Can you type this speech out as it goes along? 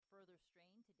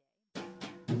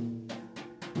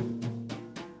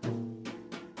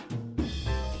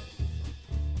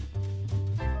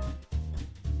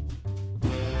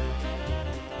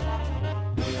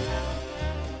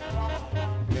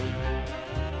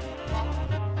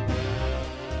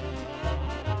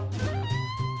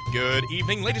Good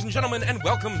evening, ladies and gentlemen, and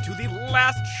welcome to the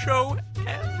last show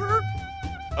ever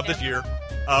of this year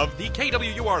of the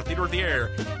KWUR Theater of the Air,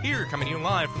 here coming to you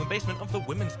live from the basement of the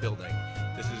Women's Building.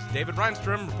 This is David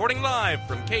Reinstrom reporting live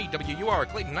from KWUR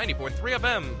Clayton 90.3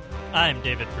 FM. I'm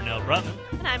David Purnell Rutman.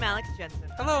 And I'm Alex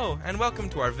Jensen. Hello, and welcome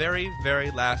to our very,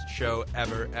 very last show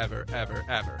ever.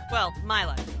 Well, my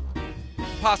life.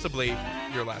 Possibly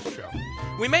your last show.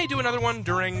 We may do another one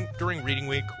during reading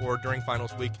week or during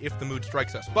finals week if the mood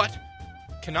strikes us, but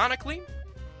canonically,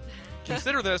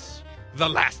 consider this the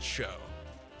last show.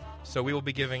 So we will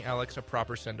be giving Alex a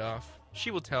proper send-off.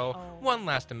 She will tell one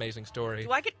last amazing story.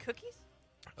 Do I get cookies?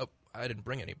 Oh, I didn't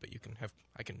bring any, but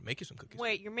I can make you some cookies.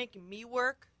 Wait, you're making me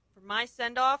work for my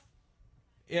send-off?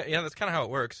 Yeah, that's kind of how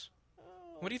it works.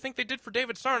 What do you think they did for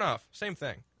David Sarnoff? Same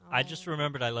thing. I just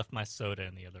remembered I left my soda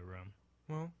in the other room.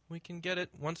 Well, we can get it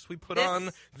once we put This on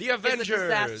The is a Avengers.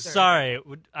 disaster. Sorry,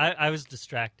 I was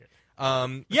distracted.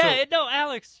 No,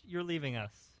 Alex, you're leaving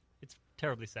us. It's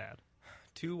terribly sad.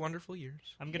 2 wonderful years.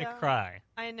 I'm going to Yeah. cry.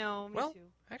 I know, me Well, too.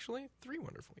 actually, 3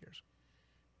 wonderful years.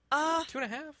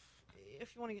 2.5.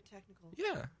 If you want to get technical.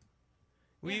 Yeah.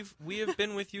 We have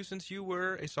been with you since you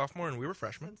were a sophomore and we were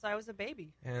freshmen. Since I was a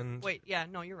baby. And Wait, yeah,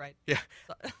 no, you're right. Yeah.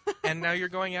 So- And now you're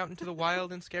going out into the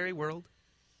wild and scary world.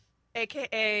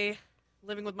 AKA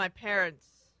living with my parents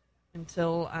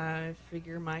until I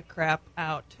figure my crap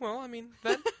out. Well, I mean,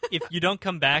 that If you don't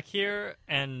come back here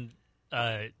and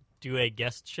do a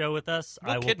guest show with us,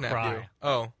 we'll I will kidnap cry. you.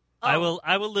 Oh, I will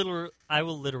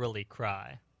literally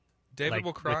cry. David like,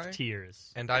 will cry with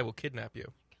tears. and I will kidnap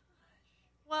you.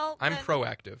 Well, I'm then-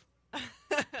 proactive.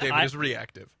 David I- is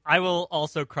reactive. I will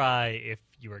also cry if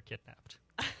you are kidnapped.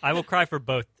 I will cry for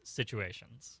both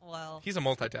situations. Well, He's a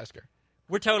multitasker.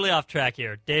 We're totally off track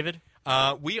here. David?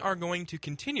 We are going to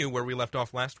continue where we left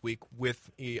off last week with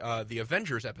the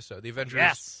Avengers episode. The Avengers.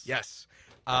 Yes. Yes.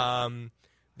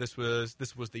 This was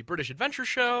the British Adventure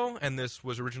Show, and this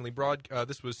was originally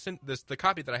the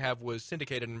copy that I have was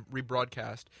syndicated and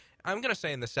rebroadcast. I'm going to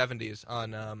say in the 70s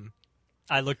on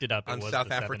I looked it up. It on was South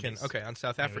the African. 70s. Okay, on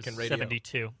South It was African radio.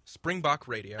 72. Springbok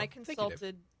Radio. I Thank you, Dave.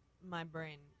 consulted my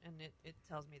brain, and it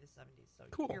tells me the 70s, so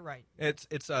Cool. you're right.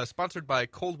 It's sponsored by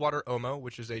Coldwater Omo,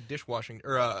 which is a dishwashing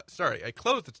a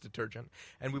clothes detergent,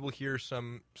 and we will hear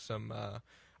some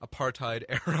apartheid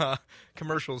era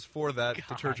commercials for that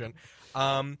detergent.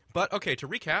 But okay, to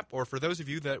recap, or for those of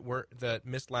you that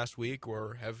missed last week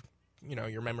or have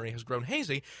your memory has grown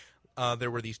hazy,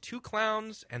 there were these 2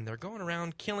 clowns, and they're going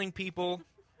around killing people.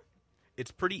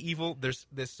 It's pretty evil. There's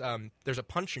a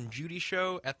Punch and Judy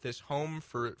show at this home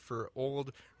for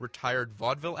old retired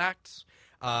vaudeville acts,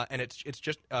 and it's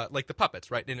just like the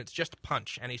puppets, right? And it's just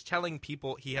Punch, and he's telling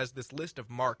people he has this list of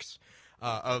marks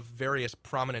of various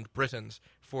prominent Britons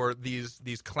for these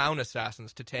clown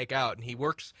assassins to take out, and he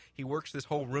works this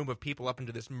whole room of people up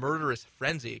into this murderous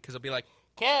frenzy because he'll be like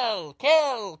kill,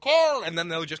 kill, kill, and then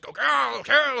they'll just go kill,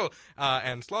 kill,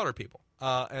 and slaughter people.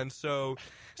 And so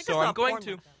I'm going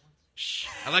to. Shh,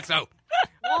 Alexa.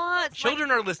 What?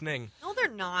 Children are listening. No, they're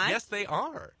not. Yes, they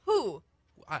are. Who?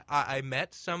 I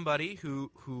met somebody who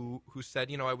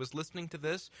said, I was listening to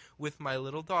this with my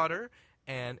little daughter,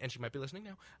 and she might be listening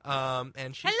now.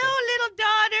 And she Hello, little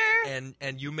daughter. said,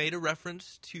 and you made a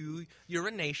reference to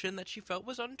urination that she felt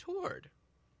was untoward.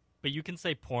 But you can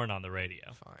say porn on the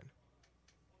radio. Fine.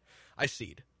 I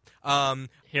cede.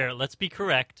 Here, let's be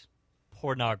correct.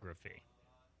 Pornography.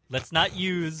 Let's not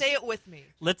use... Say it with me.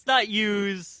 Let's not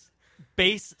use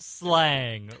base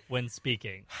slang when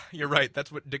speaking. You're right. That's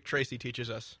what Dick Tracy teaches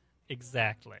us.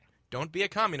 Exactly. Don't be a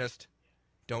communist.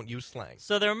 Don't use slang.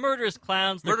 So they're murderous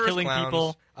clowns. They're killing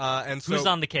people. And so Who's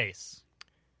on the case?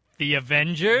 The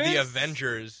Avengers? The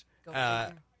Avengers. Go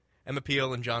figure. Emma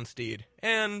Peel and John Steed.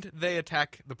 And they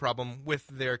attack the problem with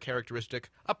their characteristic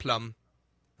aplomb,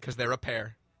 because they're a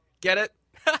pair. Get it?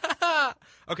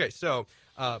 Okay, so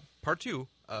part 2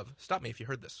 of Stop Me If You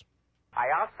Heard This. I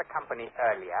asked the company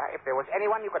earlier if there was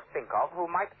anyone you could think of who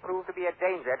might prove to be a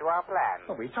danger to our plans.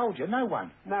 Well, we told you, no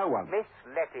one. No one. Miss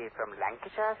Letty from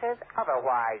Lancashire says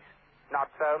otherwise. Not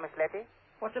so, Miss Letty?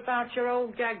 What about your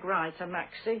old gag writer,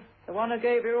 Maxie? The one who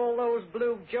gave you all those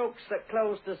blue jokes that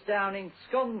closed us down in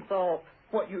Scunthorpe.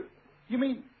 What, you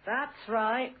mean... That's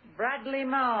right, Bradley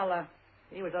Marler.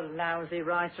 He was a lousy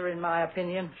writer, in my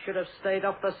opinion. Should have stayed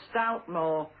off the Stout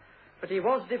more. But he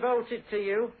was devoted to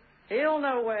you. He'll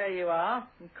know where you are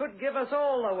and could give us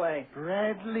all away.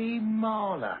 Bradley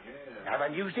Marler.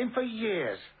 Haven't used him for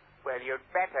years. Well, you'd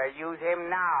better use him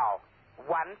now.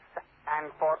 Once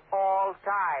and for all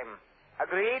time.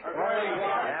 Agreed?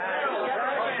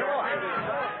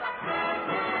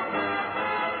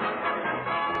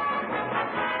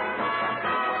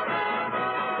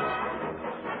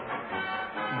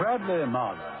 Bradley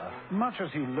Marler, much as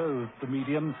he loathed the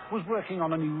medium, was working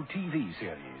on a new TV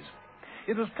series.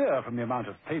 It was clear from the amount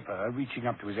of paper reaching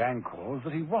up to his ankles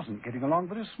that he wasn't getting along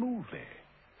very smoothly.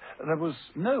 There was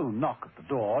no knock at the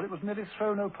door. It was merely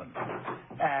thrown open.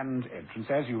 And entrance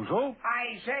as usual.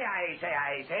 I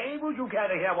say. Would you care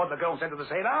to hear what the girl said to the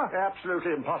sailor?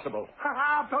 Absolutely impossible.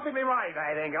 Ha-ha, perfectly right,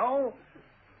 I think. Oh,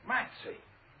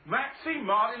 Maxie,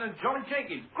 Martin, and Johnny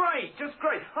Jenkins. Great, just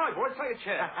great. Hi, boys, take a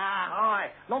chair.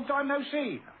 hi. Long time no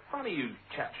see. Funny you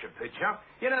chaps should pitch up.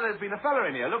 You know, there's been a fella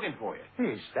in here looking for you.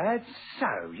 Is that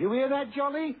so? You hear that,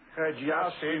 Jolly?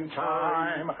 Just in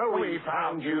time. We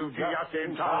found you just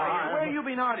in time. Where you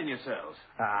been hiding yourselves?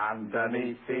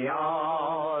 Underneath the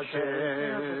arches,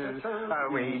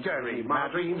 we dream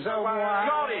our dreams away.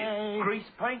 Got it! Grease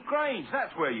Paint Grange.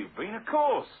 That's where you've been, of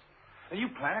course. And you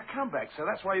plan a comeback, so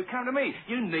that's why you come to me.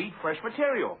 You need fresh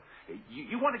material.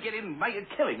 You want to get in and make a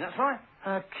killing, that's right?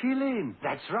 Killing.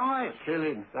 That's right.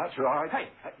 Killing, that's right. Hey,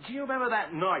 do you remember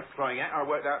that knife throwing act I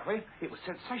worked out for you? It was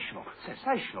sensational.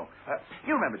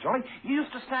 You remember, Johnny? You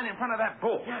used to stand in front of that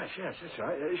board. Yes, that's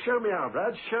right. Show me how,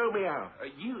 Brad. Show me how.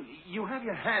 You have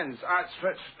your hands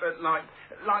outstretched like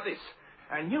this.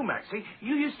 And you, Maxie,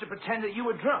 you used to pretend that you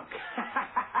were drunk.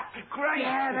 Great.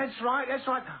 Yeah, that's right.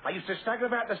 I used to stagger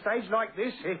about the stage like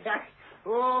this.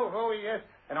 oh, yes.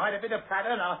 And I had a bit of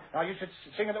pattern. I used to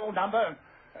sing a little number.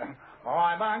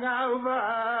 I'm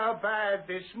hungover bad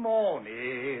this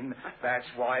morning. That's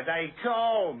why they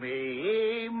call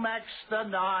me Max the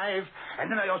Knife. And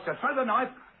then I used to throw the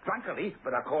knife drunkenly,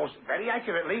 but of course very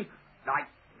accurately, like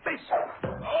this.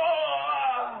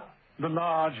 Oh! The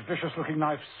large, vicious-looking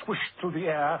knife swished through the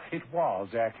air. It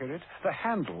was accurate. The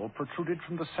handle protruded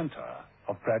from the center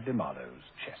of Bradley Marlowe's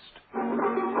chest.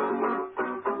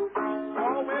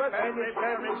 Very,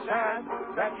 very sad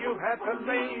that you had to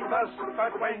leave us,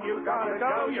 but when you gotta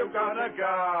go, you gotta go.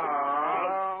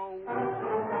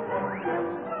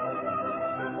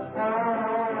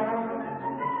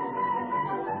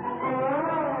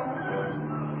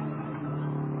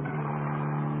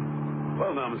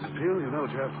 Well, now, Mrs. Peel, you know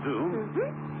what you have to do.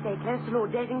 Mm-hmm. Stay close to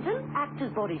Lord Desington, act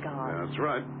as bodyguard. That's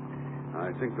right.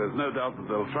 I think there's no doubt that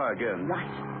they'll try again.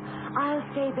 Right. I'll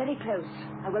stay very close.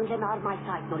 I won't let him out of my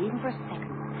sight, not even for a second.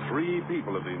 3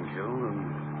 people have been killed,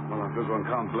 and, well, I suppose one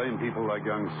can't blame people like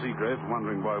young Seagrave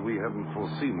wondering why we haven't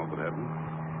foreseen what would happen.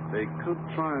 They could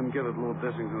try and get at Lord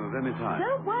Dessington at any time.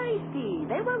 Don't worry, Steve.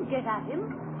 They won't get at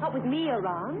him. Not with me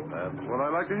around. That's what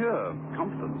I like to hear.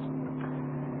 Confidence.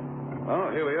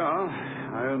 Oh, here we are.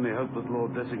 I only hope that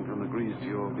Lord Dessington agrees to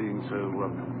your being so,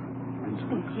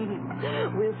 intimate.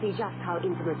 We'll see just how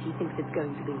intimate he thinks it's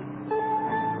going to be.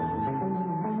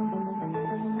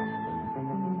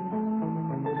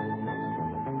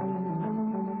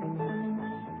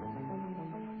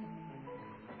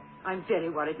 I'm very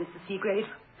worried, Mr. Seagrave.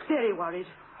 Very worried.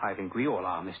 I think we all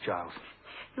are, Miss Giles.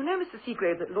 You know, Mr.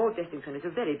 Seagrave, that Lord Dessington is a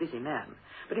very busy man.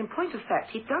 But in point of fact,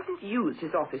 he doesn't use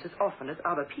his office as often as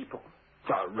other people.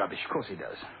 Oh, rubbish. Of course he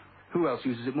does. Who else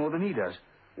uses it more than he does?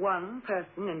 One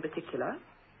person in particular.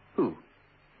 Who?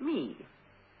 Me.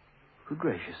 Good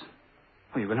gracious.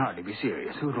 Well, you can hardly be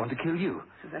serious. Who would want to kill you?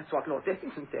 That's what Lord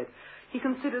Dessington said. He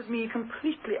considers me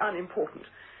completely unimportant.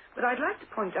 But I'd like to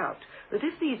point out that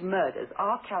if these murders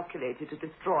are calculated to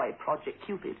destroy Project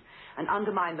Cupid and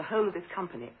undermine the whole of this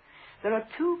company, there are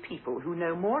 2 people who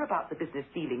know more about the business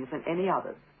dealings than any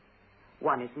others.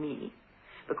 One is me,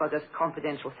 because as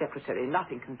confidential secretary,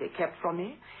 nothing can be kept from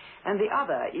me. And the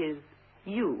other is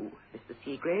you, Mr.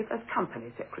 Seagrave, as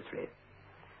company secretary.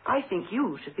 I think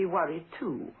you should be worried,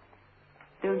 too.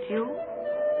 Don't you?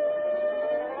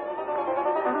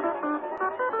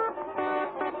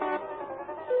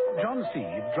 John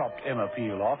Steed dropped Emma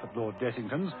Peel off at Lord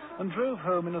Dessington's and drove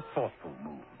home in a thoughtful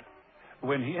mood.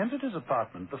 When he entered his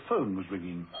apartment, the phone was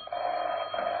ringing.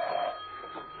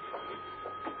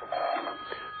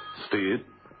 Steed?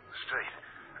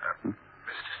 Mr.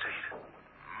 Steed.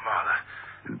 Marler.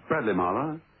 Bradley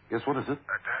Marler? Yes, what is it?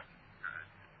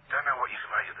 Don't know what you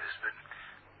can make of this,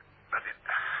 but it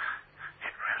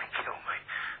really killed me.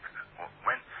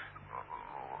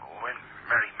 When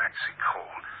Mary Maxie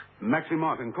called. Maxie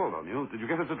Martin called on you. Did you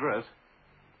get his address?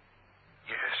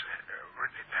 Yes,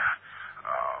 written it down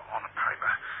on a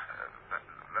paper.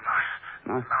 The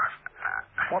knife. Knife?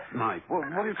 What knife?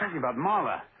 What are you talking about?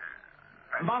 Marler?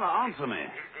 Marler, answer me.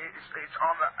 It's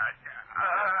on the...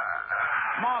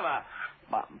 Marler!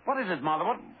 What is it,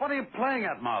 Marler? What are you playing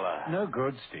at, Marler? No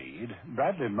good, Steed.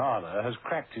 Bradley Marler has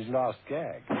cracked his last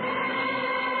gag.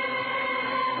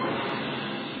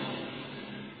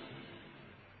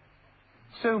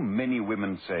 So many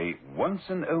women say, once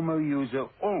an Omo user,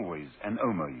 always an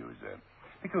Omo user.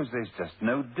 Because there's just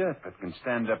no dirt that can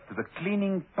stand up to the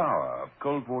cleaning power of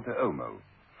cold water Omo.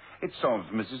 It solves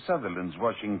Mrs. Sutherland's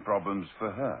washing problems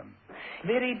for her.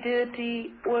 Very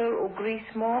dirty oil or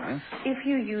grease marks. If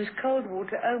you use cold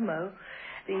water Omo,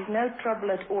 there's no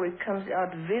trouble at all. It comes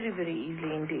out very, very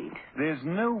easily indeed. There's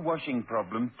no washing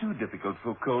problem too difficult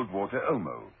for cold water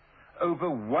Omo. Over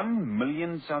 1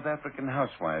 million South African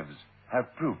housewives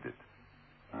have proved it.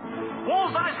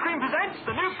 Wall's Ice Cream presents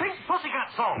the new Pink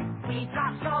Pussycat song. We've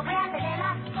got strawberry and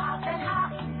vanilla, soft and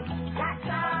hot, black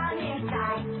sun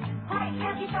inside. White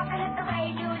milky chocolate the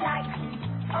way you like.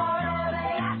 All over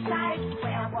the outside,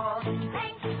 where Wall's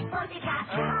Pink Pussycat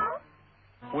now.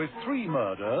 With 3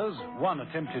 murders, 1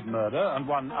 attempted murder and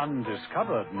 1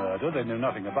 undiscovered murder they knew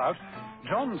nothing about,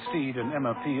 John Steed and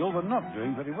Emma Peel were not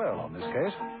doing very well on this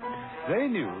case. They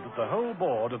knew that the whole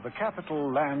board of the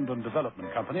Capital Land and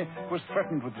Development Company was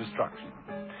threatened with destruction.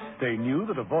 They knew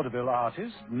that a vaudeville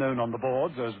artist, known on the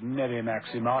boards as Merry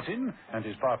Maxie Martin, and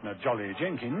his partner Jolly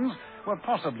Jenkins, were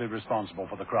possibly responsible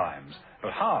for the crimes.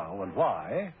 But how and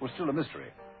why was still a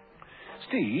mystery.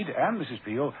 Steed and Mrs.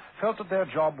 Peel felt that their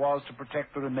job was to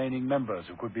protect the remaining members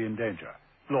who could be in danger.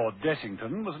 Lord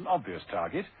Dessington was an obvious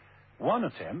target, one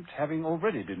attempt having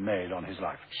already been made on his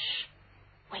life. Shh!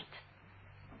 Wait.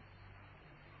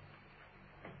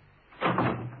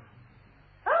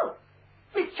 Oh!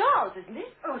 Miss Charles, isn't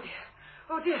it? Oh, dear.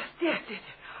 Oh, dear.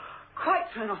 Quite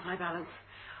thrown off my balance.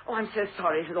 Oh, I'm so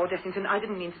sorry, Lord Dessington. I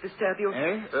didn't mean to disturb you.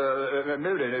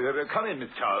 No. Come in, Miss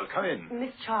Charles. Come in.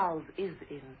 Miss Charles is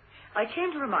in. I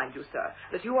came to remind you, sir,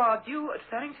 that you are due at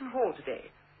Farrington Hall today.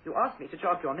 You asked me to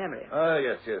jog your memory.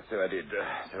 Yes, so I did.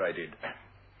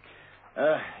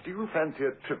 Do you fancy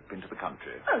a trip into the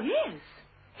country? Oh, yes.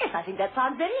 Yes, I think that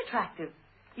sounds very attractive.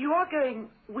 You are going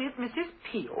with Mrs.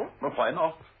 Peel? Well, why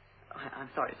not? I'm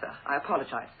sorry, sir. I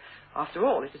apologize. After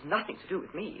all, it has nothing to do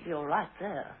with me. You're right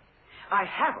there. I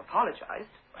have apologized.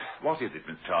 What is it,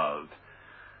 Miss Charles?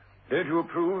 Don't you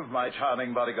approve of my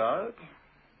charming bodyguard?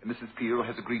 Mrs. Peel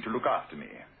has agreed to look after me.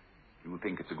 You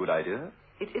think it's a good idea?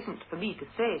 It isn't for me to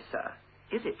say, sir,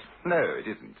 is it? No, it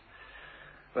isn't.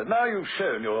 But now you've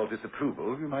shown your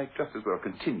disapproval, you might just as well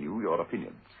continue your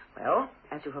opinions. Well,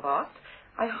 as you have asked,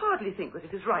 I hardly think that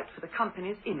it is right for the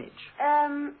company's image.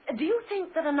 Do you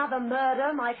think that another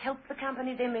murder might help the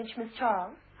company's image, Miss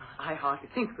Charles? I hardly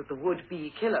think that the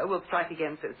would-be killer will strike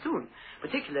again so soon,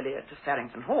 particularly at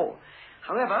Farrington Hall.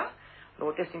 However,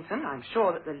 Lord Dessington, I'm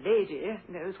sure that the lady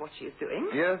knows what she is doing.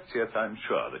 Yes, I'm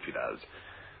sure that she does.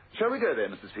 Shall we go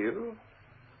then, Mrs. Peel?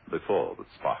 Before the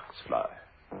sparks fly.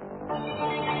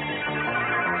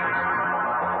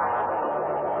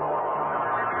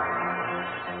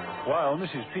 While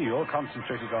Mrs. Peel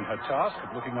concentrated on her task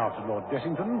of looking after Lord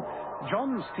Dessington,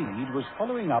 John Steed was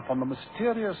following up on the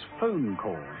mysterious phone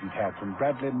call he'd had from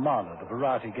Bradley Marler, the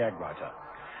variety gag writer.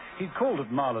 He'd called at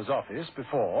Marler's office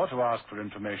before to ask for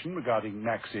information regarding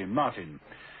Maxie Martin.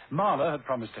 Marler had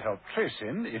promised to help trace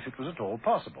him if it was at all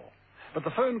possible. But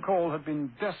the phone call had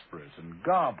been desperate and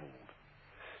garbled.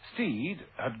 Steed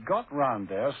had got round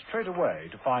there straight away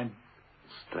to find...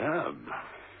 Stabbed?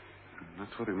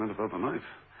 That's what he meant about the knife.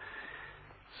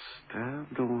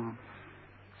 Stabbed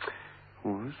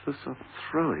or is this a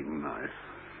throwing knife?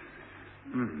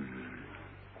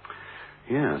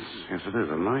 Yes, it is.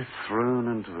 A knife thrown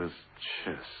into his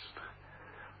chest.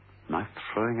 Knife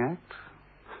throwing act?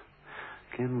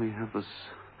 Again, we have this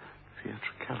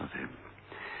theatricality.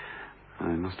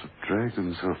 I must have dragged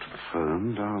himself to the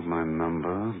phone, dialed my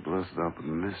number, blurted out the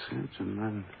message, and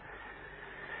then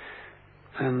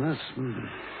this.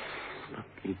 But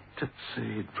he did say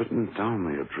he'd written down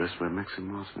the address where Maxie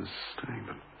Martin is staying,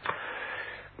 but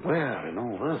where in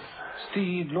all this?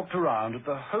 Steed looked around at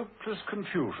the hopeless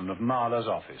confusion of Marler's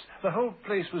office. The whole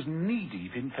place was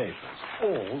knee-deep in papers,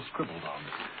 all scribbled on.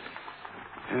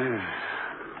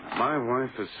 My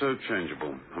wife is so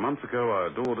changeable. A month ago I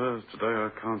adored her. Today I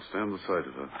can't stand the sight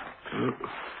of her.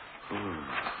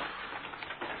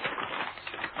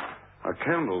 A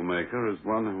candle maker is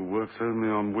one who works only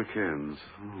on weekends.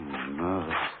 Oh,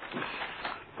 no.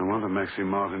 No wonder Maxie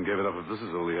Martin gave it up if this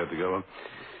is all he had to go on.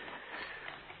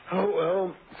 Oh,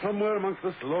 well, somewhere amongst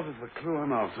this lot is the clue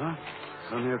I'm after.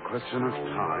 It's only a question of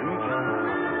time.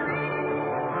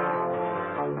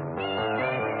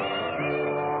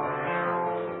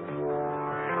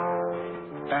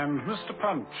 And Mr.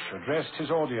 Punch addressed his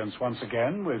audience once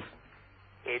again with...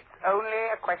 It's only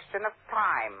a question of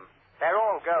time. They're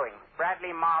all going. Bradley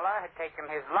Marler had taken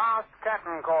his last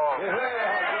curtain call.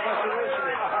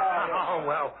 Oh,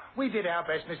 well, we did our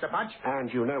best, Mr. Punch.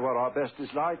 And you know what our best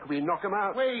is like? We knock 'em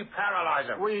out. We paralyze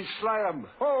 'em. We slay 'em.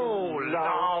 Oh,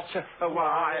 laugh,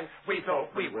 why? We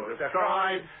thought we would have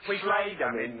cried. We slayed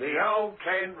 'em in the old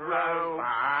Kent Road.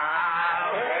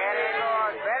 Very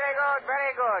good, very good,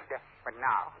 very good. But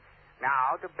now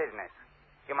to business.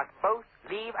 You must both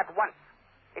leave at once.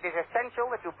 It is essential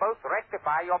that you both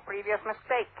rectify your previous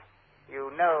mistake.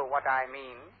 You know what I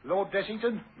mean. Lord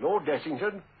Dessington? Lord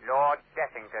Dessington? Lord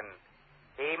Dessington.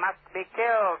 He must be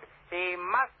killed. He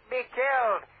must be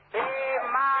killed. He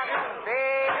must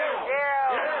be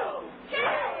killed. He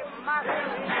must be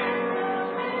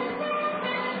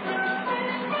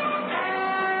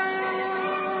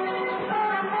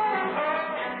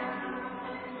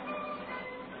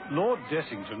Lord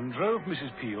Dessington drove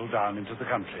Mrs. Peel down into the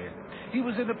country. He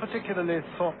was in a particularly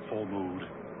thoughtful mood.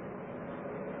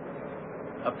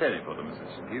 A penny for them,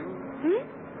 Mrs. Peel.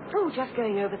 Oh, just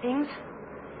going over things.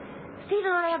 Steve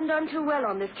and I haven't done too well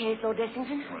on this case, Lord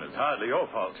Dessington. Well, it's hardly your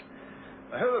fault.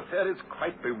 The whole affair is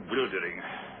quite bewildering.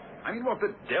 I mean, what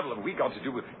the devil have we got to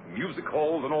do with music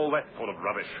halls and all that sort of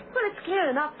rubbish? Well, it's clear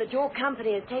enough that your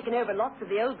company has taken over lots of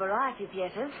the old variety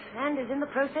theatres and is in the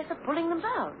process of pulling them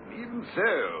down. Even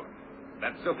so,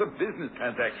 that's just a business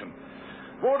transaction.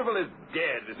 Vaudeville is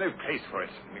dead. There's no place for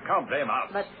it. You can't blame us.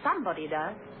 But somebody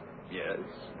does. Yes,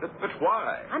 but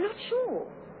why? I'm not sure.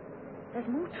 There's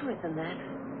more to it than that.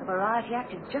 The Variety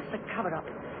Act is just a cover-up.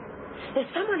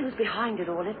 There's someone who's behind it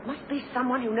all. It must be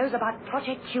someone who knows about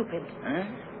Project Cupid. Eh?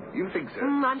 You think so?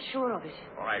 I'm sure of it.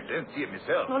 Well, I don't see it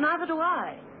myself. Well, neither do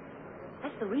I.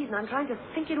 That's the reason I'm trying to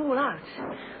think it all out.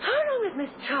 How long has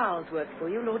Miss Charles worked for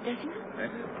you, Lord Dessington?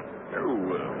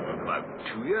 About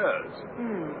 2 years.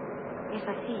 Yes,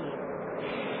 I see.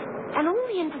 And all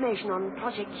the information on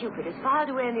Project Cupid is filed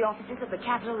away in the offices of the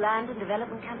Capital Land and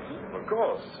Development Company? Of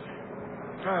course.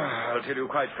 I'll tell you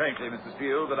quite frankly, Mrs.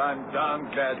 Peel, that I'm darn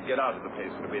glad to get out of the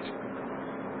place for a bit.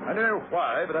 I don't know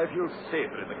why, but I feel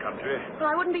safer in the country. Well,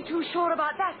 I wouldn't be too sure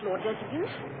about that, Lord Dessington.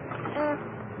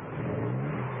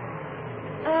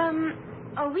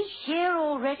 Are we here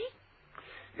already?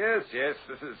 Yes,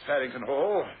 this is Farrington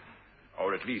Hall.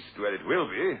 Or at least where it will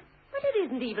be. But it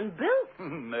isn't even built.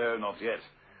 No, not yet.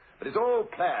 But it's all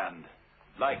planned.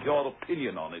 Like your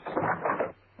opinion on it.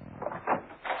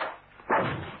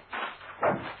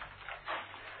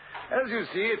 As you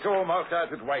see, it's all marked out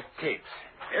with white tape.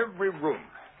 Every room.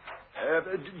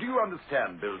 Do you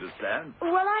understand builder's plan?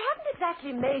 Well, I haven't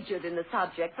exactly majored in the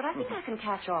subject, but I think I can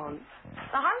catch on.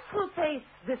 The house will face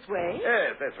this way.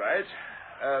 Yes, that's right.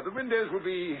 The windows will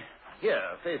be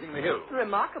here, facing the hill.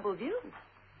 Remarkable view.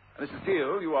 Mrs.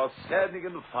 Peel, you are standing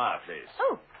in the fireplace.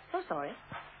 Oh, so sorry.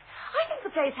 I think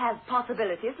the place has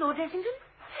possibilities, Lord Dessington,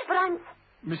 but I'm...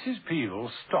 Mrs. Peel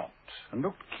stopped and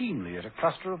looked keenly at a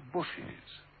cluster of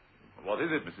bushes. What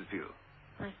is it, Mrs. Peel?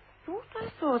 I thought I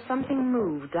saw something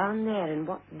move down there in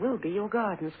what will be your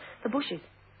gardens. The bushes.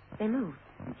 They move.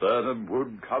 Burnham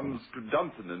Wood comes to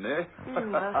Dunton, eh?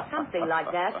 Well, something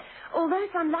like that. Although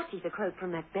it's unlucky to quote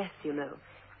from Macbeth, you know.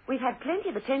 We've had plenty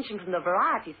of attention from the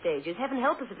variety stages. Heaven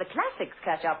help us if the classics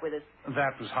catch up with us.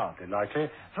 That was hardly likely,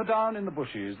 for down in the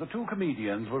bushes, the two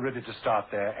comedians were ready to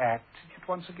start their act yet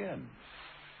once again.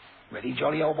 Ready,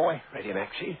 Jolly, old boy? Ready,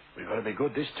 Maxie? We've got to be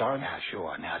good this time. Yeah,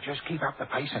 sure. Now, just keep up the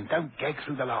pace and don't gag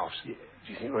through the laughs. Yeah.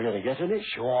 Do you think we're going to get in it?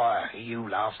 Sure. You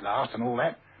laughs last and all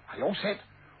that. Are you all set?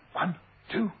 1,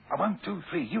 2, 1, 2,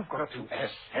 3. You've got to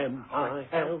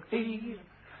S-M-I-L-E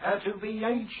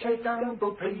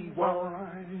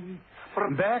L-2-B-H-A-P-P-Y.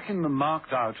 Back in the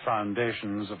marked-out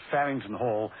foundations of Farrington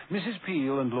Hall, Mrs.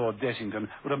 Peel and Lord Dessington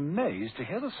were amazed to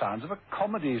hear the sounds of a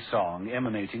comedy song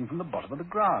emanating from the bottom of the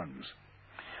grounds.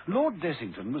 Lord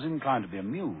Dessington was inclined to be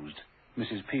amused.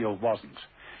 Mrs. Peel wasn't.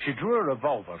 She drew a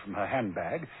revolver from her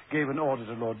handbag, gave an order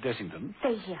to Lord Dessington...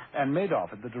 Stay here. ...and made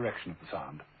off in the direction of the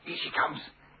sound. Here she comes.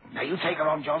 Now, you take her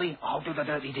on, Jolly. I'll do the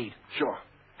dirty deed. Sure.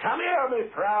 Come here, me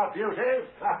proud beauties.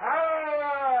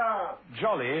 Ha-ha!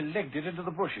 Jolly legged it into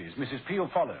the bushes. Mrs. Peel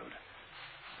followed.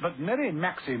 But Mary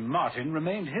Maxim Martin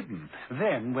remained hidden.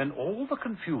 Then, when all the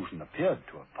confusion appeared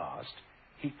to have passed,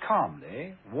 he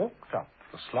calmly walked up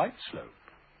the slight slope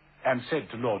and said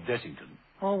to Lord Dessington,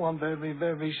 Oh, I'm very,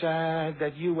 very sad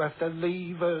that you have to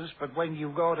leave us, but when you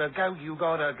gotta go, you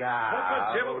gotta go.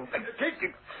 What the devil?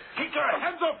 Keep your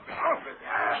hands up!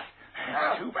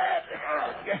 Too bad.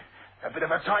 A bit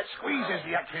of a tight squeeze, as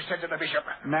the actress said to the bishop.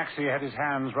 Maxie had his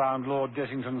hands round Lord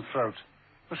Dessington's throat.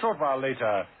 A short while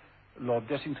later, Lord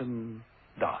Dessington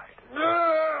died.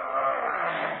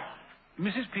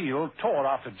 Mrs. Peel tore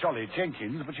after Jolly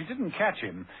Jenkins, but she didn't catch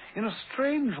him. In a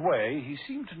strange way, he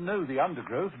seemed to know the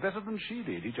undergrowth better than she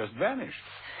did. He just vanished.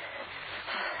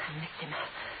 I missed him.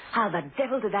 How the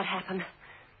devil did that happen?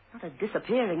 Not a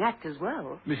disappearing act as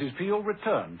well. Mrs. Peel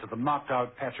returned to the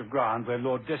marked-out patch of ground where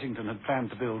Lord Dessington had planned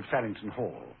to build Farrington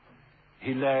Hall.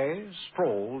 He lay,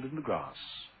 sprawled in the grass,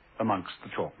 amongst the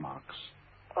chalk marks.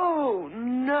 Oh,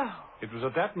 no. It was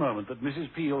at that moment that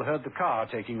Mrs. Peel heard the car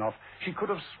taking off. She could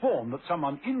have sworn that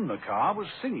someone in the car was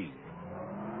singing.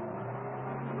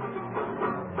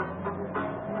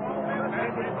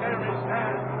 Very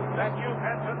sad that you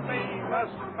had to leave us,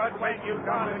 but when you've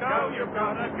gotta go, you've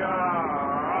gotta go.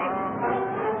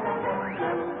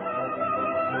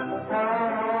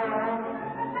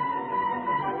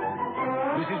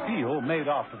 Mrs. Peel made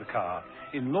after the car.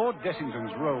 In Lord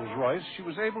Dessington's Rolls-Royce, she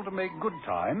was able to make good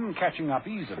time, catching up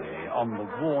easily on the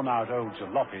worn-out old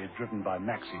jalopy driven by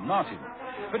Maxie Martin.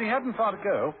 But he hadn't far to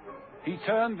go. He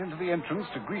turned into the entrance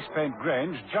to Greasepaint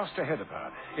Grange just ahead of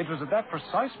her. It was at that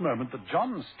precise moment that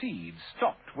John Steed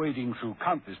stopped wading through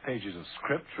countless pages of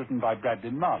script written by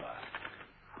Bradley Marler.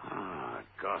 Ah,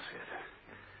 got it.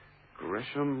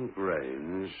 Gresham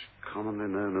Grange, commonly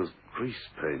known as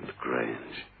Greasepaint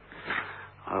Grange.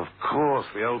 Of course,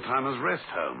 the old-timers' rest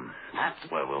home.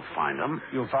 That's where we'll find them.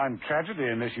 You'll find tragedy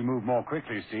unless you move more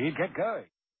quickly, Steed. Get going.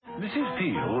 Mrs.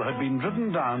 Peel had been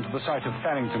driven down to the site of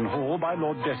Farrington Hall by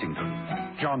Lord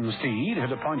Dessington. John Steed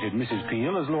had appointed Mrs.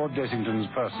 Peel as Lord Dessington's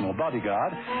personal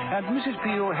bodyguard, and Mrs.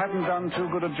 Peel hadn't done too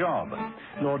good a job.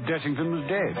 Lord Dessington was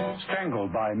dead,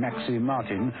 strangled by Maxie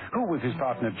Martin, who, with his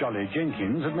partner Jolly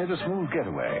Jenkins, had made a smooth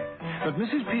getaway. But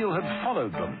Mrs. Peel had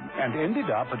followed them and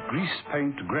ended up at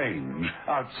Greasepaint Grange.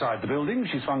 Outside the building,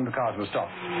 she swung the car to a stop.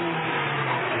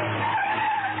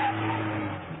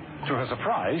 To her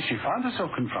surprise, she found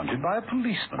herself confronted by a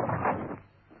policeman.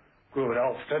 Good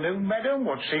afternoon, madam.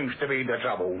 What seems to be the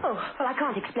trouble? Oh, well, I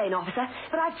can't explain, officer,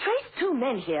 but I've traced two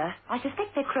men here. I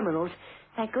suspect they're criminals.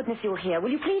 Thank goodness you're here. Will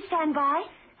you please stand by?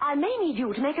 I may need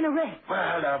you to make an arrest.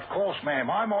 Well, of course, ma'am.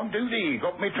 I'm on duty.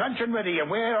 Got me truncheon ready, and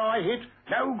where I hit,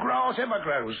 no grass ever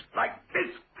grows. Like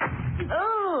this.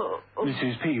 Oh!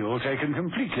 Mrs. Peel, taken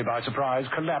completely by surprise,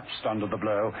 collapsed under the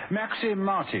blow. Maxie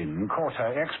Martin caught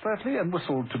her expertly and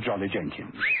whistled to Jolly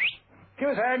Jenkins. Give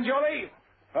us a hand, Jolly.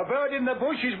 A bird in the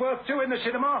bush is worth two in the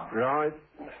cinema. Right.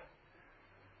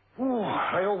 Ooh,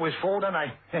 they always fall, don't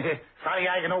they? Funny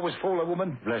I can always fool a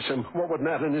woman. Bless him. What would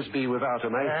Natalie be without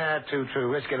him, eh? Too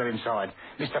true. Let's get her inside.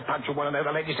 Mr. Punch will want to know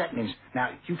the latest happenings. Now,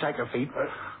 you take her feet.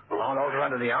 I'll hold her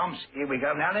under the arms. Here we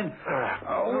go now, then.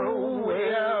 Oh,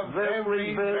 we're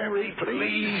very, very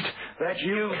pleased that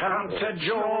you come to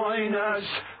join us.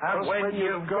 And when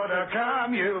you've got to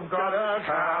come, you've got to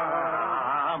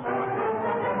come.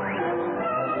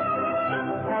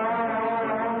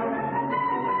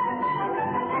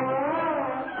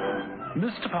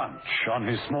 Mr. Punch, on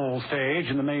his small stage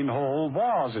in the main hall,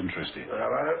 was interested. No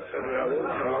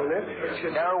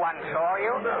one saw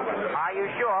you? Are you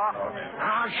sure?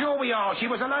 Ah, sure we are. She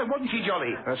was alone, wasn't she,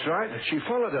 Jolly? That's right. She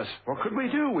followed us. What could we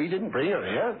do? We didn't bring her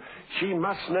here. She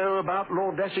must know about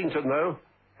Lord Dessington, though.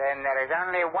 Then there is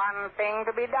only one thing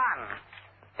to be done.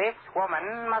 This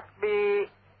woman must be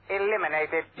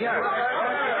eliminated.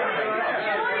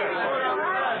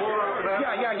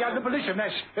 Yeah, the position,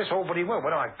 that's all pretty well,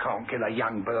 but I can't kill a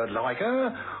young bird like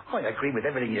her. I agree with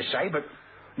everything you say, but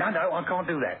no, I can't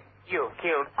do that. You've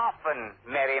killed often,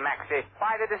 Mary Maxie.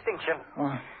 Why the distinction?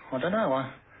 I don't know.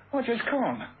 I just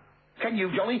can't. Can you,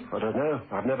 Jolly? I don't know.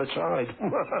 I've never tried.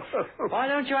 Why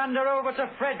don't you hand her over to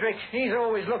Frederick? He's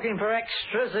always looking for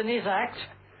extras in his act.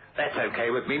 That's okay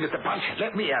with me, Mr. Punch.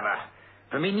 Let me have her.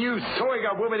 For me new sawing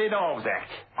a woman in arms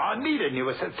act. I need a new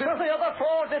assistant. The other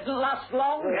four didn't last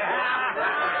long.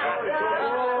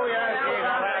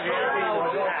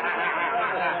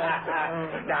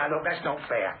 Now, look, that's not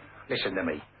fair. Listen to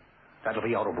me. That'll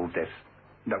be horrible death.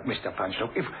 Look, Mr. Punch,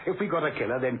 look, if we got to kill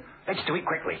her, then let's do it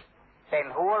quickly.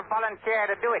 Then who will volunteer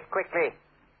to do it quickly?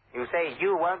 You say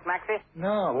you won't, Maxie?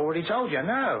 No, I've already told you,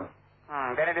 no.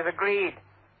 Then it is agreed.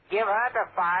 Give her to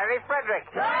Fiery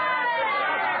Frederick.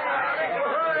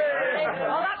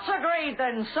 Well, that's agreed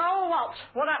then. So what?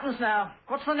 What happens now?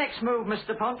 What's the next move,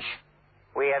 Mr. Punch?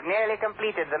 We have nearly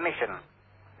completed the mission.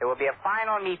 There will be a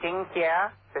final meeting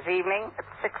here this evening at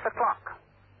 6 o'clock.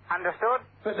 Understood?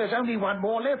 But there's only one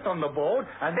more left on the board,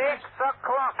 and 6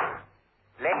 o'clock.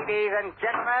 Ladies and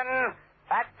gentlemen,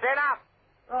 that's enough.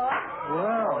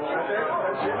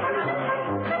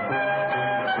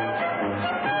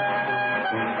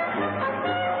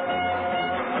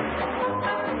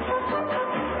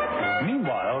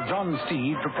 Meanwhile, John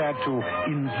Steed prepared had to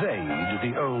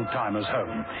invade the old-timer's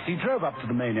home. He drove up to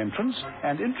the main entrance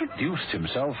and introduced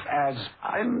himself as...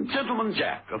 I'm Gentleman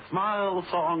Jack, a smile,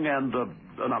 song, and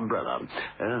an umbrella.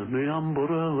 Any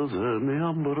umbrellas, any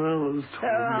umbrellas.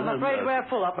 I'm afraid we're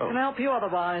full up. Can I help you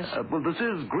otherwise? Well, this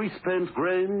is Greasepaint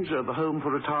Grange, the home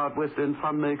for retired West End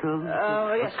fun makers.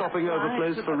 Yes, a stopping-over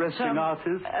place for resting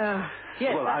artists.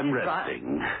 Yes, well, I'm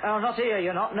resting. Right. Oh, not here,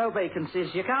 you're not. No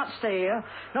vacancies. You can't stay here.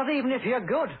 Not even if you're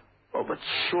good. Oh, but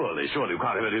surely you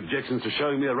can't have any objections to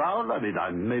showing me around. I mean, I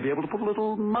may be able to put a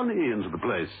little money into the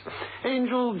place.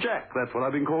 Angel Jack, that's what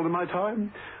I've been called in my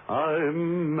time.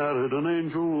 I'm married an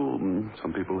angel.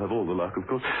 Some people have all the luck, of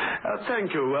course.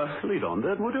 Thank you. Lead on,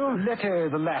 then, would you? Letty,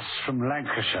 the lass from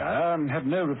Lancashire, had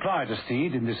no reply to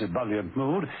Steed in this ebullient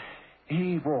mood.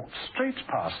 He walked straight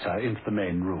past her into the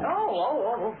main room.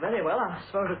 Oh, very well. I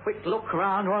suppose a quick look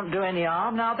around won't do any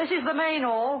harm. Now, this is the main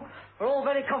hall. We're all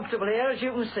very comfortable here, as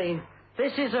you can see.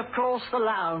 This is, of course, the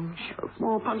lounge. A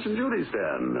small Punch and Judy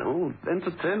stand. Oh,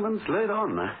 entertainment's laid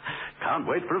on. Can't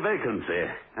wait for a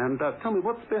vacancy. And tell me,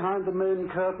 what's behind the main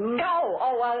curtain?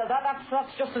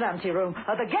 That's just an anteroom.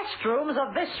 The guest rooms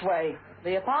are this way.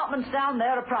 The apartments down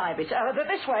there are private. They're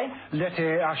this way.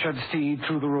 Letty ushered Steed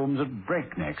through the rooms at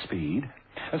breakneck speed.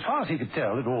 As far as he could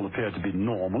tell, it all appeared to be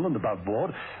normal and above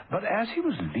board. But as he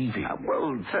was leaving...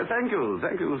 Thank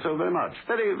you so very much.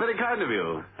 Very, very kind of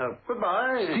you.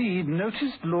 Goodbye. Steed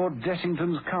noticed Lord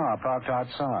Dessington's car parked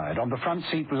outside. On the front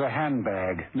seat was a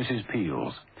handbag, Mrs.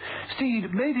 Peel's.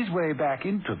 Steed made his way back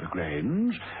into the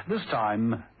Grange, this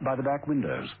time by the back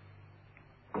windows.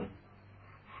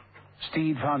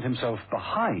 Steed found himself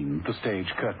behind the stage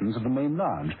curtains of the main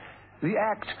lounge. The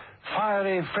act,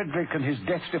 Fiery Frederick and his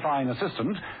death-defying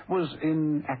assistant, was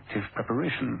in active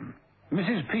preparation.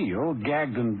 Mrs. Peel,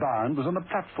 gagged and bound, was on the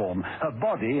platform, her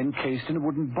body encased in a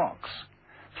wooden box.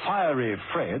 Fiery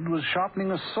Fred was sharpening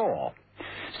a saw.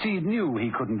 Steed knew he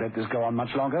couldn't let this go on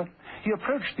much longer. He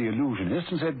approached the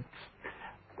illusionist and said,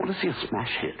 "Want to see a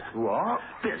smash hit?" What?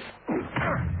 This.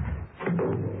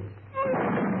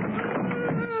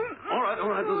 All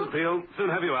right, Mrs. Peel. Soon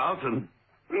have you out and...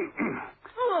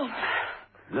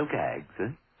 No gags,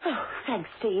 eh? Oh, thanks,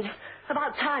 Steed.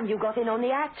 About time you got in on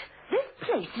the act. This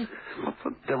place... What's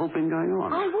the devil's been going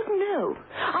on? I wouldn't know.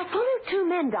 I followed two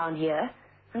men down here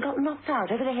and got knocked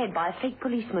out over the head by a fake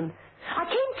policeman. I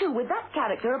came to with that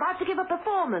character about to give a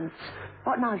performance.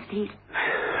 What now, Steed?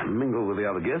 Mingle with the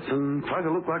other guests and try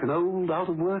to look like an old,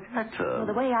 out-of-work actor. Well,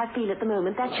 the way I feel at the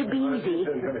moment, that should be easy.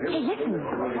 Hey, listen.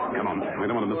 Come on, we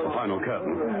don't want to miss the final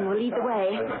curtain. We'll lead the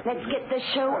way. Let's get the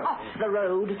show off the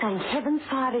road. Thank heaven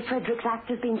Fiery Frederick's act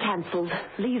has been cancelled.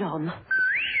 Lead on.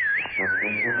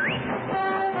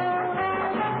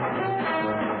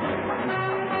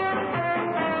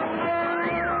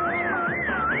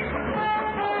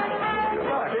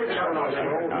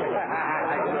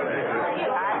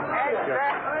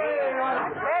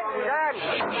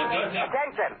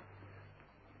 Attention!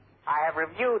 I have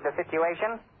reviewed the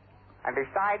situation and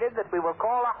decided that we will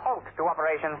call a halt to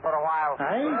operations for a while.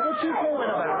 Hey, what you calling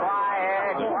about?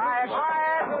 Quiet!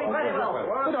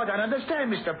 But I don't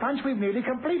understand, Mr. Punch. We've nearly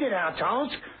completed our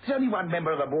task. There's only one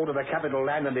member of the board of the Capital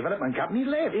Land and Development Company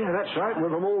left. Yeah, that's right.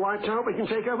 With them all wiped out, we can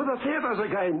take over the theatres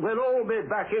again. We'll all be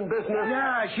back in business.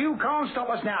 Yes, you can't stop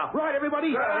us now. Right,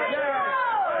 everybody? No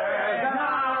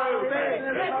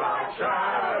business like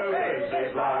show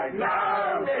business like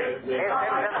no business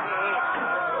like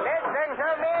Listen to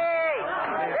me!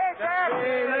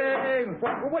 Listen!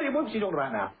 What are you whoopsies all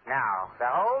about now? Now, the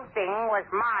whole thing was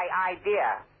my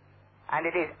idea. And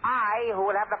it is I who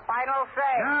will have the final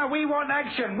say. No, we want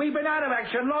action. We've been out of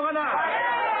action long enough.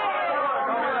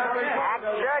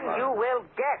 Action you will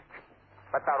get.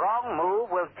 But the wrong move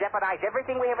will jeopardize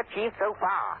everything we have achieved so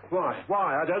far.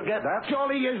 Why? I don't get that.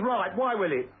 Jolly is right. Why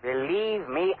will it? Believe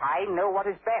me, I know what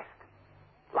is best.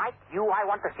 Like you, I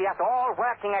want to see us all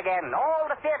working again. All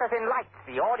the theaters in lights,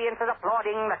 the audiences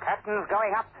applauding, the curtains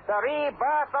going up, the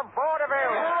rebirth of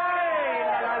vaudeville.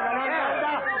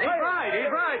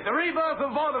 He's right. The rebirth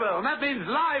of vaudeville. And that means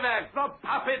live acts, not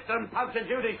puppets and Punch and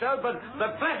Judy shows, but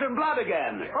the flesh and blood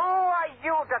again. Who are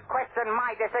you to question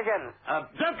my decisions?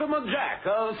 Gentleman Jack,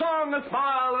 a song, a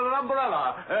smile, and an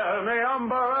umbrella. Any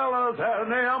umbrellas,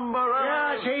 any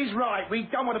umbrellas. Yes, he's right. We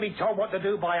don't want to be told what to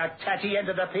do by a tatty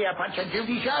end of the pier Punch and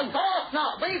Judy show. Of course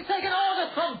not. We've taken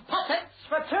orders from puppets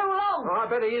for too long. I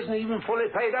bet he isn't even fully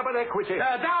paid up in equity.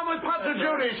 Down with Punch and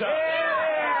Judy show.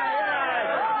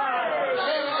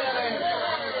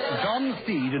 John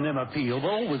Steed and Emma Peel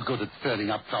were always good at stirring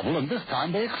up trouble, and this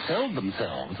time they excelled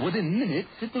themselves. Within minutes,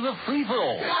 it was a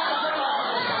free-for-all.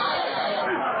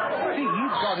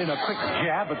 Steed got got in a quick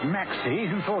jab at Maxie,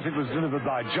 who thought it was delivered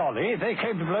by Jolly, they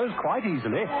came to blows quite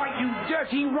easily. Oh, you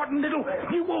dirty, rotten little...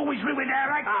 You always ruin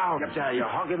our act. How dare you,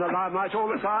 hogging the limelight all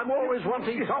the time, always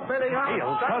wanting top billing.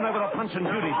 He'll turn over the Punch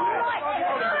and Judy.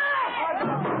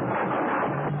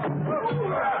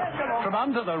 From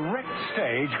under the wrecked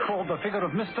stage crawled the figure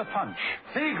of Mr. Punch.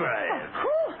 Seagrave. Of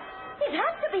course. It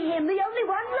has to be him, the only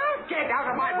one left. Get out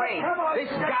of my way. This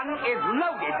gun is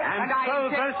loaded. And so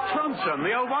there's Thompson,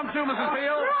 the old one too, Mrs.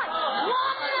 Field.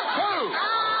 Who?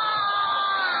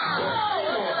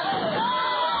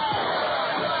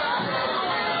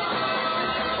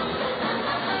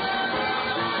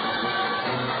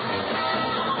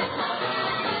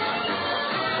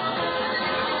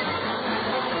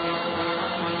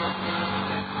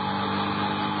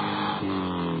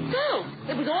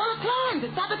 It was all a plan to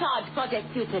sabotage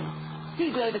Project Cupid.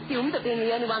 Seagrave assumed that being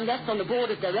the only one left on the board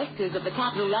of directors of the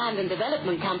Capital Land and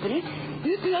Development Company,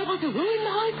 he'd be able to ruin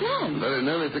the whole plan. Very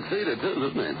nearly succeeded, too,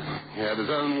 didn't he? He had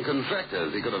his own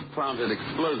contractors. He could have planted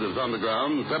explosives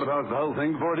underground and sabotaged the whole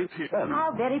thing before it even began.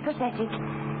 How very pathetic.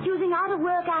 Using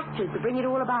out-of-work actors to bring it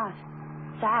all about.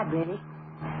 Sad, really.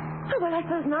 Oh, well, I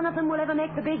suppose none of them will ever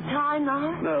make the big time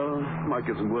now. No, might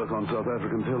get some work on South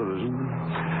African television.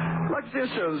 Like to see a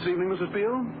show this evening, Mrs.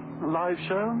 Beale? A live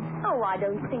show? Oh, I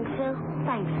don't think so.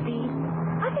 Thanks, Steve.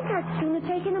 I think I'd sooner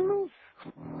take in a movie.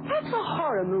 Perhaps a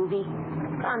horror movie.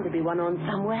 Bound to be one on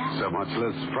somewhere. So much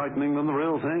less frightening than the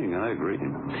real thing, I agree.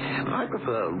 But I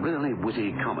prefer really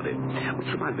witty comedy. Which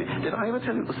reminds me, did I ever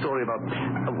tell you the story about...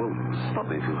 well, stop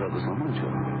me if you've heard this one, won't you?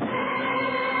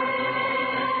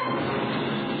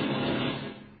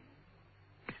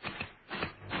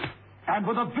 And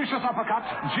with a vicious uppercut,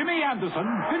 Jimmy Anderson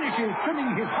finishes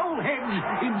trimming his whole head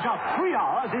in just 3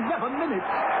 hours, 11 minutes.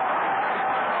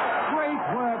 Great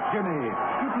work, Jimmy.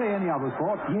 You play any other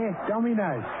sport? Yes,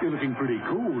 dominoes. You're looking pretty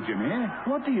cool, Jimmy.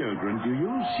 What deodorant do you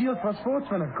use? Shield for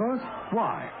Sportsman, of course.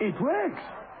 Why? It works.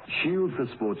 Shield for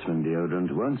Sportsman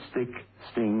deodorant won't stick,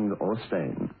 sting, or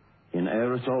stain. In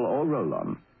aerosol or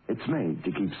roll-on, it's made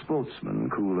to keep sportsmen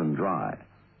cool and dry.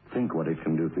 Think what it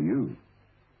can do for you.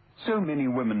 So many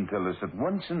women tell us that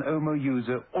once an Omo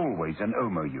user, always an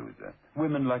Omo user.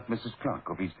 Women like Mrs. Clark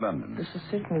of East London. This is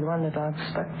certainly the one that I've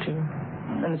stuck to.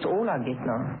 And it's all I get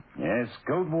now. Yes,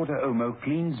 Goldwater Omo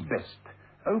cleans best.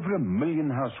 Over 1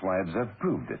 million housewives have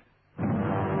proved it.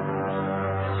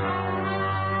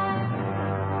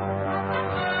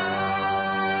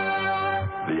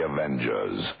 The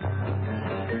Avengers.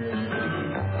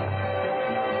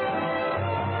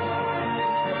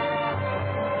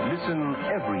 Listen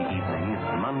every evening,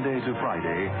 Monday to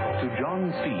Friday, to John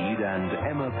Steed and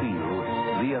Emma Peel,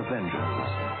 The Avengers.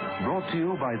 Brought to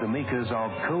you by the makers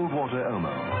of Coldwater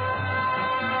Omo.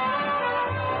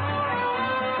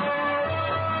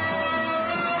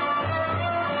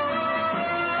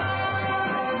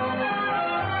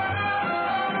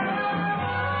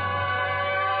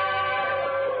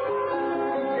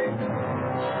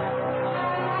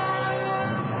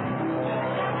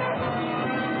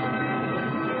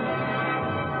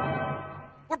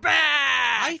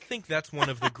 I think that's one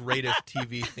of the greatest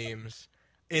TV themes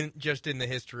in the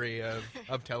history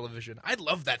of television. I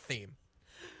love that theme.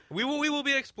 We will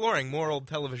be exploring more old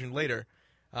television later,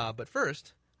 but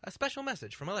first, a special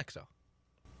message from Alexo.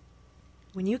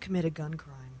 When you commit a gun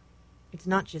crime, it's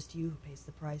not just you who pays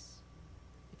the price.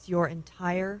 It's your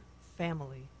entire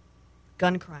family.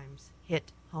 Gun crimes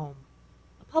hit home.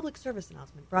 A public service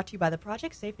announcement brought to you by the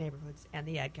Project Safe Neighborhoods and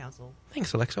the Ad Council.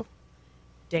 Thanks, Alexo.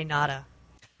 De nada.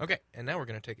 Okay, and now we're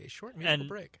going to take a short musical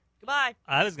break. Goodbye.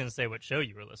 I was going to say what show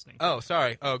you were listening to. Oh,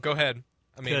 sorry. Oh, go ahead.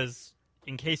 Because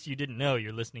in case you didn't know,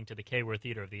 you're listening to the K-Word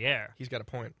Theater of the Air. He's got a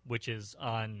point. Which is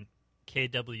on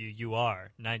KWUR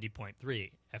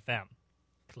 90.3 FM,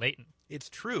 Clayton. It's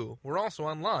true. We're also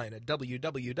online at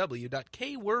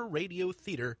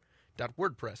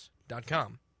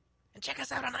www.kwrradiotheater.wordpress.com. And check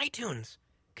us out on iTunes,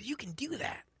 because you can do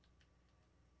that.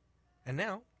 And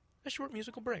now, a short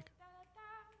musical break.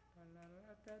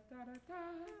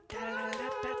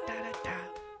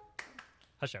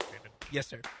 Hush up, David. Yes,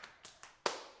 sir.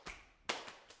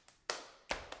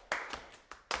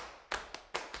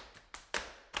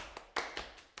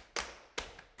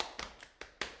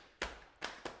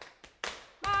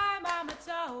 My mama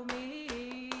told me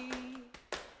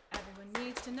everyone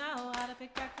needs to know how to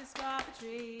pick breakfast off a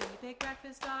tree. Pick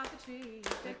breakfast off a tree.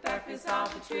 Pick breakfast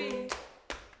off a tree.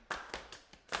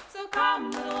 So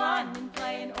come, little one, and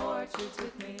play in orchards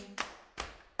with me.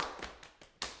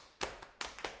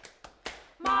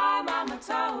 My mama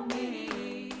told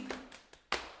me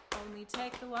only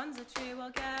take the ones a tree will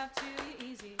give to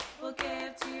you easy. We'll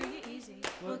give to you easy.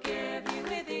 We'll give you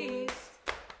with ease.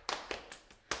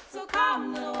 So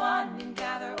come, little one, and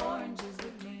gather oranges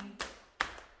with me.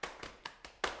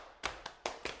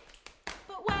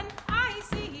 But when I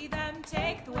see them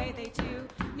take the way they do,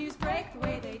 news break the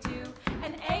way they do,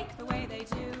 and ache the way they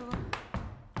do,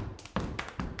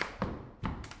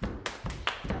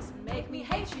 doesn't make me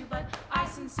hate you, but I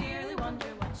sincerely wonder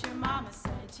what your mama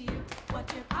said to you,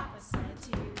 what your papa said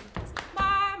to you. 'Cause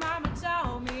my mama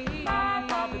told me, my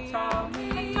papa told me,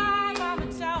 and my mama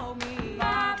told me,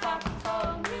 my papa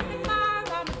told me, and my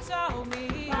mama told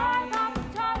me, my papa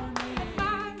told me, and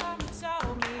my mama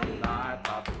told me, My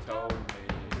papa told me.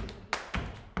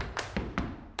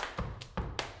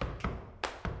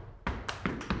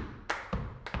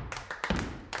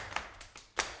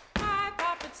 my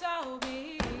papa told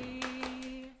me.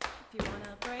 If you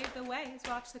wanna brave the waves,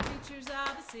 watch the creatures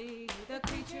of the sea, the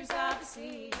creatures of the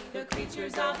sea, the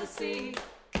creatures of the sea.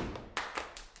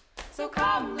 So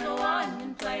come, little one,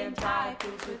 and play in tide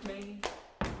pools with me.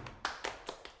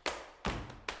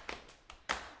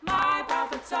 My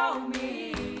papa told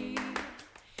me,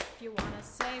 if you wanna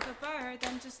save a bird,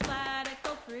 then just let it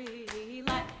go free,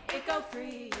 let it go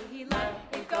free, let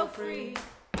it go free.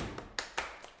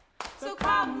 So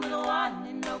come, little one,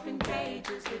 and open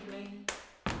cages with me.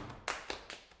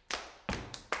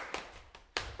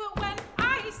 But when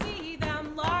I see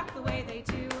them lark the way they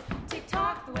do,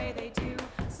 tick-tock the way they do,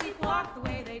 sleepwalk the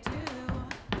way they do,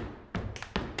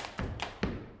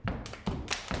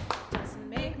 doesn't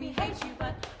make me hate you,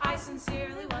 but I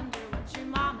sincerely wonder what your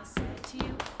mama said to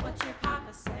you, what your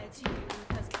papa said to you.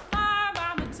 'Cause my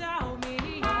mama told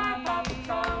me, my papa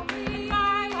told me, and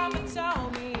my mama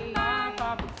told me, my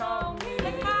papa told me,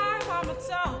 and my mama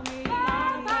told me,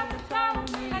 my papa told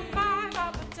me, and my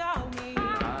papa told me,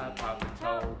 My papa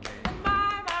told me. and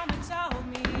my mama told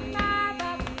me, my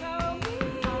papa told me,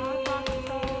 my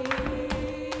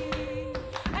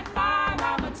papa told me, and my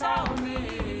mama told me,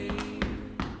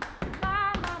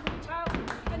 my mama told me,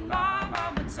 and my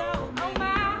mama told me,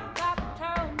 my papa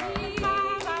told me,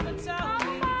 my mama told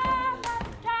me,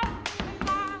 and my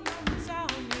mama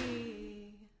told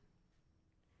me.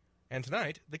 And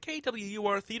tonight, the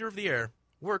KWUR Theater of the Air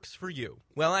works for you.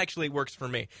 Well, actually, it works for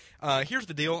me. Here's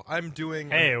the deal. I'm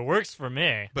doing... Hey, it works for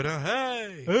me. But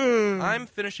hey! I'm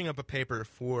finishing up a paper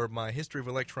for my History of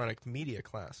Electronic Media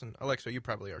class. And, Alexa, you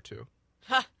probably are too.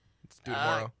 Ha! Let's do it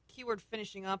tomorrow. Keyword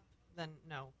finishing up, then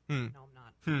no. Hmm. No,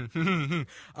 I'm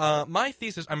not. My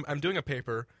thesis, I'm doing a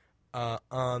paper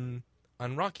on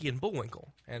Rocky and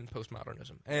Bullwinkle and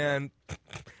postmodernism, and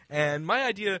my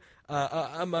idea,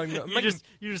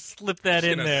 You just slip that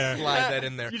in there. Slide that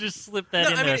in there. You just slip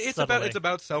that in I there. mean, it's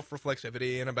about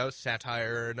self-reflexivity and about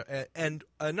satire, and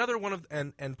another one of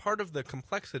and part of the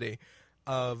complexity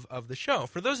of the show.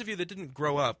 For those of you that didn't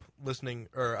grow up listening,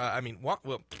 or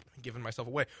giving myself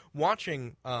away,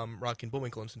 watching Rocky and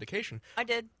Bullwinkle in syndication. I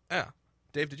did. Yeah,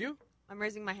 Dave, did you? I'm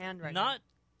raising my hand right now. Not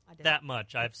that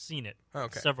much. I've seen it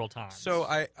several times. So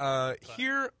I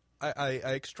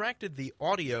extracted the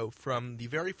audio from the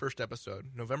very first episode,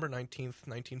 November 19th,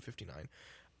 1959,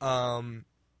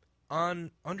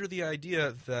 under the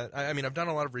idea that, I've done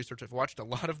a lot of research. I've watched a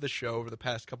lot of the show over the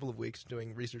past couple of weeks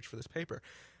doing research for this paper.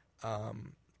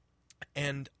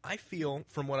 And I feel,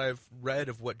 from what I've read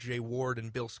of what Jay Ward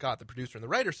and Bill Scott, the producer and the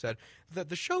writer, said, that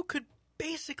the show could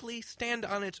basically stand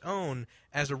on its own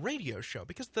as a radio show,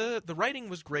 because the writing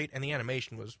was great and the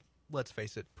animation was, let's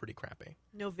face it, pretty crappy.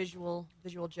 No visual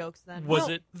jokes then? Was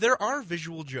it? There are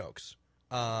visual jokes,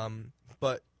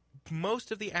 but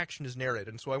most of the action is narrated,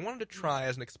 and so I wanted to try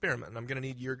as an experiment, and I'm going to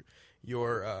need your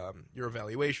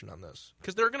evaluation on this,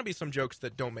 because there are going to be some jokes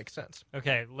that don't make sense.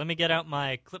 Okay, let me get out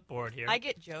my clipboard here. I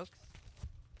get jokes.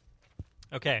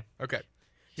 Okay.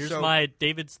 Here's So- my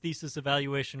David's thesis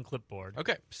evaluation clipboard.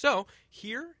 Okay, so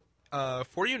here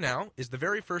for you now is the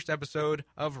very first episode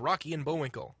of Rocky and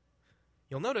Bullwinkle.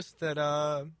 You'll notice that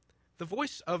the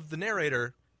voice of the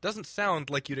narrator doesn't sound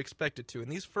like you'd expect it to. In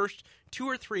these first 2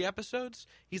 or 3 episodes,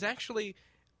 he actually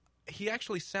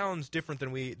sounds different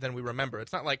than we remember.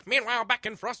 It's not like, meanwhile, back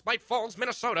in Frostbite Falls,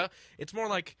 Minnesota. It's more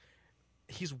like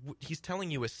he's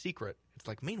telling you a secret. It's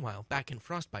like, meanwhile, back in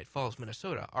Frostbite Falls,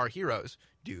 Minnesota, our heroes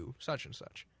do such and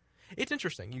such. It's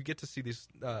interesting. You get to see these.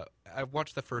 I've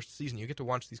watched the first season. You get to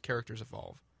watch these characters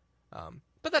evolve.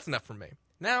 But that's enough from me.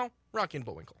 Now, Rocky and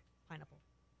Bullwinkle. Pineapple.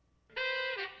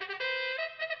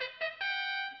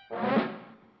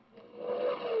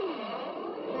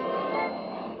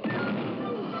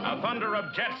 A thunder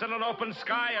of jets in an open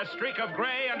sky, a streak of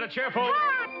gray, and a cheerful...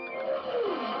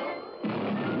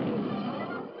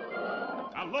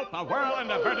 A loop, a whirl, and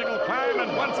a vertical climb,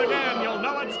 and once again you'll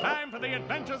know it's time for the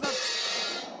adventures of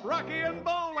Rocky and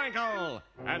Bullwinkle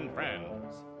and friends.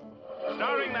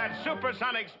 starring that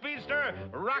supersonic speedster,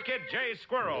 Rocket J.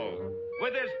 Squirrel,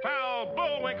 with his pal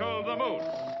Bullwinkle the Moose,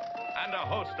 and a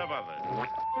host of others.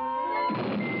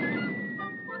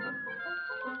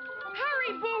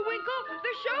 Hurry, Bullwinkle!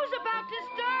 The show's about to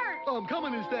start! I'm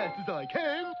coming as fast as I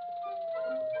can.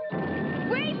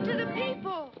 Wave to the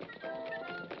people!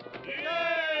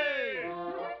 Yay!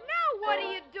 Now what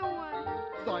are you doing?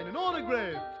 Signing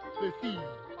autographs. Let's see.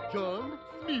 John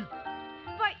Smith.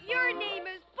 But your name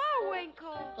is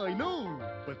Bullwinkle. I know,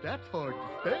 but that's hard to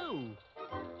spell.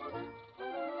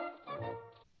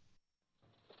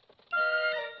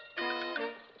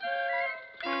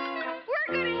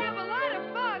 We're gonna have a lot of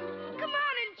fun. Come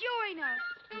on and join us.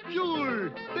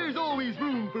 Sure, there's always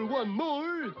room for one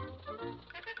more.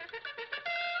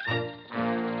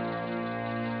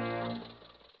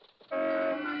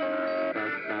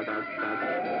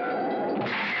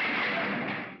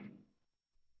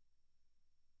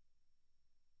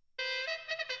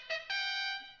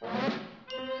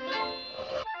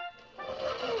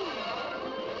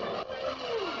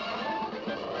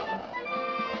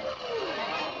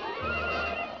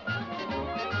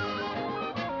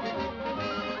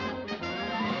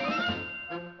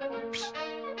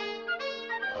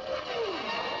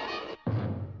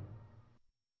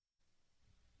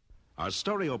 Our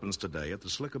story opens today at the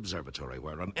Slick Observatory,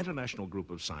 where an international group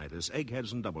of scientists,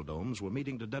 eggheads and double domes, were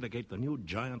meeting to dedicate the new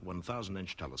giant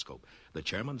 1,000-inch telescope. The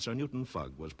chairman, Sir Newton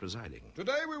Fugg, was presiding.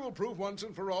 Today we will prove once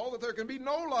and for all that there can be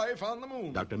no life on the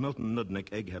moon. Dr. Milton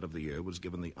Nudnik, Egghead of the Year, was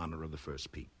given the honor of the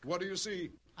first peek. What do you see?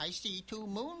 I see two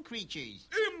moon creatures.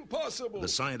 Impossible! The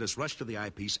scientists rushed to the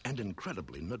eyepiece, and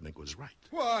incredibly, Nudnik was right.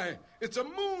 Why, it's a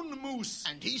moon moose.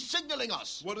 And he's signaling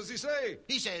us. What does he say?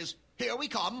 He says, "Here we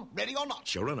come, ready or not."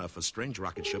 Sure enough, a strange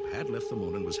rocket ship had left the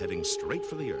moon and was heading straight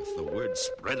for the Earth. The word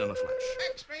spread in a flash.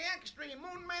 Extra, extra,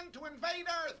 moon men to invade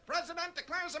Earth. President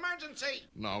declares emergency.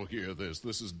 Now hear this.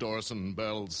 This is Dorson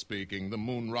Bells speaking. The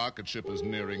moon rocket ship is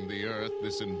nearing the Earth.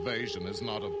 This invasion is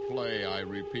not a play, I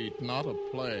repeat, not a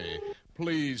play.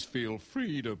 Please feel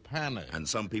free to panic. And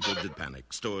some people did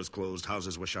panic. Stores closed,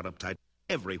 houses were shut up tight.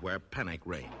 Everywhere, panic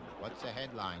reigned. What's the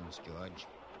headlines, George?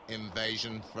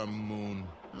 Invasion from moon.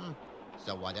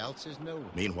 So what else is new?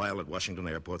 Meanwhile, at Washington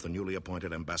Airport, the newly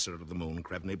appointed ambassador to the moon,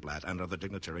 Krevny Blatt, and other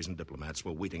dignitaries and diplomats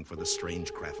were waiting for the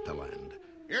strange craft to land.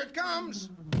 Here it comes.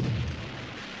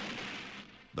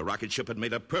 The rocket ship had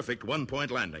made a perfect one-point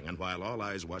landing, and while all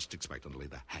eyes watched expectantly,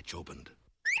 the hatch opened.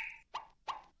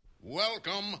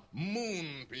 Welcome,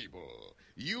 moon people.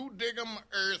 You dig 'em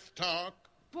Earth talk?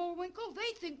 Bullwinkle,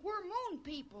 they think we're moon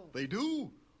people. They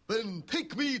do? Then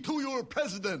take me to your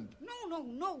president.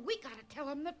 No, we gotta tell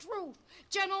him the truth.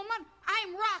 Gentlemen,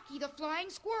 I'm Rocky the Flying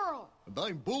Squirrel. And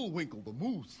I'm Bullwinkle the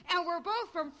Moose. And we're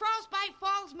both from Frostbite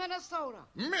Falls, Minnesota.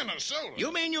 Minnesota?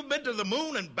 You mean you've been to the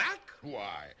moon and back?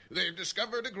 Why, they've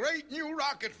discovered a great new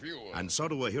rocket fuel. And so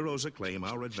to a hero's acclaim,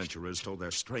 our adventurers told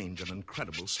their strange and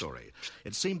incredible story.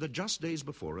 It seemed that just days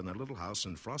before, in their little house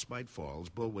in Frostbite Falls,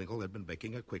 Bullwinkle had been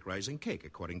baking a quick-rising cake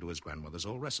according to his grandmother's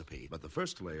old recipe. But the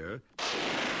first layer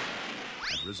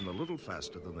had risen a little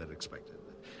faster than they'd expected.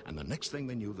 And the next thing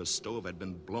they knew, the stove had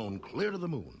been blown clear to the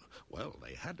moon. Well,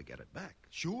 they had to get it back.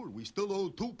 Sure, we still owe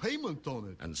 2 payments on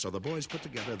it. And so the boys put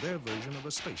together their version of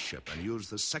a spaceship and used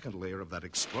the second layer of that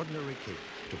extraordinary cake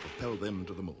to propel them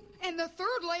to the moon. And the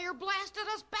third layer blasted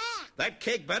us back. That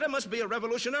cake batter must be a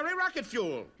revolutionary rocket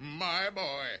fuel. My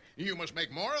boy, you must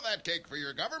make more of that cake for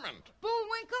your government.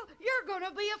 Bullwinkle, you're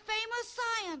gonna be a famous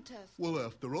scientist. Well,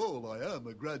 after all, I am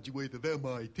a graduate of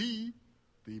MIT.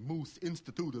 The Moose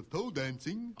Institute of Toe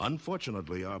Dancing.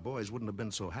 Unfortunately, our boys wouldn't have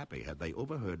been so happy had they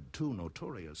overheard 2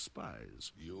 notorious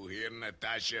spies. You hear,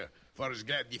 Natasha? First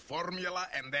get the formula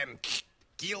and then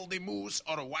kill the moose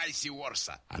or vice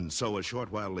versa. And so a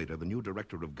short while later, the new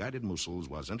director of Guided Moosels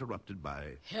was interrupted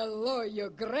by... Hello,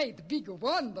 you great, big,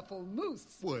 wonderful moose.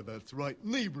 Why, that's right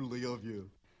neighborly of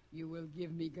you. You will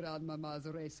give me Grandmama's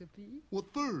recipe?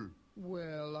 What for?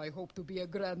 Well, I hope to be a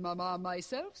grandmama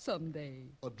myself someday.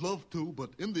 I'd love to, but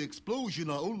in the explosion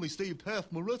I only saved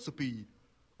half my recipe.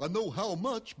 I know how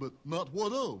much, but not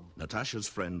what of. Natasha's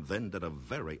friend then did a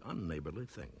very unneighborly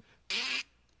thing.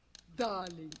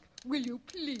 Darling, will you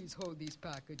please hold this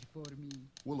package for me?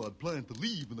 Well, I'd planned to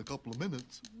leave in a couple of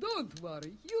minutes. Don't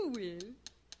worry, you will.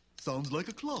 Sounds like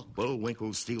a clock.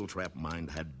 Bullwinkle's steel trap mind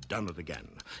had done it again.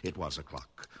 It was a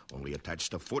clock, only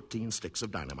attached to 14 sticks of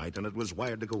dynamite, and it was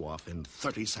wired to go off in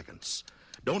 30 seconds.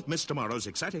 Don't miss tomorrow's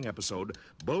exciting episode,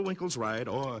 Bullwinkle's Ride,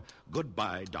 or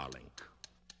Goodbye, Darling.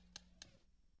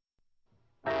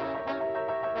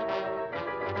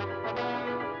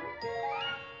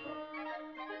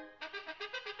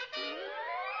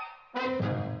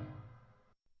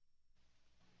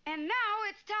 And now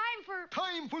it's time for...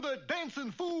 Time for the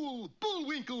dancing fool,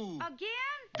 Bullwinkle.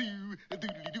 Again?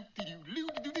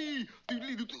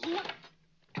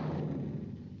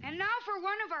 And now for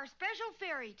one of our special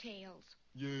fairy tales.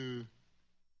 Yeah.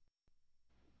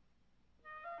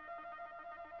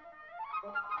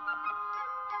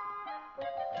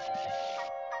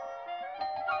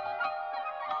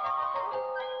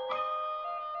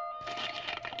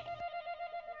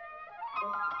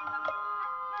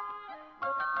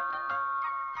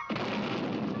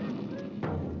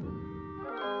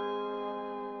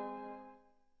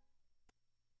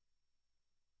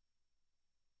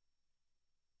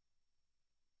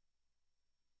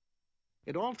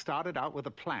 It all started out with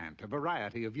a plant, a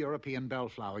variety of European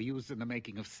bellflower used in the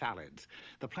making of salads.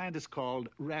 The plant is called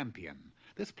rampion.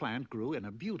 This plant grew in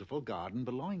a beautiful garden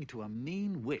belonging to a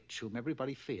mean witch whom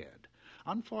everybody feared.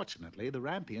 Unfortunately, the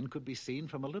rampion could be seen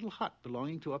from a little hut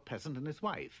belonging to a peasant and his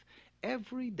wife.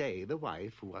 Every day, the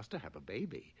wife, who was to have a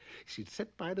baby, she'd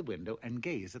sit by the window and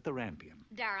gaze at the rampion.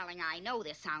 Darling, I know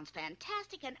this sounds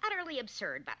fantastic and utterly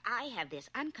absurd, but I have this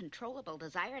uncontrollable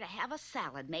desire to have a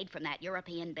salad made from that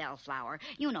European bellflower.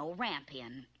 You know,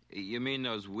 rampion. You mean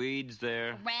those weeds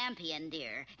there? Rampion,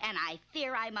 dear. And I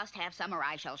fear I must have some or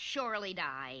I shall surely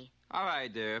die. All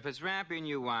right, dear. If it's rampion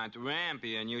you want,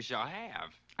 rampion you shall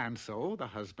have. And so the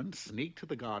husband sneaked to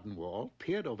the garden wall,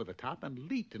 peered over the top, and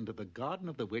leaped into the garden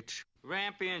of the witch.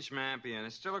 Rampion, schmampion.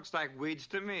 It still looks like weeds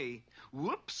to me.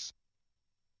 Whoops!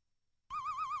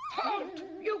 Halt!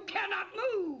 You cannot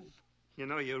move! You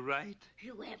know, you're right.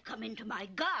 You have come into my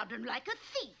garden like a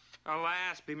thief.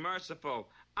 Alas, be merciful.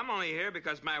 I'm only here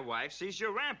because my wife sees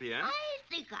your rampion. I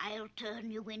think I'll turn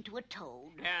you into a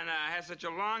toad. And has such a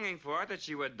longing for it that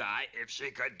she would die if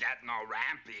she could get no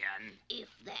rampion. If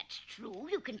that's true,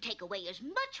 you can take away as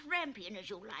much rampion as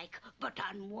you like, but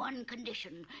on one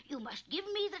condition. You must give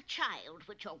me the child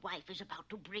which your wife is about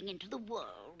to bring into the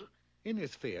world. In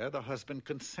his fear, the husband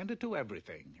consented to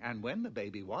everything, and when the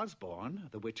baby was born,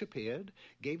 the witch appeared,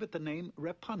 gave it the name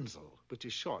Rapunzel, which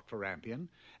is short for rampion,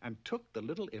 and took the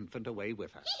little infant away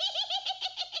with her.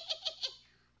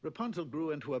 Rapunzel grew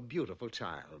into a beautiful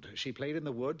child. She played in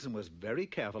the woods and was very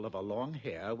careful of her long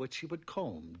hair, which she would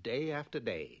comb day after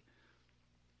day.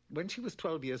 When she was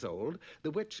 12 years old,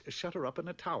 the witch shut her up in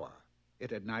a tower. It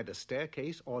had neither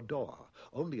staircase or door,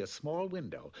 only a small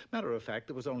window. Matter of fact,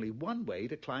 there was only one way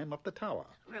to climb up the tower.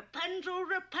 Rapunzel,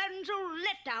 Rapunzel,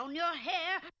 let down your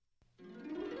hair,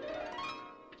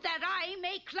 that I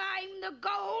may climb the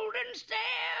golden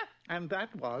stair. And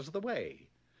that was the way.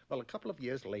 Well, a couple of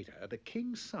years later, the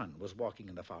king's son was walking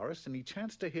in the forest, and he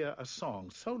chanced to hear a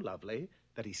song so lovely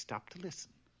that he stopped to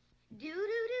listen. Do-do-do-do-do-do-do-do.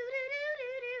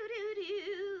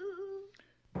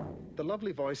 The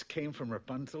lovely voice came from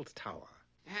Rapunzel's tower.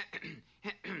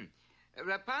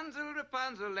 Rapunzel,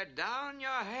 Rapunzel, let down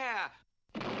your hair.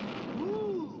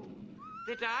 Ooh,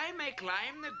 that I may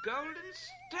climb the golden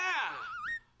stair.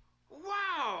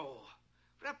 Wow!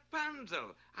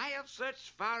 Rapunzel, I have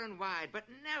searched far and wide, but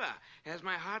never has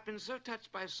my heart been so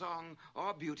touched by song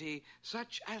or beauty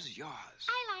such as yours.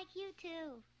 I like you,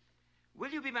 too.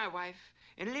 Will you be my wife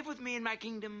and live with me in my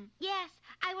kingdom? Yes,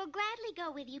 I will gladly go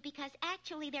with you because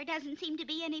actually there doesn't seem to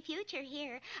be any future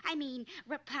here. I mean,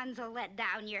 Rapunzel, let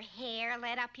down your hair,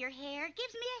 let up your hair.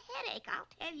 Gives me a headache, I'll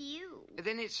tell you.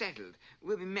 Then it's settled.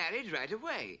 We'll be married right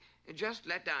away. Just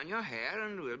let down your hair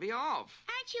and we'll be off.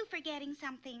 Aren't you forgetting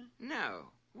something?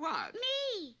 No. What?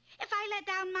 Me. If I let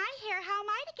down my hair, how am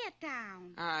I to get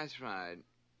down? Ah, that's right.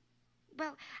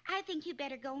 Well, I think you'd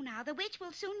better go now. The witch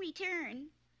will soon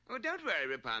return. Oh, don't worry,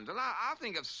 Rapunzel. I'll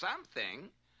think of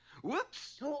something.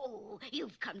 Whoops! Oh,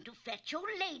 you've come to fetch your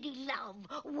lady love.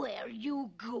 Where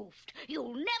you goofed.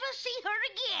 You'll never see her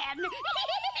again.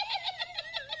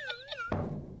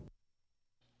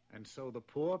 And so the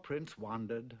poor prince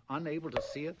wandered, unable to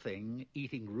see a thing,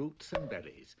 eating roots and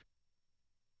berries.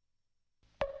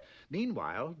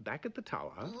 Meanwhile, back at the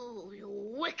tower... Oh, you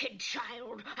wicked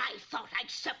child. I thought I'd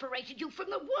separated you from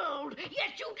the world,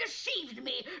 yet you deceived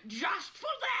me just for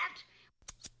that.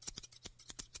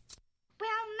 Well,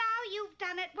 now you've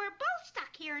done it. We're both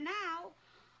stuck here now.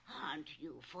 Aren't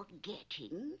you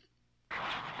forgetting?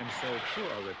 And so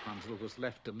poor Rapunzel was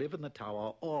left to live in the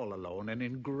tower all alone and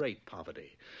in great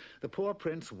poverty. The poor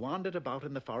prince wandered about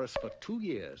in the forest for 2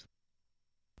 years.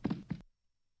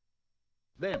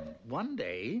 Then, one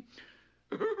day...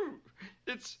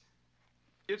 It's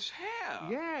hair.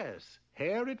 Yes,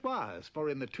 hair it was, for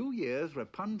in the 2 years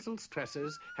Rapunzel's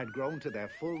tresses had grown to their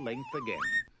full length again.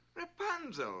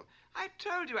 Rapunzel, I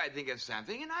told you I'd think of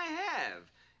something, and I have.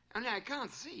 Only I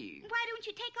can't see. Why don't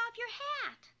you take off your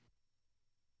hat?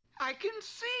 I can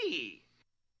see.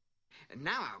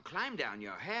 Now I'll climb down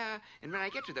your hair, and when I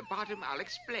get to the bottom, I'll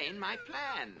explain my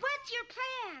plan. What's your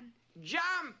plan?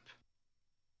 Jump!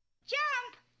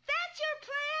 Jump! That's your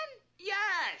plan?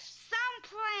 Yes! Some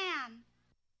plan.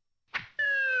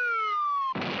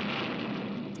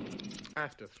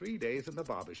 After 3 days in the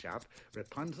barber shop,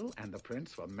 Rapunzel and the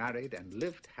prince were married and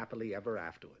lived happily ever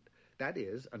afterward. That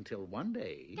is, until one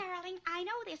day... Darling, I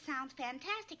know this sounds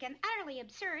fantastic and utterly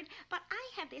absurd, but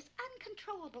I have this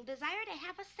uncontrollable desire to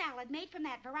have a salad made from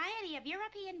that variety of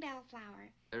European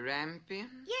bellflower.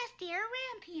 Rampion? Yes, dear,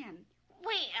 rampion.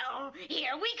 Well,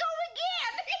 here we go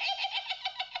again.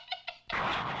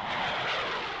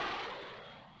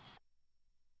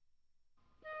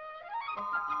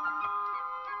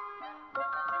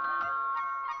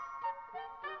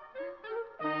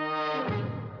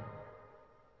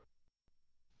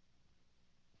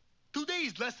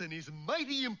 Today's lesson is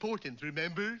mighty important,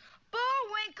 remember?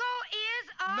 Bullwinkle is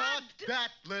a... Not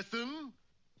that lesson.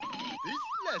 This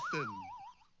lesson.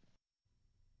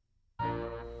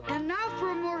 And now for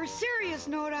a more serious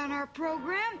note on our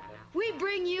program, we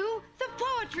bring you the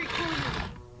Poetry Corner.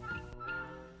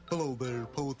 Hello there,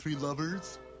 poetry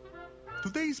lovers.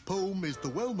 Today's poem is the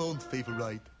well-known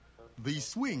favorite, The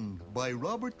Swing by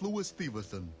Robert Louis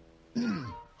Stevenson.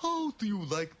 How do you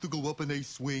like to go up in a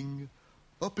swing?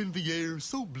 Up in the air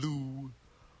so blue.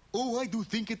 Oh, I do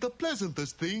think it the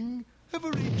pleasantest thing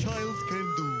every child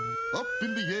can do. Up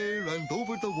in the air and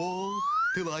over the wall,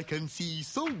 till I can see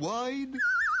so wide.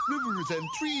 Rivers and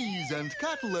trees and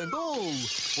cattle and all,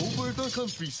 over the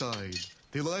countryside.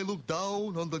 Till I look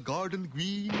down on the garden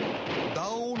green,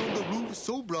 down on the roof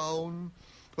so brown.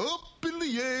 Up in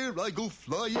the air I go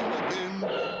flying again,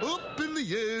 up in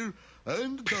the air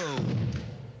and down.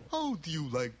 How do you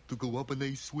like to go up in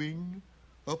a swing?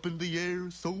 Up in the air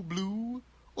so blue?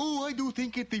 Oh, I do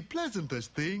think it the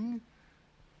pleasantest thing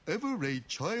ever a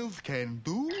child can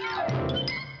do.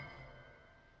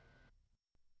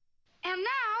 And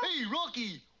now... Hey,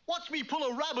 Rocky, watch me pull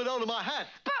a rabbit out of my hat.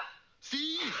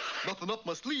 See? Nothing up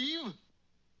my sleeve.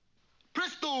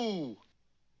 Presto!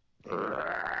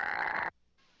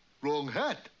 Wrong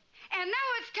hat. And now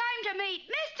it's time to meet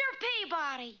Mr.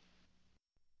 Peabody.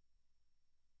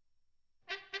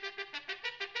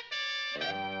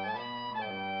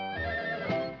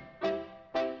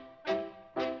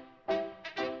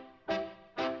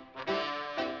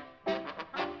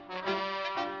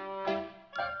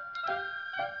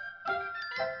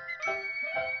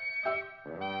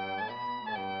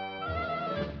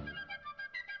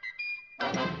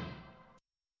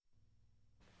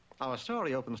 Our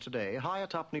story opens today high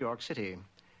atop New York City,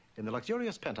 in the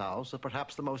luxurious penthouse of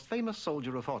perhaps the most famous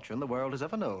soldier of fortune the world has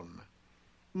ever known.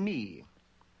 Me.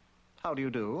 How do you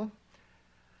do?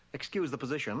 Excuse the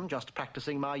position, just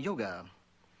practicing my yoga.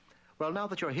 Well, now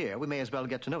that you're here, we may as well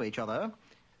get to know each other.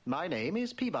 My name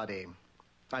is Peabody.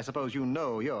 I suppose you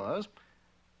know yours.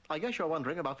 I guess you're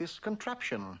wondering about this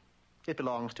contraption. It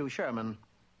belongs to Sherman.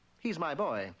 He's my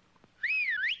boy.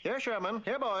 Here, Sherman.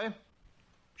 Here, boy.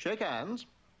 Shake hands.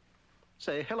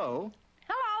 Say hello.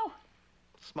 Hello.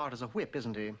 Smart as a whip,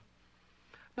 isn't he?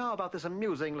 Now about this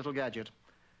amusing little gadget.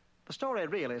 The story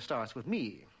really starts with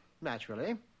me,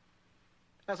 naturally.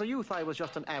 As a youth, I was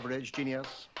just an average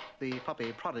genius, the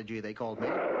puppy prodigy, they called me.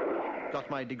 Got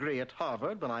my degree at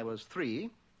Harvard when I was 3,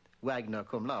 Wagner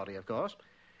cum laude, of course.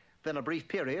 Then a brief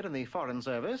period in the Foreign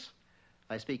Service.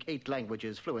 I speak 8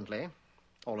 languages fluently,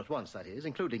 all at once, that is,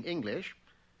 including English.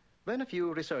 Then a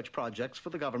few research projects for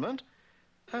the government,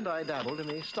 and I dabbled in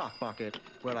the stock market,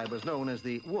 where I was known as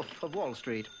the Wolf of Wall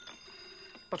Street.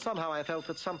 But somehow I felt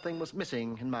that something was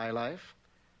missing in my life,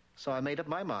 so I made up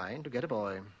my mind to get a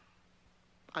boy.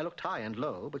 I looked high and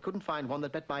low, but couldn't find one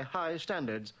that met my high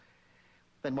standards.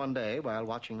 Then one day, while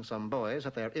watching some boys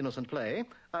at their innocent play,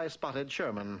 I spotted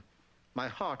Sherman. My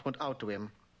heart went out to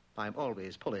him. I'm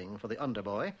always pulling for the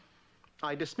underboy.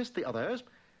 I dismissed the others,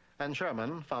 and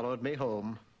Sherman followed me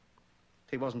home.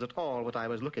 He wasn't at all what I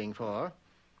was looking for.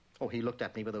 Oh, he looked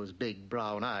at me with those big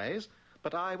brown eyes,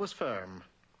 but I was firm.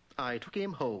 I took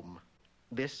him home.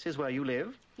 This is where you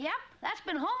live? Yep, that's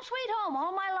been home sweet home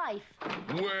all my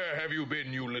life. Where have you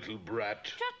been, you little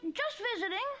brat? Just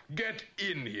visiting. Get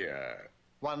in here.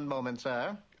 One moment,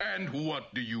 sir. And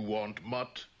what do you want,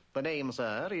 mutt? The name,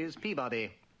 sir, is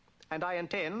Peabody, and I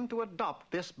intend to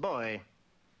adopt this boy.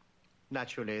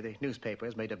 Naturally, the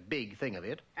newspapers made a big thing of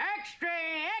it. Extra,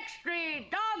 extra,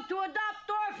 dog to adopt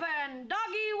orphan.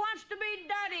 Doggy wants to be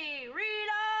daddy. Read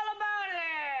all about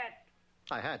it.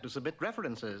 I had to submit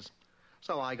references,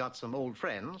 so I got some old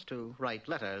friends to write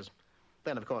letters.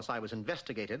 Then, of course, I was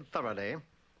investigated thoroughly.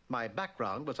 My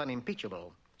background was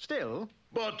unimpeachable. Still,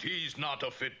 But he's not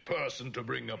a fit person to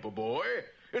bring up a boy.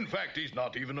 In fact, he's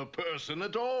not even a person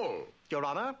at all. Your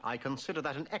Honor, I consider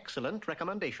that an excellent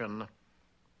recommendation.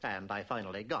 And I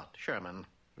finally got Sherman.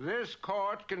 This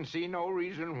court can see no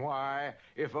reason why,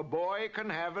 if a boy can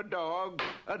have a dog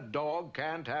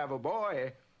can't have a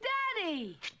boy.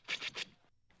 Daddy!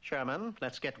 Sherman,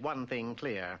 let's get one thing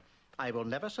clear. I will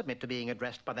never submit to being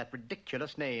addressed by that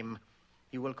ridiculous name.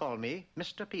 You will call me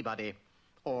Mr. Peabody.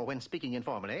 Or, when speaking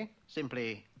informally,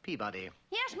 simply Peabody.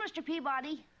 Yes, Mr.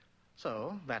 Peabody.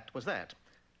 So, that was that.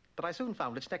 But I soon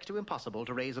found it's next to impossible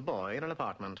to raise a boy in an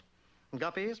apartment.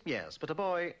 Guppies, yes, but a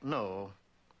boy, no.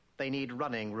 They need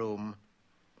running room.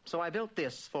 So I built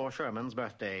this for Sherman's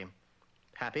birthday.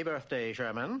 Happy birthday,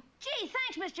 Sherman. Gee,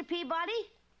 thanks, Mr. Peabody.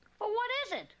 Well, what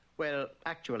is it? Well,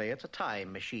 actually, it's a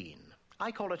time machine.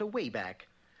 I call it a Wayback.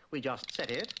 We just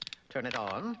set it, turn it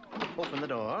on, open the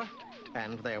door,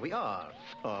 and there we are.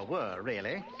 Or were,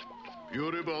 really.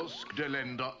 Puribus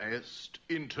delenda est,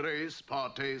 in tres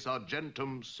partes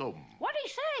argentum sum. What did he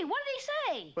say? What did he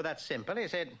say? Well, that's simple. He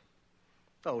said,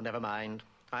 oh, never mind.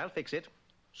 I'll fix it.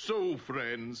 So,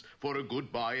 friends, for a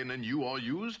goodbye in a new or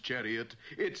used chariot,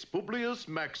 it's Publius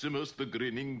Maximus the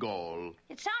Grinning Gaul.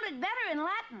 It sounded better in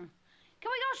Latin. Can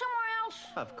we go somewhere else?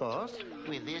 Of course.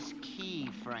 With this key,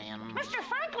 friend. Mr.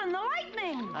 Franklin, the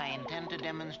lightning! I intend to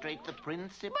demonstrate the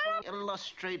principle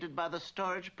illustrated by the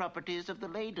storage properties of the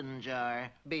Leyden jar.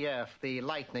 BF, the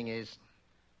lightning is...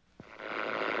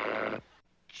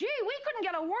 Gee, we couldn't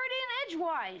get a word in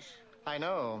edgewise. I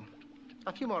know.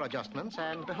 A few more adjustments,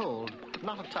 and behold,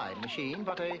 not a time machine,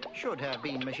 but a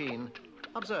should-have-been machine.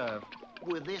 Observe.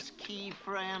 With this key,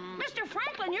 friend... Mr.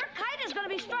 Franklin, your kite is going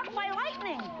to be struck by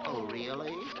lightning. Oh,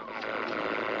 really?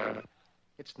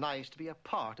 It's nice to be a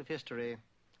part of history.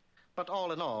 But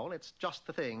all in all, it's just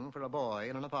the thing for a boy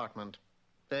in an apartment.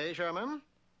 Eh, Sherman?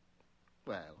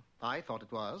 Well, I thought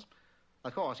it was.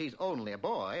 Of course, he's only a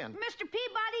boy, and... Mr.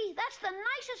 Peabody, that's the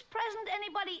nicest present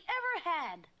anybody ever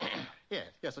had.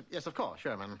 Yes, of course,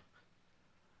 Sherman.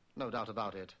 No doubt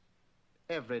about it.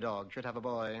 Every dog should have a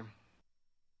boy.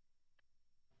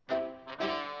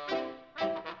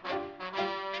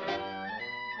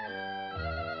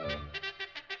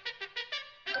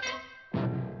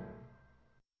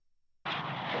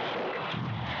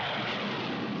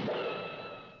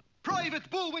 Private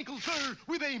Bullwinkle, sir,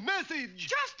 with a message.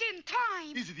 Just in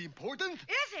time. Is it important?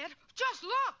 Is it? Just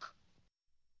look.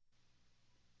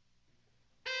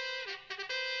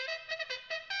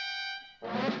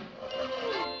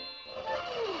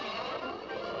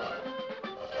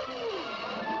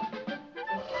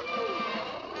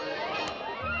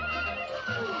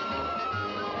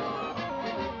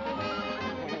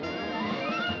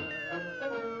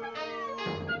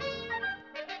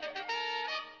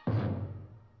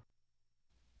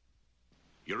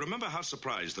 You remember how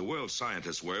surprised the world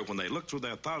scientists were when they looked through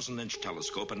their 1,000-inch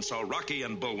telescope and saw Rocky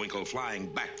and Bullwinkle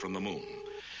flying back from the moon.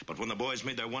 But when the boys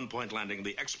made their one-point landing,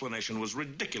 the explanation was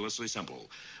ridiculously simple.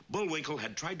 Bullwinkle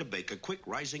had tried to bake a quick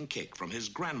rising cake from his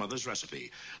grandmother's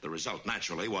recipe. The result,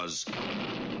 naturally, was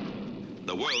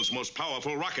the world's most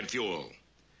powerful rocket fuel.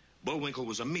 Bullwinkle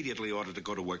was immediately ordered to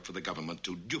go to work for the government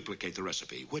to duplicate the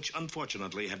recipe, which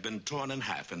unfortunately had been torn in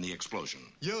half in the explosion.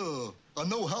 Yeah, I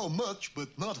know how much, but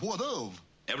not what of.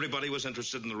 Everybody was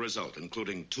interested in the result,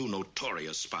 including two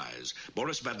notorious spies,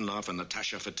 Boris Badenov and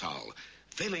Natasha Fatal.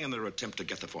 Failing in their attempt to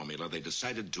get the formula, they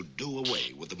decided to do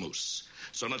away with the moose.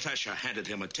 So Natasha handed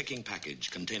him a ticking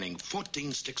package containing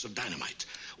 14 sticks of dynamite,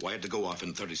 wired to go off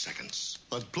in 30 seconds.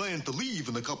 I'd planned to leave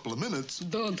in a couple of minutes.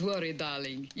 Don't worry,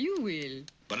 darling. You will.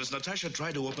 But as Natasha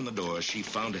tried to open the door, she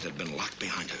found it had been locked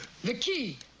behind her. The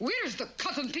key. Where's the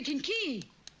cotton-picking key?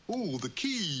 Oh, the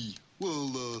key.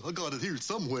 Well, I got it here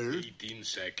somewhere. 18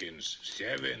 seconds.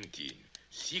 17.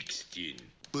 16.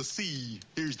 Let's see.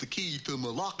 Here's the key to my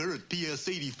locker at PS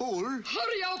 84.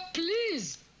 Hurry up,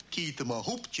 please. Key to my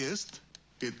hope chest.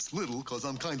 It's little, because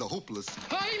I'm kind of hopeless.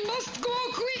 I must go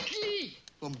quickly.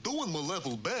 I'm doing my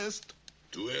level best.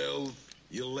 12,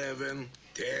 11,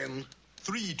 10.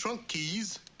 3 trunk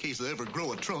keys, in case I ever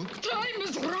grow a trunk. Time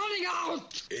is running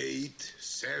out. 8,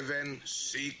 7,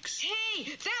 6. Hey,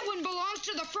 that one belongs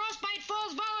to the Frostbite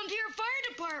Falls Volunteer Fire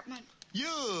Department.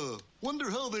 Yeah, wonder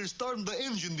how they're starting the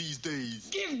engine these days.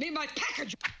 Give me my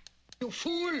package, you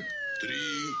fool.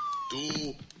 3,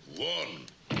 2, 1.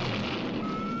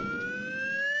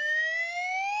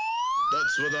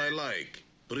 That's what I like.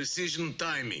 Precision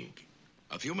timing.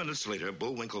 A few minutes later,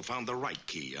 Bullwinkle found the right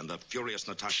key, and the furious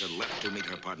Natasha left to meet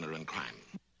her partner in crime.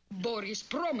 Boris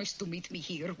promised to meet me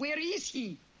here. Where is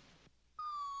he?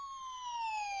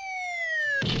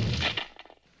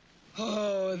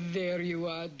 Oh, Oh, there you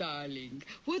are, darling.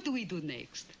 What do we do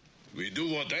next? We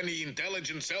do what any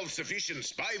intelligent, self-sufficient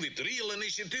spy with real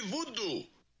initiative would do.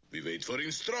 We wait for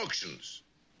instructions.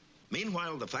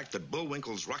 Meanwhile, the fact that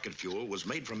Bullwinkle's rocket fuel was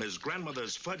made from his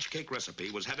grandmother's fudge cake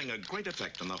recipe was having a great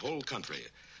effect on the whole country.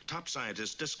 Top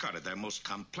scientists discarded their most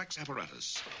complex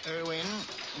apparatus. Irwin,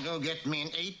 go get me an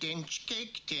 8-inch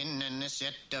cake tin and a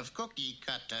set of cookie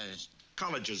cutters.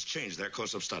 Colleges changed their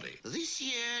course of study. This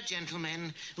year,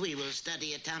 gentlemen, we will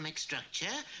study atomic structure,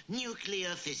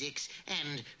 nuclear physics,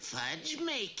 and fudge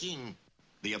making.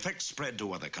 The effect spread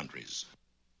to other countries.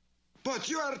 But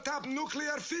you are top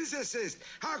nuclear physicist.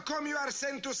 How come you are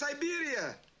sent to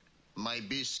Siberia? My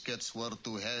biscuits were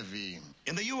too heavy.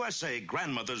 In the USA,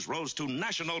 grandmothers rose to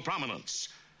national prominence.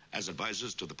 As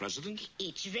advisors to the president,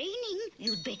 It's raining.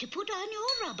 You'd better put on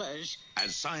your rubbers.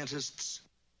 as scientists,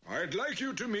 I'd like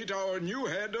you to meet our new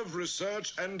head of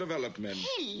research and development.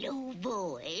 Hello,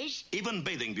 boys. even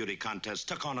bathing beauty contests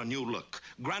took on a new look.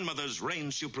 Grandmothers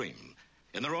reigned supreme.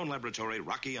 In their own laboratory,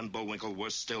 Rocky and Bullwinkle were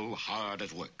still hard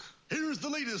at work. Here's the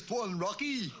latest one,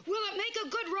 Rocky. Will it make a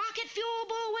good rocket fuel,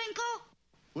 Bullwinkle?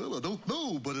 Well, I don't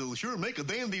know, but it'll sure make a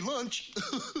dandy lunch.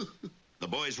 The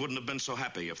boys wouldn't have been so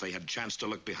happy if they had chanced to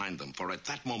look behind them, for at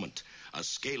that moment, a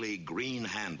scaly green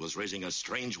hand was raising a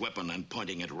strange weapon and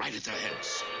pointing it right at their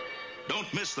heads.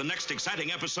 Don't miss the next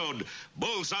exciting episode,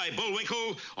 Bullseye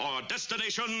Bullwinkle or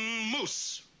Destination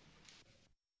Moose.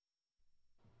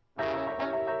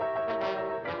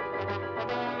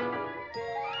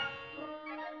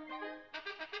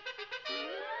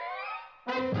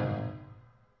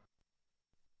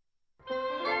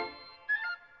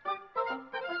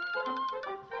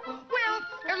 Well,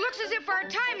 it looks as if our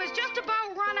time has just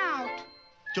about run out.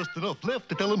 Just enough left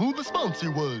to tell him who the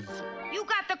sponsor was. You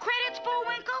got the credits,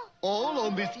 Bullwinkle? All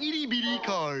on this itty-bitty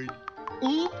card.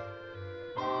 Oop.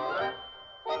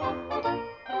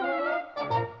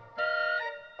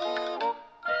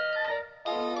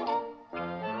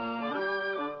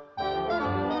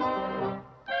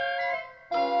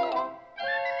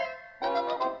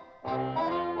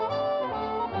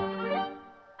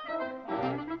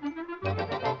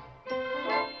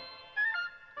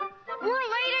 We're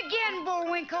late again,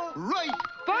 Bullwinkle. Right.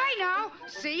 Bye now.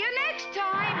 See you next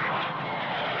time.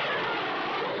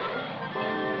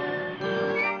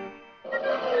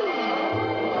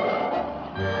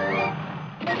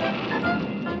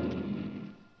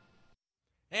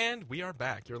 And we are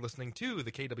back. You're listening to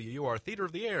the KWUR Theater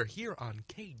of the Air here on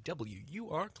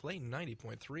KWUR Clay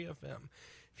 90.3 FM.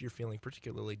 If you're feeling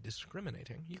particularly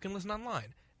discriminating, you can listen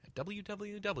online at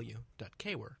www.kwr.com.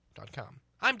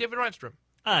 I'm David Reinstrom.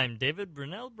 I'm David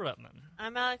Brunel Brutman.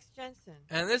 I'm Alex Jensen.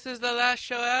 And this is the last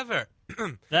show ever.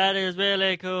 That is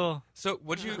really cool. So,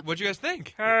 what'd you guys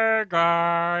think? Hey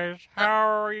guys,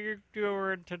 how are you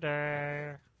doing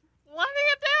today? What are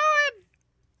you doing?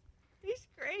 He's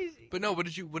crazy. But no, what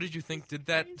did you think? Did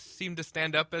that seem to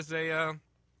stand up as a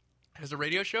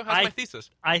radio show? How's my thesis?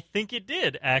 I think it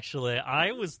did, actually.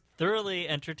 I was thoroughly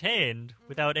entertained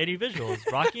without any visuals.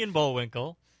 Rocky and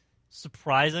Bullwinkle,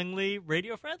 surprisingly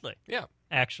radio friendly. Yeah.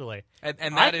 Actually.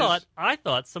 And I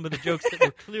thought some of the jokes that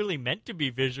were clearly meant to be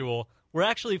visual were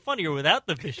actually funnier without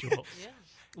the visuals. Yeah.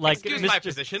 Like excuse my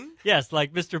position. Yes,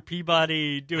 like Mr.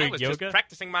 Peabody doing I was yoga. just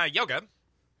practicing my yoga.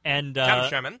 And Count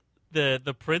Sherman.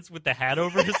 The prince with the hat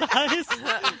over his eyes.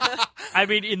 I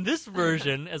mean, in this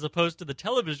version, as opposed to the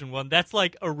television one, that's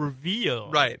like a reveal.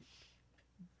 Right.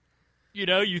 You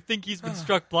know, you think he's been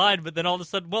struck blind, but then all of a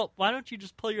sudden, well, why don't you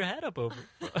just pull your hat up over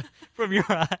from your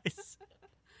eyes?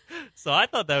 So I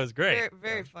thought that was great. Very,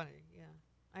 very funny, yeah.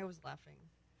 I was laughing.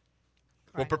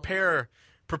 Well, prepare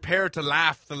to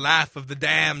laugh the laugh of the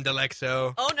damned,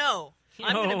 Alexo. Oh, no.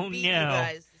 I'm going to beat you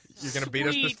guys. You're going to beat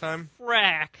us this time?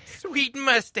 Frack. Sweet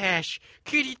mustache.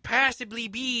 Could it possibly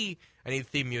be? I need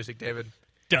theme music, David.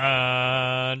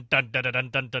 Dun dun dun dun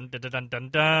dun dun dun dun dun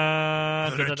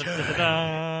dun.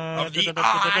 Of the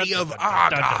Eye of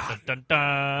Argon,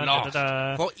 lost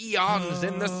for eons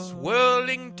in the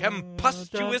swirling,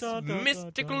 tempestuous,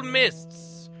 mystical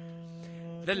mists.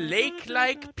 The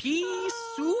lake-like, pea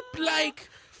soup-like,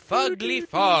 fugly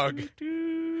fog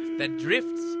that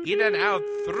drifts in and out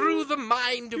through the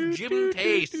mind of Jim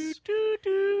Tace.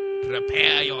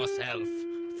 Prepare yourself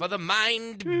for the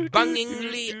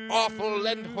mind-bungingly awful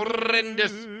and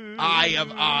horrendous Eye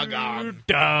of Argon.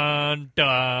 Dun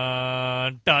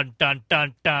dun dun dun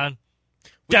dun dun.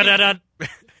 Dun dun dun.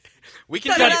 We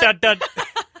can dun dun dun.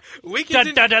 We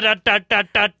can dun dun dun dun dun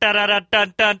dun dun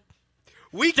dun dun.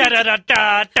 We can dun dun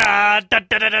dun dun dun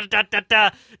dun dun dun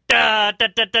dun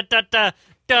dun dun dun dun dun.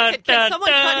 Can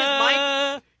someone cut his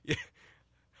mic?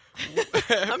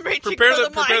 I'm reaching prepare for the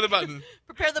mic. prepare the button.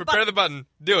 Prepare the Prepare the button.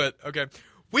 Do it. Okay.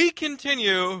 We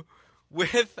continue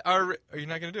with our... Are you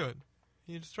not going to do it?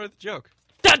 You destroyed the joke.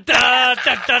 Da, da,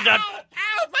 da, da, da.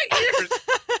 Ow, my ears!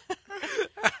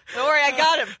 Don't worry, I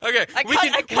got him. Okay,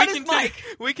 I cut his mic.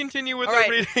 We continue with All the right,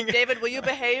 reading. David, will you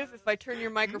behave if I turn your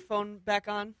microphone back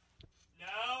on?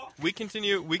 We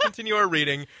continue our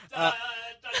reading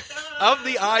of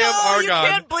the Eye of Argon. You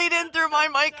can't bleed in through my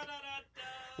mic.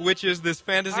 Which is this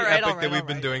fantasy epic that we've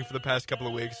been doing for the past couple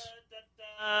of weeks.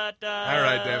 All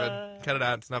right, David. Cut it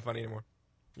out. It's not funny anymore.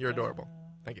 You're adorable.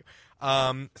 Thank you.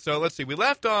 So let's see. We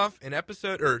left off in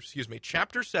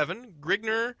chapter 7.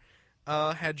 Grigner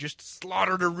had just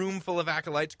slaughtered a room full of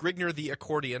acolytes. Grigner the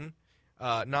accordion.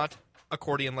 Not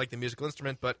accordion like the musical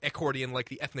instrument, but accordion like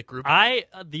the ethnic group.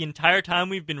 The entire time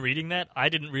we've been reading that, I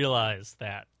didn't realize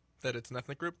that. That it's an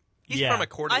ethnic group? He's Yeah. from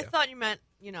Accordia. I thought you meant,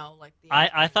 like the...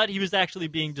 I thought he was actually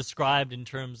being described in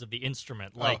terms of the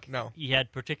instrument. Like, no. he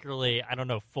had particularly,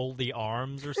 foldy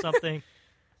arms or something.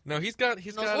 No, he's got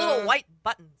Those little white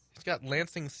buttons. He's got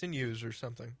lancing sinews or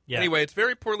something. Yeah. Anyway, it's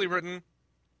very poorly written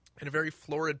in a very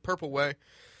florid purple way.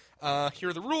 Here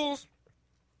are the rules.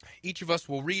 Each of us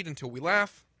will read until we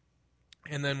laugh,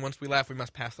 and then once we laugh, we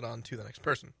must pass it on to the next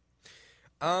person.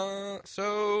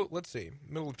 So, let's see.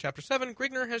 Middle of chapter 7,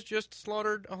 Grigner has just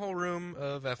slaughtered a whole room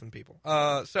of effing people.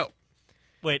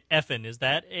 Wait, effin', is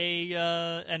that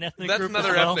an ethnic That's group another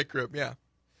as well? ethnic group, yeah.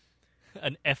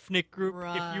 An ethnic group,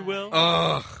 if you will?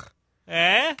 Ugh.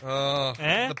 Eh? Ugh.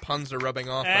 Eh? The puns are rubbing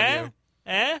off on Eh? you.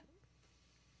 Eh?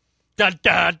 Da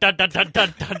da da da da da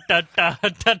da da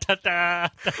da da da.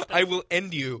 I will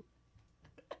end you.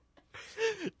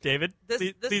 David,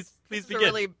 please This is begin. a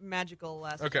really magical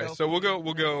last Okay, stroke. so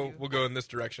we'll go in this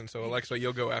direction. So Alexa,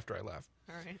 you'll go after I laugh.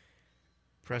 All right.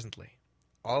 Presently,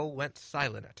 all went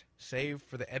silent, save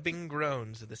for the ebbing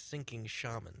groans of the sinking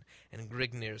shaman and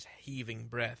Grigner's heaving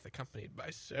breath, accompanied by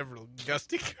several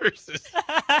gusty curses.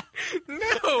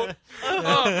 No!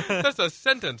 Oh, that's a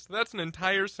sentence. That's an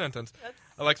entire sentence.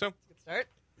 Alexa? Good start.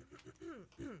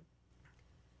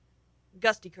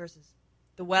 Gusty curses.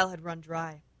 The well had run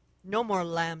dry. No more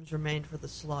lambs remained for the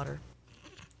slaughter.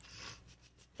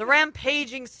 The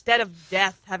rampaging stead of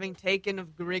death, having taken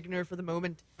of Grigner for the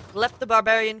moment, left the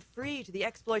barbarian free to the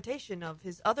exploitation of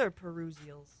his other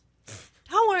perusals.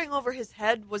 Towering over his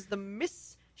head was the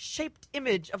misshaped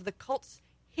image of the cult's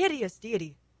hideous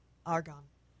deity, Argon.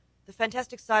 The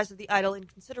fantastic size of the idol, in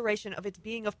consideration of its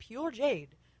being of pure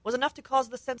jade, was enough to cause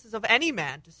the senses of any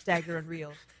man to stagger and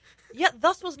reel. Yet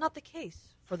thus was not the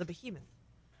case for the behemoth.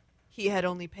 He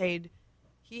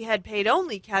had paid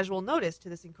only casual notice to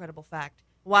this incredible fact,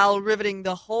 while riveting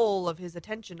the whole of his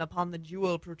attention upon the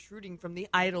jewel protruding from the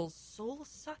idol's sole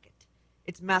socket,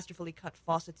 its masterfully cut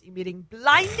faucets emitting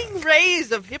blinding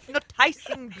rays of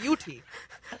hypnotizing beauty.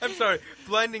 I'm sorry,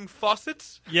 blinding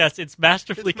faucets? Yes, it's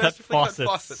masterfully cut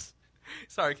faucets.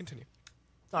 Sorry, continue.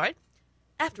 It's all right.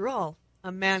 After all,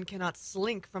 a man cannot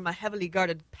slink from a heavily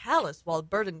guarded palace while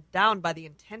burdened down by the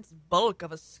intense bulk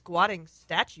of a squatting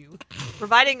statue,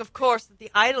 providing, of course, that the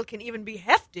idol can even be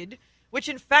hefted, which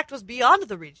in fact was beyond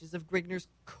the reaches of Grigner's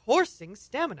coursing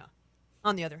stamina.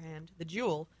 On the other hand, the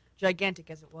jewel, gigantic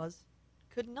as it was,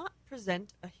 could not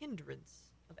present a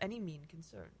hindrance of any mean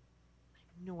concern. I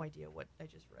have no idea what I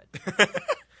just read.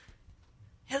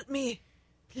 Help me,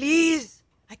 please.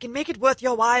 I can make it worth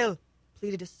your while,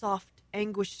 pleaded a soft,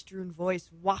 anguish-strewn voice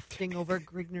wafting over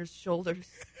Grigner's shoulders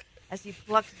as he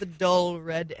plucked the dull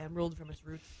red emerald from its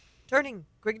roots. Turning,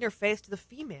 Grigner faced the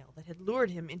female that had lured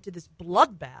him into this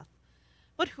bloodbath,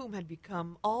 but whom had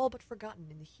become all but forgotten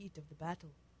in the heat of the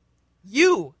battle.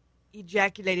 You!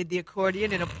 Ejaculated the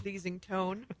accordion in a pleasing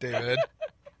tone. David.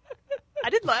 I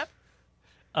did laugh.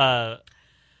 I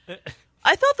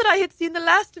thought that I had seen the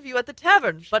last of you at the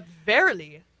tavern, but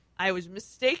verily, I was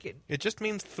mistaken. It just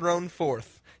means thrown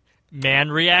forth. Man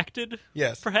reacted?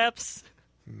 Yes. Perhaps?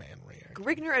 Man reacted.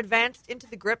 Grigner advanced into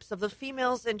the grips of the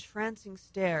female's entrancing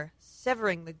stare,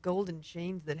 severing the golden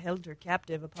chains that held her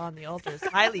captive upon the altar's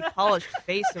highly polished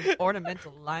face of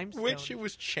ornamental limestone. Which she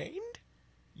was chained?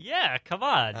 Yeah, come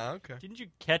on. Okay. Didn't you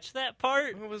catch that part?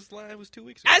 It was 2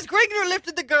 weeks ago. As Grigner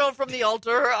lifted the girl from the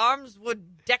altar, her arms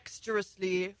wound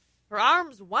dexterously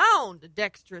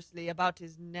about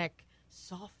his neck,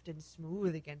 soft and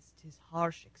smooth against his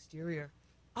harsh exterior.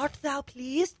 Art thou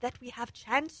pleased that we have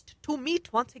chanced to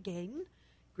meet once again?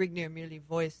 Grigner merely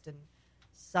voiced an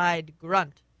sighed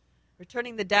grunt,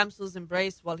 returning the damsel's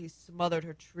embrace while he smothered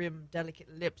her trim, delicate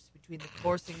lips between the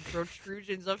coursing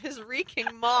protrusions of his reeking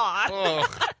maw. Oh,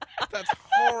 that's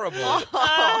horrible.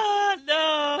 Oh,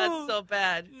 no. That's so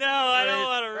bad. No, I don't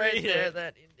want to right read there, it.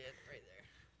 That you did, right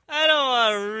there. I don't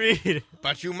want to read it.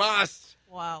 But you must.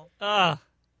 Wow.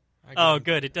 Oh,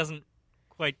 good. It doesn't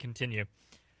quite continue.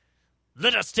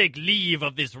 Let us take leave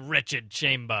of this wretched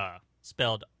chamber,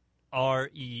 spelled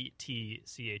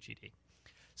R-E-T-C-H-E-D.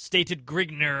 Stated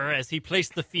Grigner as he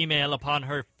placed the female upon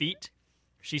her feet.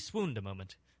 She swooned a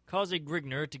moment, causing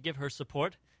Grigner to give her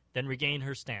support, then regain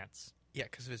her stance. Yeah,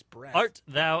 because of his breath. Art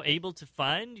thou able to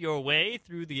find your way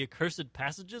through the accursed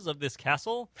passages of this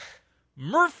castle?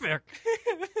 Murfic!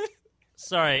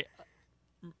 Sorry.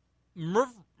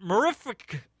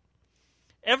 Murific!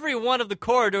 Every one of the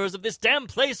corridors of this damn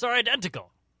place are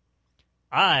identical.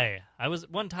 I was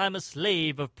at one time a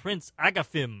slave of Prince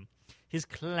Agaphim. His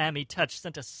clammy touch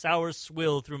sent a sour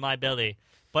swill through my belly,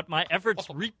 but my efforts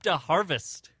reaped a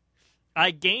harvest.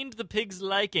 I gained the pig's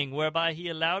liking, whereby he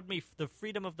allowed me the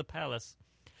freedom of the palace.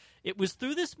 It was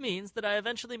through this means that I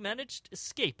eventually managed to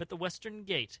escape at the western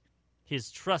gate.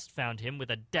 His trust found him with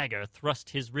a dagger thrust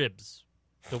his ribs,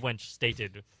 the wench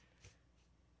stated.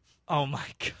 Oh my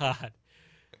God.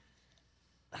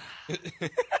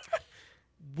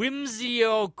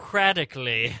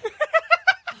 Whimsiocratically.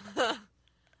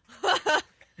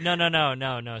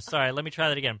 No. Sorry, let me try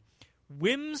that again.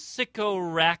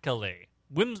 Whimsicoracally.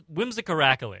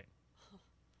 Whimsicoracally,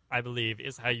 I believe,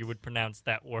 is how you would pronounce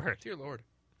that word. Dear Lord.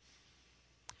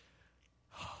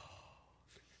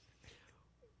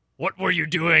 What were you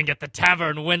doing at the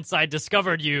tavern whence I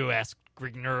discovered you? Asked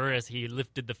Grigner as he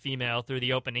lifted the female through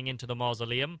the opening into the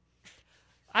mausoleum.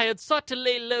 I had sought to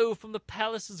lay low from the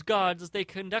palace's guards as they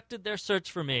conducted their search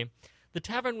for me. The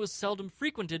tavern was seldom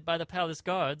frequented by the palace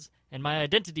guards, and my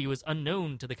identity was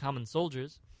unknown to the common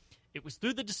soldiers. It was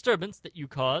through the disturbance that you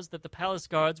caused that the palace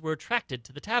guards were attracted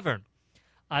to the tavern.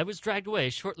 I was dragged away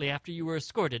shortly after you were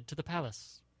escorted to the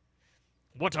palace.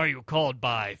 What are you called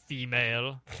by,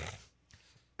 female?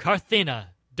 Carthena,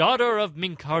 daughter of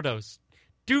Mincardos,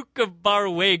 Duke of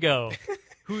Barwego,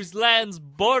 whose lands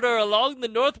border along the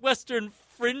northwestern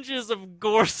fringes of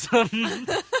Gorsum.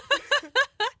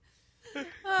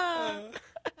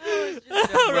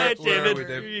 All right, David,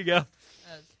 here you go.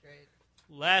 That's great.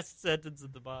 Last sentence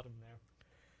at the bottom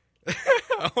there.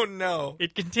 Oh, no.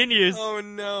 It continues. Oh,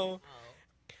 no.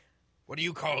 What are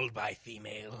you called by,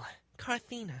 female?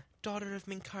 Carthena, daughter of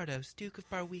Mincardos, Duke of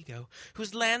Barwego,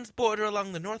 whose lands border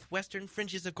along the northwestern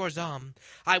fringes of Gorzam.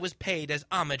 I was paid as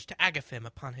homage to Agaphim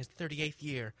upon his 38th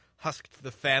year. Husked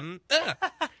the femme.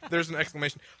 There's an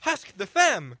exclamation. Husked the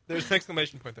femme. There's an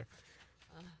exclamation point there.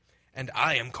 And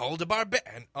I am called a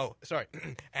barbarian. Oh, sorry.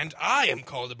 And I am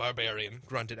called a barbarian,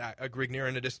 grunted Grigner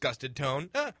in a disgusted tone.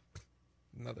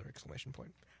 Another exclamation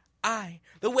point.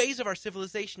 The ways of our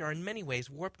civilization are in many ways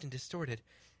warped and distorted.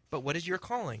 But what is your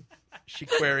calling? She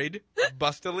queried,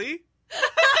 bustily.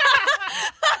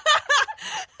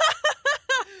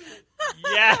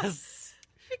 Yes.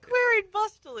 She queried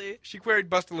bustily. She queried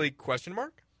bustily, question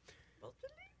mark?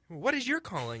 What is your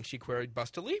calling? She queried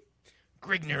bustily.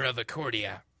 Grigner of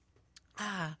Accordia.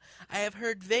 I have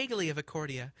heard vaguely of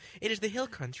Accordia. It is the hill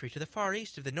country to the far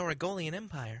east of the Noragolian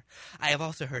Empire. I have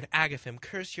also heard Agaphim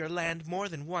curse your land more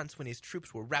than once when his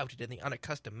troops were routed in the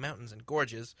unaccustomed mountains and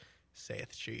gorges,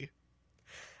 saith she.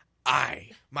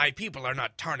 My people are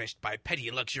not tarnished by petty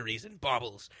luxuries and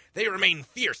baubles. They remain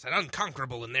fierce and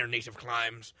unconquerable in their native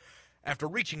climes. After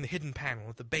reaching the hidden panel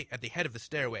at the head of the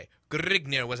stairway,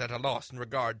 Grigner was at a loss in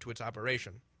regard to its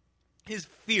operation. His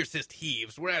fiercest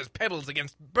heaves were as pebbles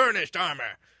against burnished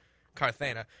armor.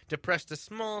 Carthena depressed a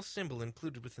small symbol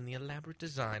included within the elaborate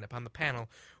design upon the panel,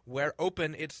 where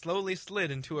open it slowly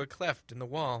slid into a cleft in the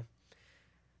wall.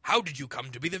 How did you come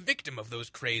to be the victim of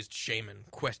those crazed shaman?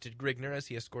 Quested Grigner as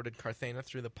he escorted Carthena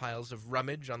through the piles of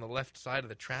rummage on the left side of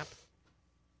the trap.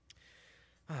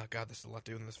 Oh, God, this is a lot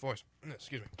to do in this voice.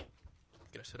 Excuse me.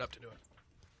 Gotta sit up to do it.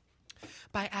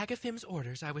 By Agaphim's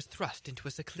orders, I was thrust into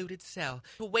a secluded cell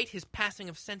to await his passing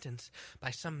of sentence. By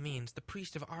some means, the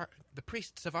priests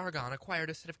of Argon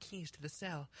acquired a set of keys to the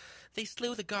cell. They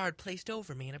slew the guard placed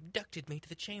over me and abducted me to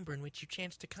the chamber in which you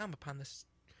chanced to come upon the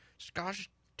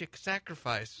Skoztic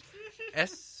sacrifice.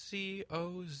 Skozsctic.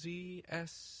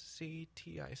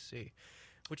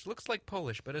 Which looks like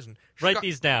Polish, but isn't. Write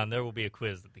these down. There will be a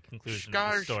quiz at the conclusion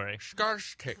of the story.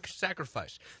 Skozsctic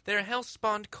sacrifice. Their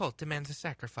hell-spawned cult demands a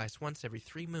sacrifice once every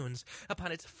 3 moons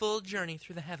upon its full journey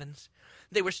through the heavens.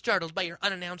 They were startled by your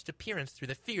unannounced appearance through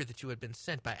the fear that you had been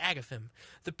sent by Agaphim.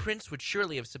 The prince would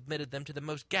surely have submitted them to the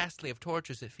most ghastly of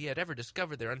tortures if he had ever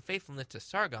discovered their unfaithfulness to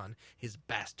Sargon, his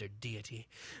bastard deity.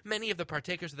 Many of the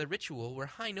partakers of the ritual were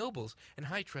high nobles and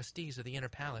high trustees of the inner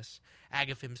palace.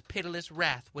 Agaphim's pitiless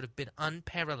wrath would have been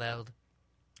unparalleled.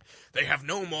 "They have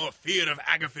no more fear of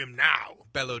Agaphim now,"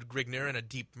 bellowed Grignr in a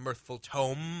deep, mirthful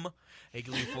tone, a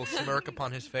gleeful smirk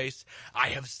upon his face. "I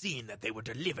have seen that they were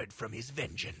delivered from his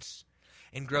vengeance."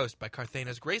 Engrossed by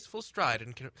Carthena's graceful stride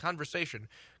and conversation,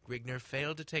 Grignr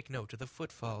failed to take note of the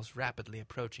footfalls rapidly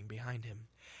approaching behind him.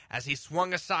 As he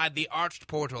swung aside the arched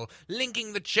portal,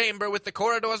 linking the chamber with the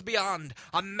corridors beyond,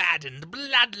 a maddened,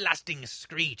 bloodlusting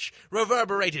screech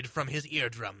reverberated from his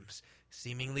eardrums.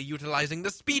 Seemingly utilizing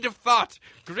the speed of thought,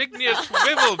 Grignr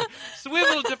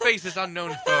swiveled to face his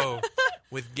unknown foe.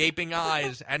 With gaping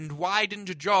eyes and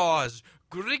widened jaws,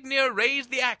 Grignr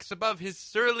raised the axe above his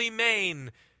surly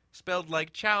mane, spelled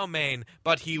like chow mein,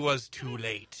 but he was too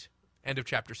late. End of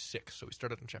chapter 6, so we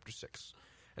started on chapter 6.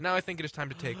 And now I think it is time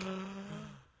to take...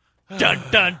 Dun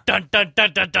dun dun dun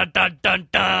dun dun dun dun dun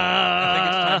dun. I think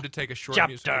it's time to take a short Chapter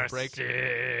musical break.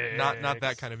 6. Not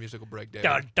that kind of musical break, Dave.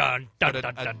 Dun dun dun But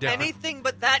dun dun. different- Anything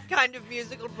but that kind of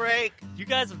musical break. You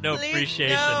guys have no Please,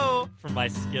 appreciation no. for my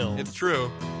skills. It's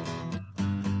true.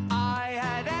 I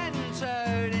had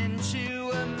entered into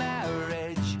a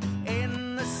marriage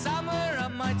in the summer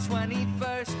of my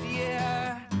 21st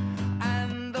year,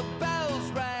 and the bells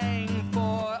rang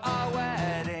for our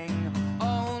wedding.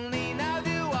 Only now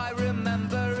do I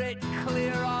remember it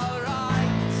clear. All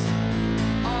right,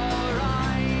 all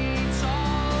right,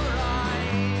 all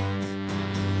right.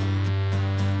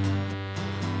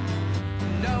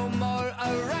 No more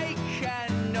a rake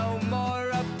and no more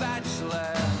a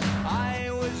bachelor. I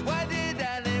was wedded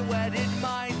and it wedded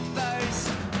my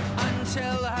thirst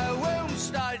until her womb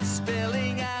started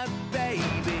spilling out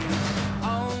babies.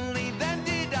 Only then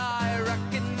did I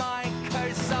reckon my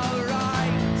curse. All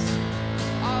right,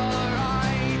 all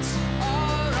right,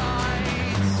 all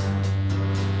right,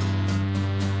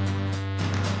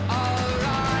 all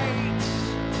right,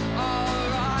 all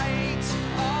right,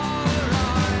 all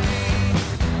right.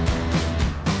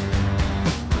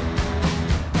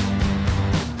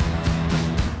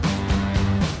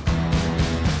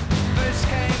 First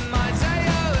came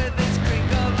Isaiah with his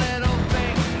crinkled little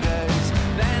fingers.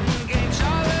 Then came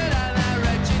Charlotte and that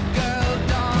wretched girl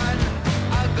Dawn.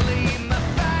 Ugly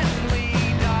Mephan, we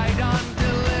died on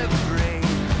delivery.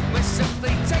 We're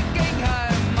simply taking her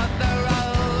mother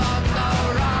along. All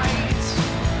right,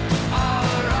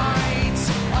 all right,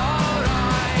 all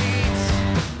right.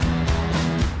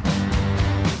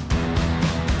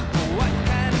 What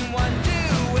can one do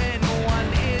when one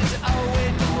is a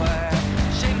widower?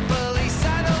 Shamefully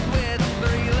saddled with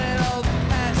 3 little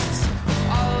pests.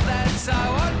 All that I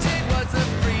wanted was the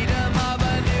freedom of a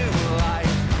new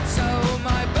life. So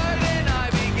my burden I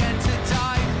began to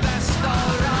divest.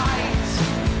 All right,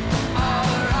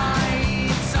 all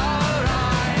right, all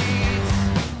right.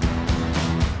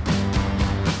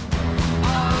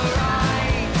 All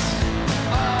right,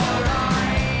 all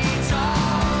right,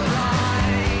 all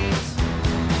right.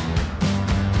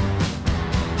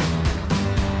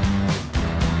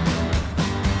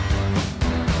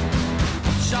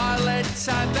 Charlotte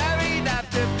I buried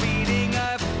after beating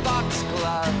her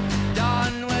foxglove.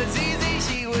 Dawn was easy,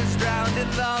 she was drowned in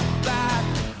the bath.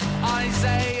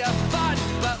 Isaiah fought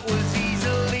but was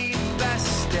easily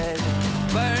bested.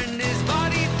 Burned his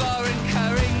body for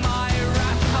incurring my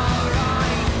wrath. All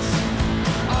right,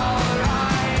 all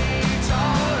right,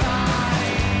 all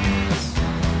right.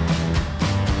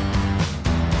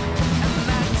 And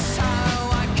that's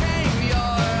how I came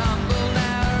your humble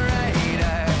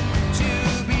narrator, to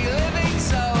be living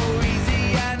so easy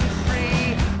and free.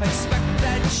 Expect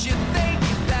that you think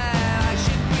that I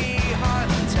should be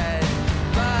haunted,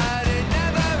 but it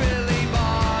never really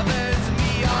bothers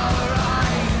me. All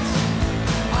right,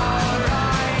 all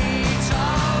right,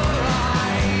 all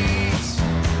right.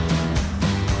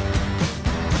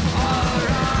 All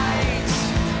right,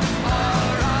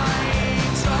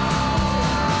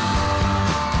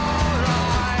 all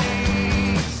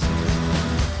right,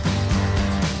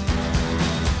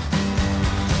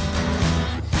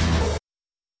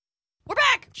 We're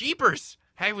back! Jeepers!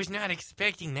 I was not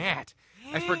expecting that.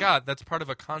 I forgot, that's part of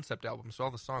a concept album, so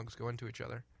all the songs go into each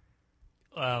other.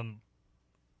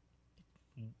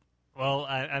 Well,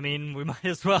 I mean, we might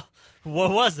as well.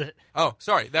 What was it? Oh,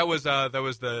 sorry. That was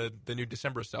the new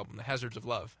Decemberist album, The Hazards of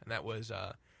Love, and that was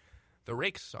the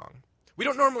Rakes song. We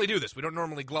don't normally do this. We don't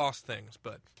normally gloss things,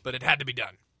 but it had to be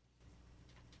done.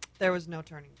 There was no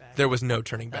turning back. There was no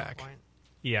turning at that back. point.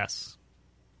 Yes.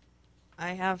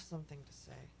 I have something to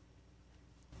say.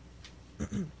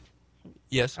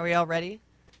 Yes. Are we all ready?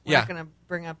 We're Yeah. not going to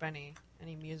bring up any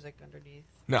music underneath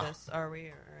No. this, are we?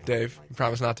 Or anything Dave, like you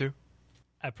promise not to?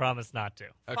 I promise not to.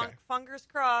 Okay. Fingers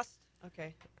crossed.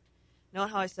 Okay. Know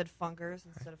how I said fingers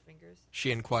instead of fingers?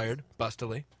 She inquired,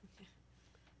 bustily.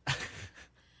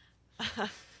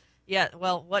 Yeah,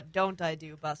 well, what don't I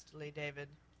do, Bustily, David?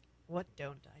 What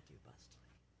don't I do, Bustily?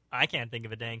 I can't think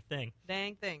of a dang thing.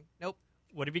 Dang thing. Nope.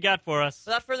 What have you got for us?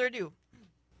 Without further ado,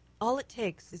 all it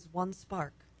takes is one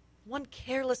spark, one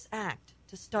careless act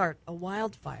to start a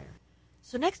wildfire.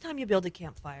 So next time you build a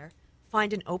campfire,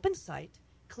 find an open site,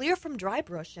 clear from dry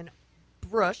brush and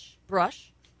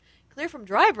clear from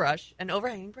dry brush and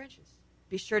overhanging branches.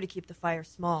 Be sure to keep the fire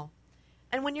small.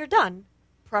 And when you're done,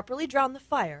 properly drown the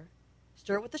fire,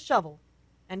 stir it with a shovel,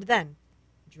 and then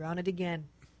drown it again.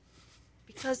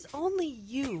 Because only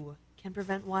you can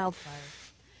prevent wildfire.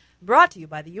 Brought to you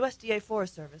by the USDA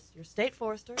Forest Service, your state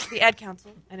forester, the Ad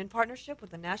Council, and in partnership with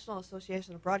the National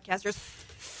Association of Broadcasters.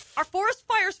 Are forest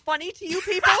fires funny to you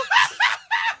people?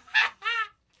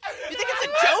 You think it's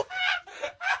a joke?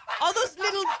 All those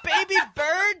little baby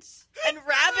birds and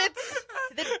rabbits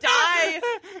that die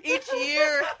each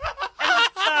year.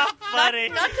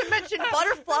 And not to mention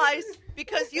butterflies,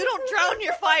 because you don't drown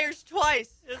your fires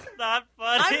twice. It's not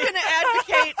funny. I'm going to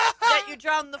advocate that you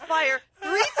drown the fire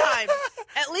 3 times,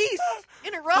 at least,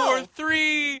 in a row. For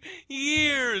 3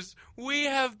 years, we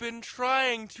have been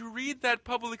trying to read that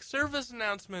public service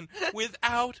announcement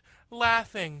without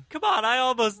laughing. Come on, I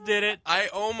almost did it. I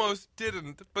almost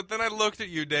didn't, but then I looked at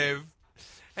you, Dave,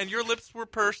 and your lips were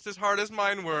pursed as hard as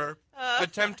mine were,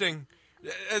 attempting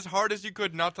as hard as you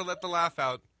could not to let the laugh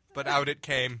out, but out it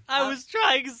came. I was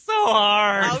trying so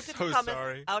hard. Out it So cometh.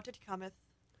 sorry. Out it cometh.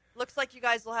 Looks like you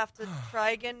guys will have to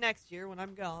try again next year when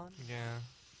I'm gone. Yeah,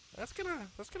 that's gonna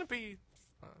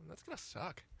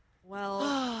suck. Well,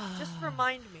 just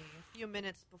remind me a few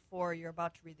minutes before you're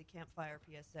about to read the campfire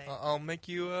PSA. I'll make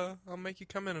you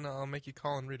come in and I'll make you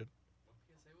call and read it. What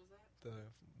PSA was that? The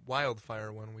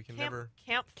wildfire one. We can never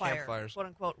campfire, campfires. quote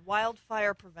unquote,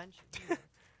 wildfire prevention.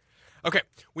 Okay,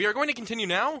 we are going to continue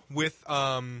now with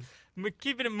We're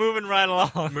keeping it moving right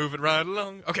along. Moving right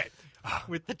along. Okay.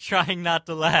 With the trying not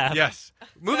to laugh. Yes.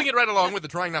 Moving it right along with the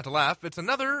trying not to laugh.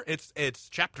 It's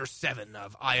chapter 7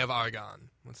 of Eye of Argon.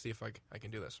 Let's see if I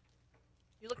can do this.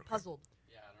 You look puzzled.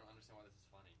 Yeah, I don't understand why this is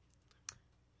funny.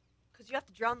 Because you have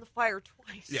to drown the fire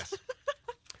twice. Yes.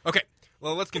 Okay,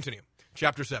 well, let's continue.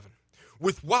 Chapter 7.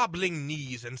 With wobbling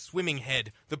knees and swimming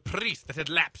head, the priest that had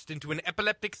lapsed into an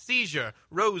epileptic seizure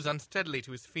rose unsteadily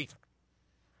to his feet.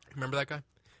 Remember that guy?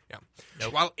 Yeah.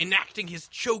 Nope. While enacting his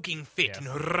choking fit in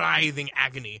writhing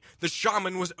agony, the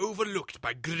shaman was overlooked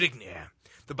by Grignir.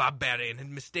 The barbarian had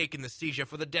mistaken the seizure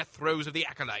for the death throes of the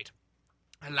acolyte,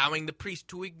 allowing the priest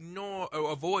to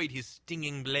avoid his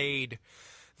stinging blade.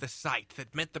 The sight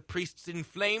that met the priest's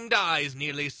inflamed eyes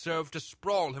nearly served to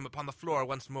sprawl him upon the floor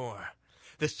once more.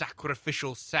 The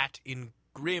sacrificial sat in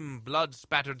grim,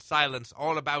 blood-spattered silence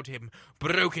all about him,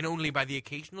 broken only by the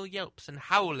occasional yelps and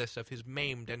howls of his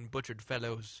maimed and butchered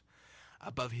fellows.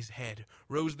 Above his head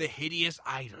rose the hideous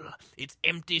idol, its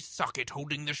empty socket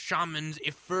holding the shaman's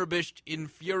furbished,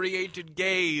 infuriated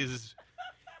gaze.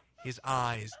 His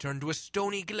eyes turned to a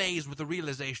stony glaze with the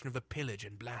realization of the pillage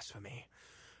and blasphemy.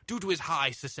 Due to his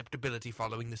high susceptibility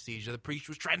following the seizure, the priest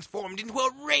was transformed into a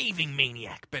raving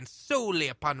maniac bent solely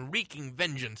upon wreaking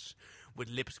vengeance. With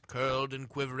lips curled and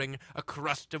quivering, a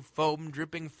crust of foam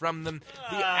dripping from them,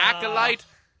 the acolyte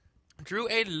drew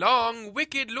a long,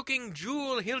 wicked-looking,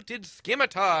 jewel-hilted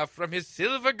scimitar from his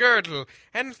silver girdle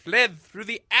and fled through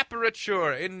the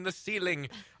aperture in the ceiling,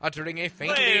 uttering a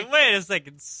faintly... Wait a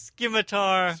second.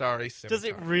 Scimitar. Sorry, scimitar. Does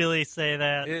it really say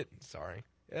that?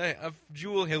 A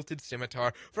jewel-hilted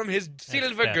scimitar from his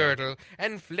silver better. girdle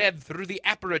and fled through the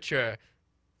aperture.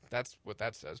 That's what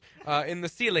that says. In the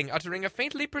ceiling, uttering a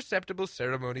faintly perceptible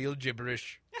ceremonial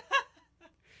gibberish.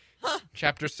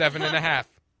 Chapter 7.5.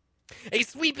 A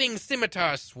sweeping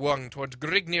scimitar swung towards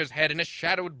Grignir's head in a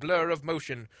shadowed blur of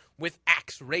motion. With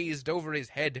axe raised over his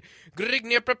head,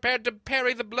 Grignir prepared to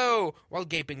parry the blow, while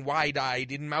gaping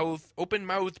wide-eyed in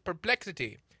open-mouthed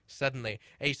perplexity. Suddenly,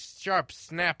 a sharp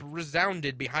snap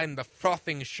resounded behind the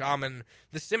frothing shaman.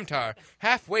 The scimitar,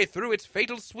 halfway through its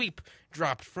fatal sweep,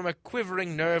 dropped from a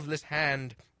quivering, nerveless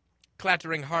hand,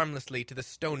 clattering harmlessly to the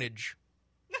stonage.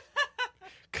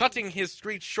 Cutting his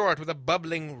screech short with a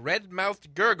bubbling,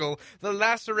 red-mouthed gurgle, the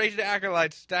lacerated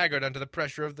acolyte staggered under the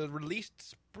pressure of the released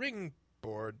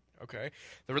springboard.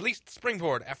 The released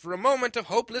springboard. After a moment of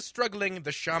hopeless struggling,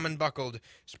 the shaman buckled,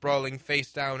 sprawling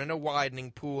face down in a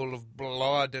widening pool of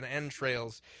blood and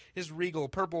entrails, his regal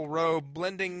purple robe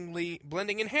blending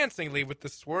enhancingly with the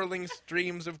swirling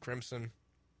streams of crimson.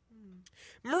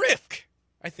 Mrifk!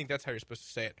 I think that's how you're supposed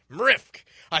to say it. Mrifk!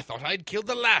 I thought I'd killed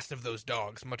the last of those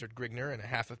dogs, muttered Grignir in a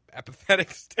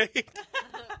half-apathetic state.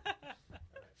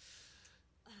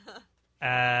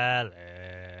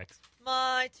 Alex.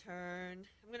 My turn.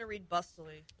 I'm going to read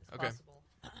bustily as Okay. possible.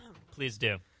 Please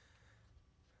do.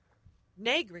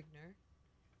 Nay, Grigner,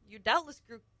 you doubtless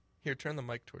grew... Here, turn the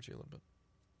mic towards you a little bit.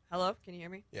 Hello? Can you hear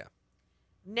me? Yeah.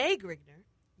 Nay, Grigner,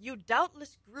 you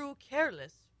doubtless grew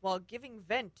careless while giving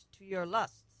vent to your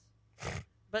lusts.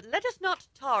 But let us not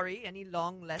tarry any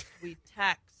long lest we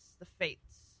tax the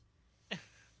fates.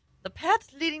 The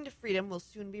paths leading to freedom will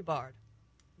soon be barred.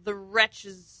 The wretch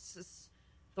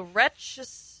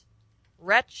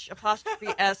apostrophe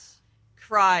S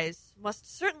cries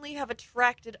must certainly have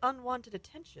attracted unwanted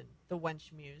attention, the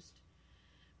wench mused.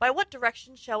 By what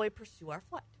direction shall we pursue our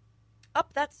flight?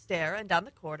 Up that stair and down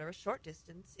the corridor a short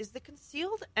distance is the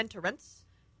concealed entrance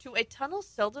to a tunnel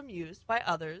seldom used by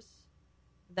others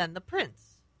than the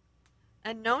prince,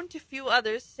 and known to few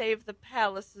others save the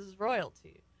palace's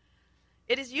royalty.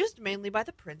 It is used mainly by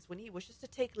the prince when he wishes to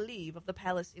take leave of the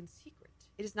palace in secret.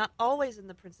 It is not always in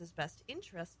the prince's best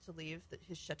interest to leave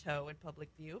his chateau in public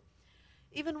view.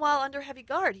 Even while under heavy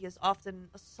guard, he is often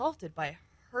assaulted by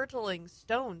hurtling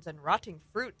stones and rotting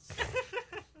fruits.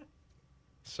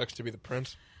 Sucks to be the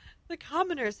prince. The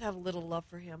commoners have little love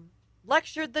for him.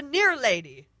 Lectured the near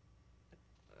lady!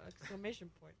 Exclamation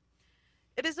point.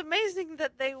 It is amazing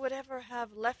that they would ever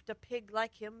have left a pig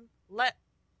like him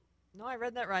No, I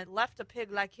read that right. Left a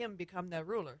pig like him become their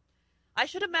ruler. I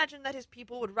should imagine that his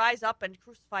people would rise up and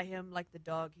crucify him like the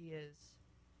dog he is.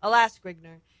 Alas,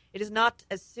 Grigner, it is not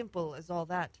as simple as all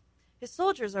that. His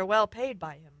soldiers are well paid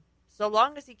by him. So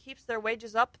long as he keeps their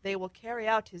wages up, they will carry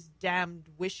out his damned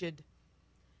wished.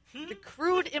 The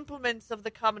crude implements of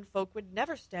the common folk would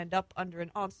never stand up under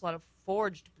an onslaught of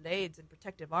forged blades and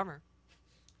protective armor.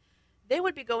 They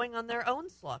would be going on their own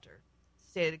slaughter,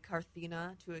 stated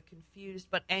Carthena to a confused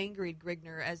but angry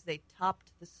Grigner as they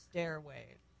topped the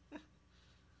stairway.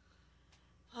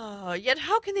 Yet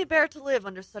how can they bear to live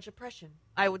under such oppression?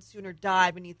 I would sooner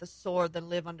die beneath the sword than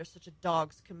live under such a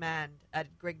dog's command,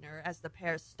 added Grigner as the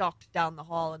pair stalked down the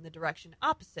hall in the direction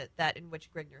opposite that in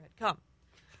which Grigner had come.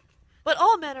 But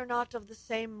all men are not of the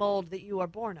same mold that you are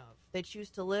born of. They choose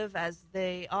to live as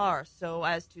they are, so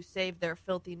as to save their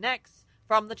filthy necks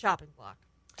from the chopping block.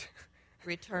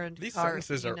 Returned These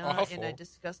sentences are Carthena awful. in a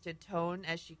disgusted tone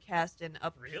as she cast an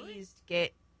appeased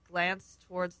glance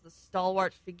towards the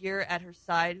stalwart figure at her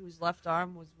side, whose left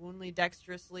arm was wound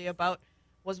dexterously about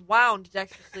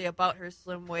her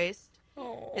slim waist.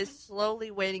 Oh. His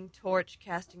slowly waning torch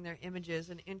casting their images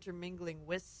and intermingling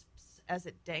wisps as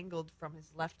it dangled from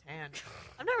his left hand.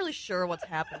 I'm not really sure what's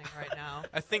happening right now.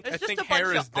 I think There's just a hair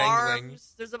bunch is of dangling.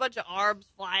 arms. There's a bunch of arms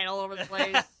flying all over the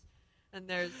place. And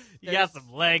there's You got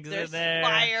some legs in there's there.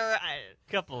 fire.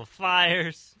 Couple of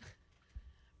fires.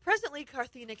 Presently,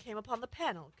 Carthena came upon the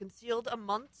panel, concealed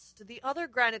amongst the other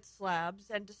granite slabs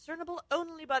and discernible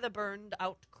only by the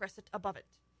burned-out cresset above it.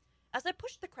 As I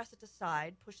pushed the cresset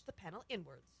aside, pushed the panel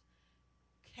inwards.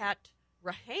 Cat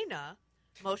Rahena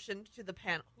motioned to the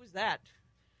panel. Who's that?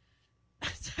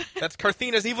 That's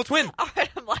Carthena's evil twin. All right,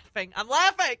 I'm laughing.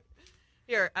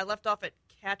 Here, I left off at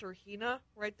Katerina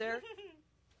right there.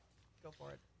 Go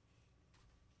for it.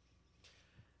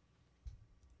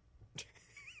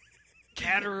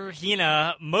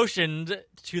 Katerina motioned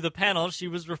to the panel she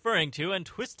was referring to and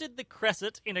twisted the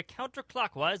cresset in a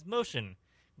counterclockwise motion.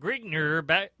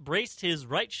 Grigner braced his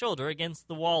right shoulder against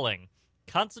the walling,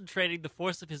 concentrating the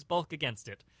force of his bulk against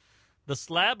it. The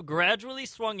slab gradually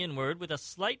swung inward with a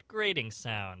slight grating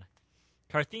sound.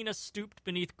 Carthena stooped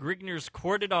beneath Grigner's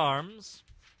corded arms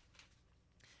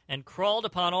and crawled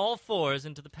upon all fours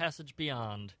into the passage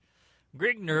beyond.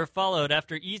 Grigner followed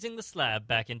after easing the slab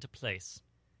back into place.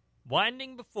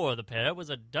 Winding before the pair was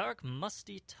a dark,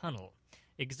 musty tunnel,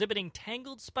 exhibiting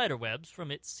tangled spiderwebs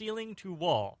from its ceiling to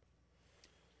wall.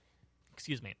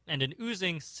 And an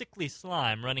oozing, sickly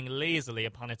slime running lazily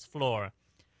upon its floor.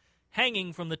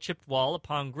 Hanging from the chipped wall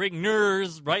upon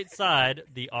Grigner's right side,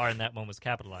 the R in that one was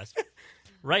capitalized,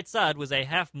 right side was a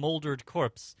half-moldered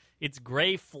corpse, its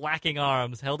gray, flacking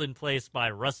arms held in place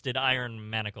by rusted iron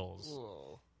manacles.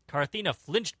 Whoa. Carthena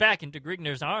flinched back into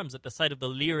Grigner's arms at the sight of the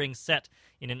leering set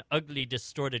in an ugly,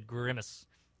 distorted grimace,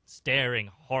 staring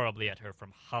horribly at her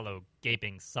from hollow,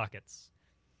 gaping sockets.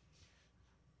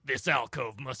 This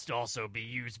alcove must also be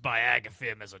used by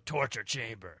Agaphim as a torture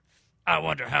chamber. I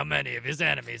wonder how many of his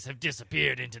enemies have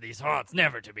disappeared into these haunts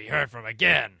never to be heard from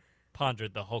again,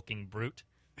 pondered the hulking brute.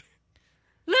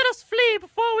 Let us flee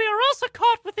before we are also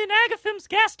caught within Agaphim's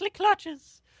ghastly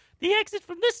clutches. The exit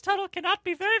from this tunnel cannot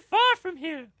be very far from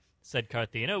here, said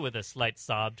Carthena with a slight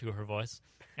sob to her voice,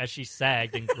 as she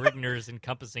sagged in Grigner's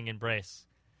encompassing embrace.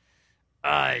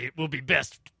 It will be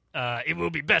best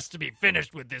to be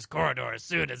finished with this corridor as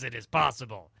soon as it is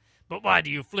possible. But why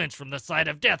do you flinch from the sight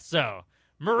of death so?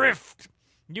 Marift!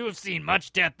 You have seen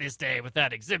much death this day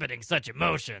without exhibiting such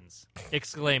emotions,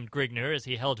 exclaimed Grigner as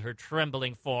he held her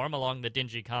trembling form along the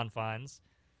dingy confines.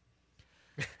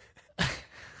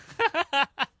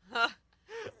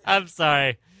 I'm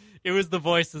sorry. It was the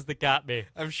voices that got me.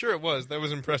 I'm sure it was. That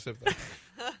was impressive, though.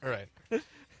 All right.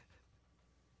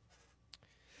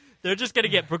 They're just going to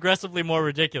get progressively more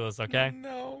ridiculous, okay?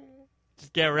 No.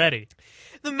 Just get ready.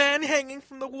 The man hanging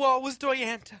from the wall was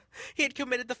Doyanta. He had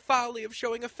committed the folly of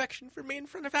showing affection for me in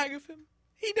front of Agathim.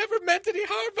 He never meant any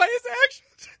harm by his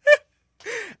actions.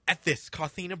 At this,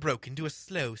 Carthena broke into a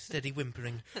slow, steady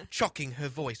whimpering, chocking her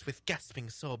voice with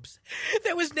gasping sobs.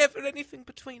 There was never anything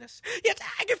between us, yet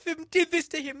Agathim did this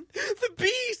to him. The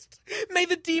beast! May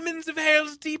the demons of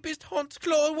hell's deepest haunts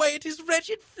claw away at his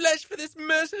wretched flesh for this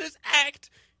merciless act,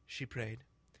 she prayed.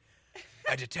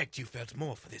 I detect you felt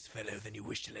more for this fellow than you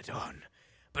wished to let on.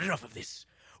 But enough of this.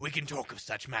 We can talk of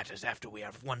such matters after we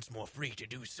are once more free to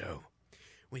do so.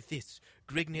 With this,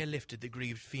 Grignir lifted the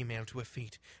grieved female to her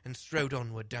feet and strode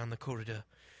onward down the corridor,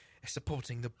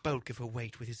 supporting the bulk of her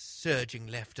weight with his surging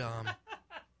left arm.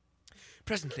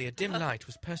 Presently, a dim light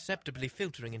was perceptibly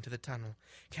filtering into the tunnel,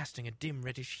 casting a dim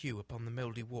reddish hue upon the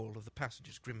mouldy wall of the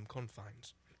passage's grim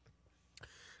confines.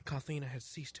 Carthena had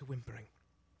ceased her whimpering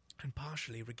and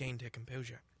partially regained her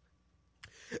composure.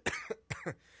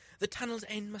 The tunnel's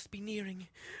end must be nearing.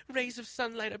 Rays of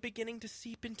sunlight are beginning to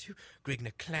seep into...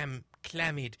 Grignir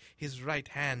clammied his right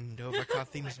hand over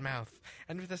Carthena's mouth,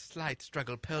 and with a slight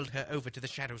struggle pulled her over to the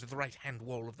shadows of the right-hand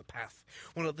wall of the path,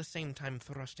 while at the same time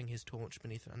thrusting his torch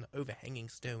beneath an overhanging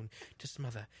stone to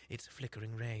smother its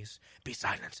flickering rays. Be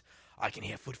silent. I can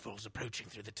hear footfalls approaching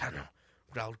through the tunnel,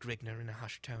 growled Grignir in a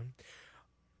hushed tone.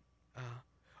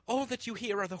 All that you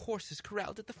hear are the horses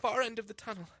corralled at the far end of the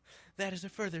tunnel. That is a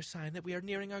further sign that we are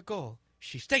nearing our goal,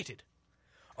 she stated.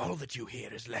 All that you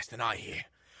hear is less than I hear.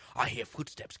 I hear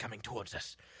footsteps coming towards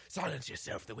us. Silence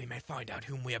yourself that we may find out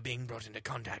whom we are being brought into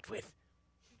contact with.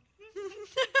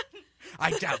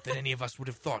 I doubt that any of us would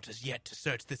have thought as yet to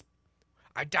search this...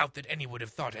 I doubt that any would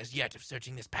have thought as yet of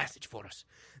searching this passage for us.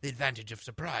 The advantage of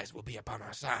surprise will be upon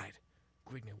our side,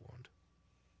 Grignir warned.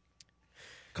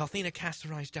 Carthena cast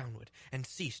her eyes downward and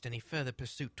ceased any further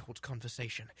pursuit towards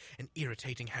conversation, an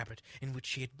irritating habit in which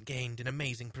she had gained an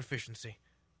amazing proficiency.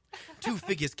 Two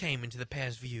figures came into the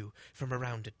pair's view from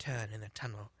around a turn in the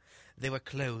tunnel. They were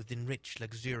clothed in rich,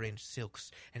 luxuriant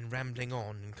silks and rambling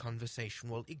on in conversation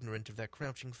while ignorant of their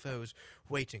crouching foes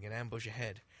waiting in ambush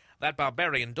ahead. That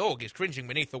barbarian dog is cringing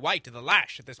beneath the weight of the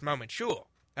lash at this moment, sure.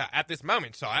 At this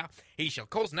moment, sire, he shall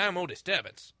cause no more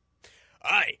disturbance.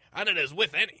 Aye, and it is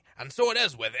with any, and so it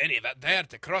is with any that dare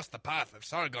to cross the path of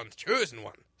Sargon's chosen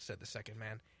one, said the second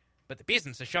man. But the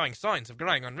peasants are showing signs of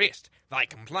growing unrest. They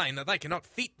complain that they cannot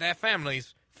feed their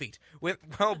families,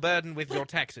 well burdened with your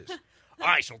taxes.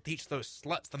 I shall teach those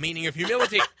sluts the meaning of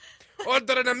humility.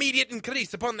 Order an immediate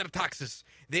increase upon their taxes.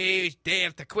 They dare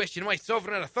to question my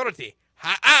sovereign authority.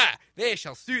 Ha-ha! They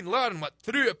shall soon learn what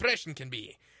true oppression can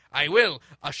be. I will,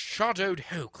 a shadowed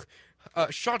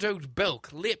bulk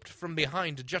leapt from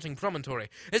behind a jutting promontory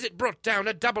as it brought down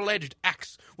a double-edged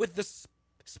axe with the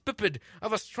spipid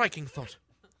of a striking thought.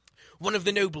 One of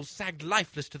the nobles sagged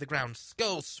lifeless to the ground,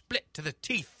 skull split to the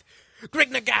teeth.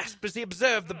 Grignir gasped as he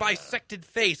observed the bisected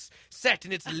face set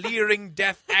in its leering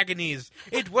death agonies.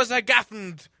 It was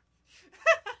Agathand!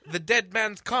 The dead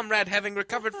man's comrade, having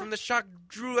recovered from the shock,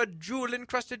 drew a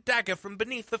jewel-encrusted dagger from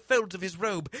beneath the folds of his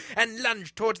robe and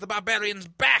lunged towards the barbarian's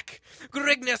back.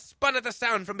 Grignir spun at the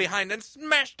sound from behind and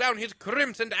smashed down his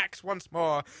crimsoned axe once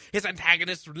more. His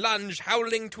antagonist lunged,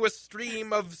 howling to a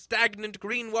stream of stagnant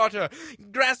green water,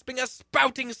 grasping a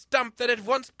spouting stump that had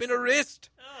once been a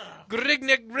wrist.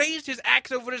 Grignir raised his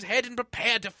axe over his head and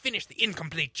prepared to finish the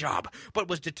incomplete job, but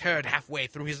was deterred halfway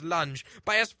through his lunge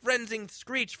by a frenzied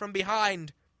screech from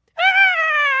behind.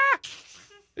 Ah!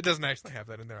 It doesn't actually have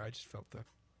that in there. I just felt that.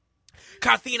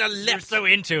 Carthena leapt. You're so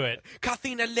into it.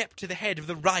 Carthena leapt to the head of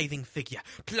the writhing figure,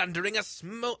 plunging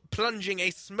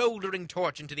a smouldering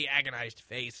torch into the agonized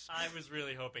face. I was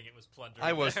really hoping it was plundering.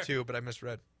 I was too, but I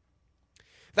misread.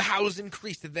 The howls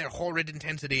increased in their horrid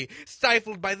intensity,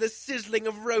 stifled by the sizzling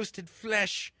of roasted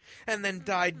flesh, and then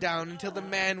died down until the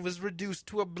man was reduced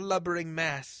to a blubbering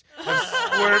mass of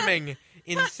squirming,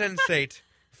 insensate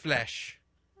flesh.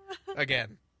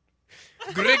 Again.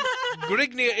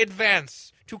 Grignir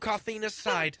advanced to Carthena's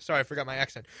side. Sorry, I forgot my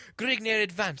accent. Grignir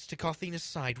advanced to Carthena's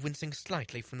side, wincing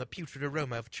slightly from the putrid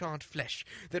aroma of charred flesh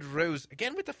that rose,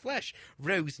 again with the flesh,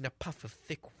 rose in a puff of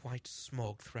thick white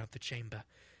smoke throughout the chamber.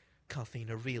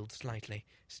 Carthena reeled slightly,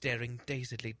 staring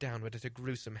dazedly downward at her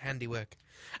gruesome handiwork.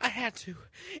 I had to.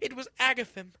 It was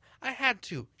Agathim. I had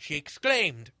to, she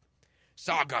exclaimed.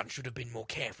 Sargon should have been more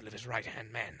careful of his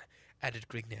right-hand man, added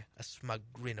Grignir, a smug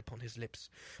grin upon his lips.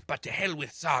 But to hell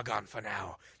with Sargon for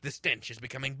now. The stench is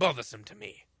becoming bothersome to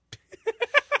me.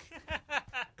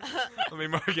 Let me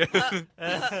mark it.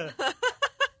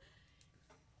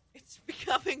 It's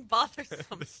becoming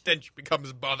bothersome. The stench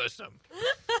becomes bothersome.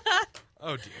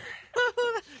 Oh,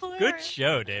 dear. Good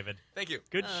show, David. Thank you.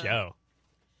 Good show.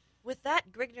 With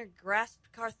that, Grignir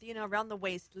grasped Carthena around the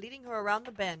waist, leading her around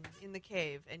the bend in the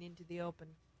cave and into the open.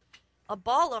 A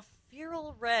ball of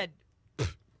feral red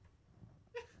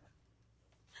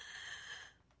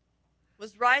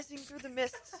was rising through the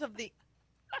mists of the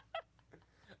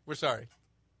We're sorry.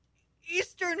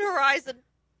 eastern horizon,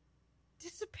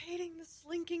 dissipating the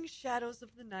slinking shadows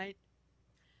of the night.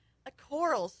 A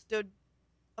corral stood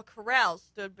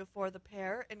before the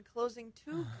pair, enclosing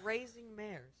two grazing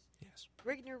mares. Yes.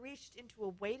 Grignir reached into a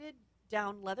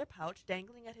weighted-down leather pouch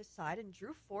dangling at his side and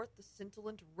drew forth the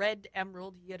scintillant red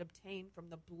emerald he had obtained from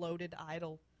the bloated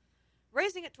idol.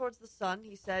 Raising it towards the sun,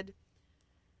 he said,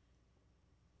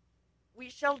 "We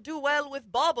shall do well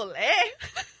with Bauble, eh?"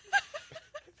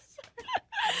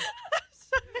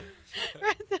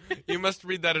 You must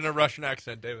read that in a Russian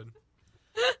accent, David.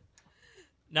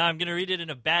 Now I'm going to read it in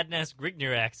a Badnass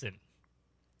Grignir accent,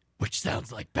 which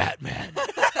sounds like Batman.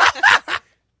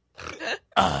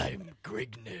 I'm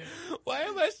Grignir. Why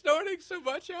am I snorting so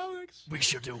much, Alex? We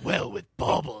shall do well with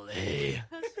Bauble, eh?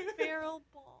 Feral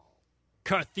ball.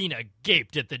 Carthena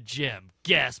gaped at the gem,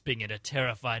 gasping in a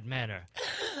terrified manner.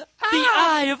 The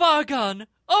Eye of Argon!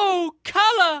 Oh,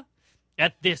 color!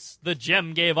 At this, the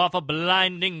gem gave off a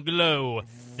blinding glow,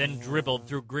 then dribbled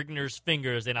through Grignir's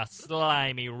fingers in a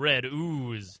slimy red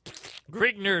ooze.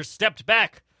 Grignir stepped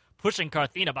back, pushing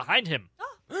Carthena behind him.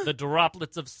 The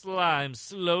droplets of slime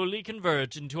slowly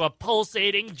converged into a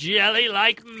pulsating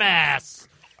jelly-like mass.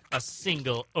 A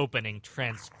single opening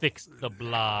transfixed the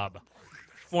blob,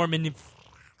 forming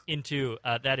into,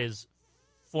 that is,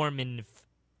 Forminf,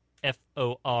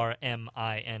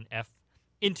 F-O-R-M-I-N-F,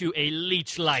 into a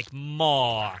leech-like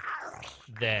maw.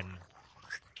 Then,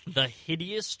 the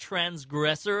hideous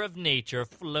transgressor of nature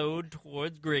flowed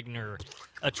towards Grignir,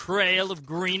 a trail of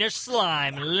greenish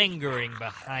slime lingering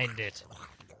behind it.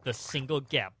 The single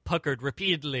gap puckered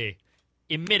repeatedly,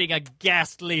 emitting a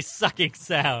ghastly sucking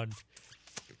sound.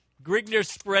 Grignir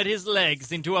spread his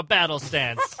legs into a battle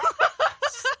stance,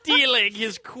 steeling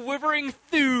his quivering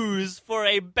thews for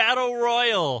a battle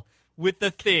royal with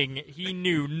the thing he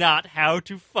knew not how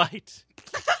to fight.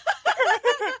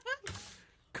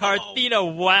 Carthena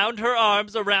wound her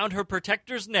arms around her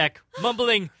protector's neck,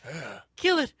 mumbling,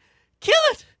 "Kill it! Kill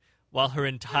it!" while her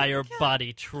entire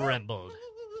body trembled.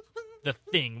 The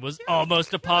thing was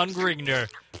almost upon Grignir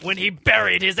when he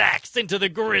buried his axe into the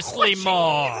grisly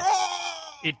maw.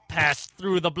 It passed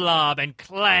through the blob and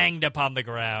clanged upon the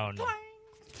ground.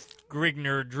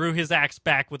 Grignir drew his axe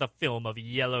back with a film of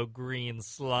yellow-green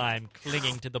slime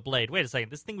clinging to the blade. Wait a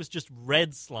second, this thing was just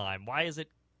red slime. Why is it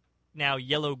now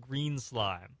yellow-green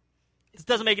slime? This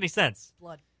doesn't make any sense.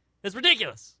 Blood. That's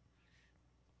ridiculous.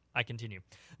 I continue.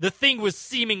 The thing was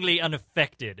seemingly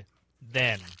unaffected.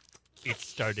 Then it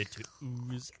started to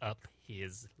ooze up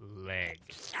his leg.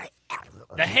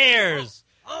 The hairs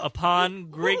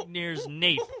upon Grignir's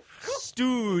nape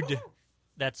stood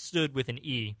with an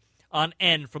E, on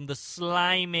end from the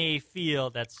slimy feel,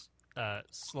 that's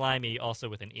slimy also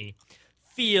with an E,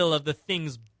 feel of the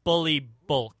thing's bully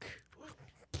bulk.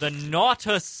 The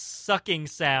nautus sucking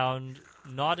sound,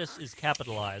 nautus is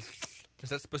capitalized.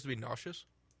 Is that supposed to be nauseous?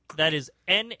 That is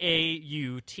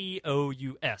N-A-U-T-O-U-S.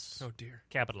 Oh, dear.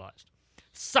 Capitalized.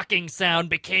 Sucking sound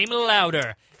became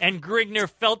louder, and Grignir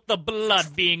felt the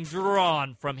blood being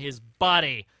drawn from his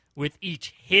body. With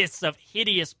each hiss of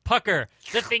hideous pucker,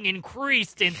 the thing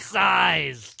increased in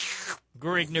size.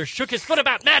 Grignir shook his foot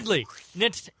about madly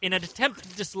in an attempt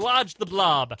to dislodge the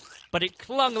blob, but it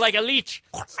clung like a leech,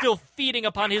 still feeding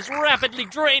upon his rapidly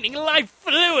draining life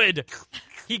fluid.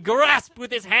 He grasped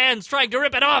with his hands, trying to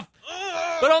rip it off,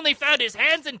 but only found his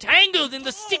hands entangled in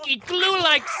the sticky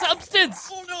glue-like substance.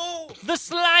 Oh, no! The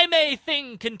slimy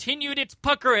thing continued its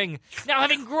puckering, now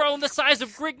having grown the size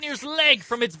of Grignir's leg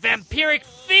from its vampiric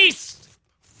feast.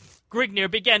 Grignir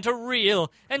began to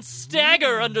reel and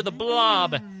stagger under the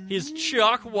blob, his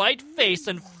chalk-white face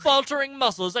and faltering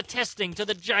muscles attesting to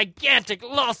the gigantic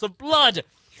loss of blood.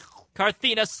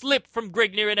 Carthena slipped from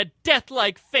Grignir in a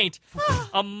death-like faint,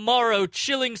 a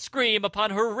morrow-chilling scream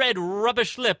upon her red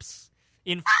rubbish lips.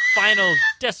 In final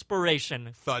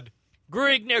desperation, thud,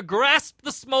 Grignr grasped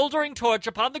the smoldering torch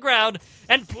upon the ground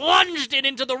and plunged it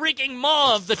into the reeking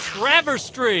maw of the traverse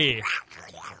tree.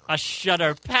 A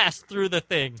shudder passed through the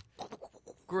thing.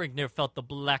 Grignr felt the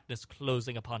blackness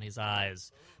closing upon his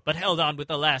eyes, but held on with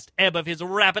the last ebb of his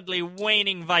rapidly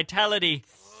waning vitality.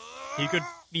 He could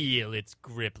feel its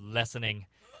grip lessening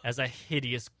as a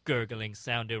hideous gurgling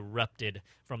sound erupted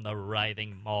from the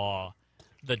writhing maw.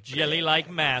 The jelly-like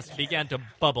mass began to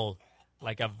bubble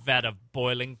like a vat of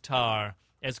boiling tar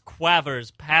as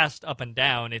quavers passed up and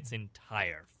down its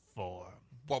entire form.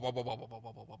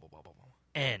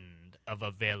 End of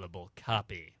available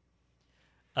copy.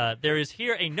 There is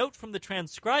here a note from the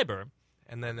transcriber,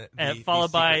 and then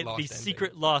followed by the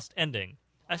secret lost ending.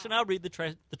 I shall now read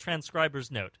the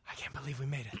transcriber's note. I can't believe we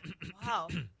made it. Wow.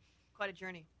 Quite a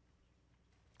journey.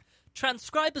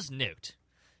 Transcriber's note.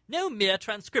 No mere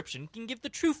transcription can give the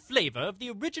true flavor of the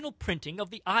original printing of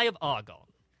the Eye of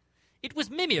Argon. It was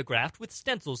mimeographed with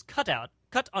stencils cut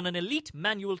on an elite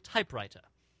manual typewriter.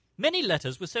 Many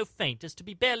letters were so faint as to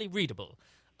be barely readable.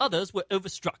 Others were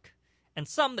overstruck, and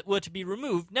some that were to be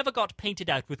removed never got painted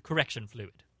out with correction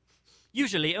fluid.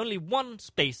 Usually only one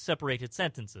space separated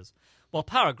sentences, while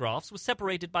paragraphs were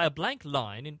separated by a blank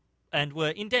line and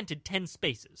were indented 10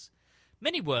 spaces.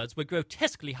 Many words were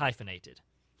grotesquely hyphenated.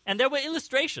 And there were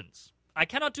illustrations. I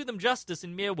cannot do them justice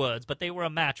in mere words, but they were a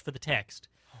match for the text.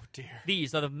 Oh, dear.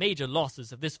 These are the major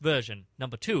losses of this version,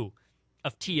 number 2,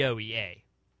 of TOEA.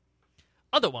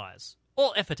 Otherwise,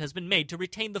 all effort has been made to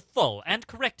retain the full and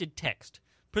corrected text,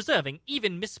 preserving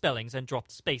even misspellings and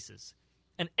dropped spaces.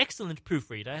 An excellent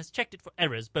proofreader has checked it for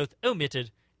errors both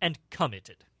omitted and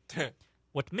committed.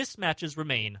 What mismatches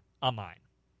remain are mine.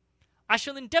 I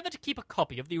shall endeavor to keep a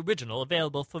copy of the original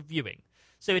available for viewing,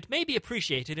 so it may be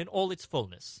appreciated in all its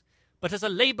fullness. But as a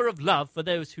labor of love for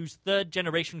those whose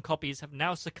third-generation copies have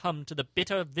now succumbed to the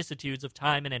bitter vicissitudes of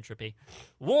time and entropy,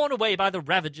 worn away by the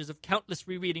ravages of countless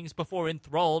rereadings before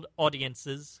enthralled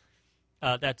audiences,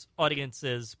 that's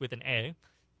audiences with an A,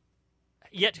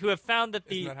 yet who have found that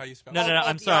the... Isn't that how you spell it? No,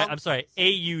 I'm sorry.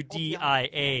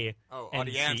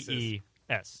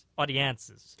 AUDIANCES.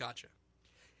 Audiences. Gotcha.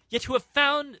 Yet who have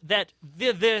found that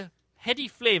the heady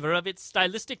flavor of its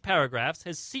stylistic paragraphs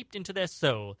has seeped into their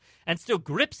soul and still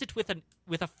grips it with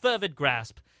a fervid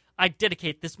grasp, I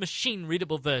dedicate this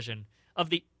machine-readable version of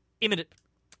the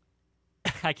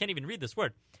I can't even read this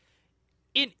word.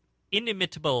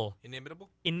 Inimitable.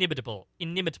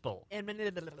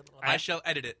 I shall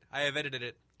edit it. I have edited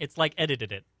it. It's like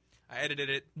edited it. I edited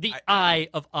it. The Eye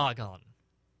of Argon.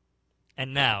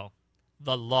 And now,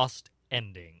 the lost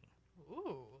ending.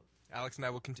 Alex and I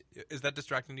will continue. Is that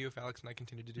distracting to you if Alex and I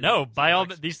continue to do No, this? by all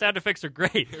these sound effects are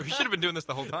great. We should have been doing this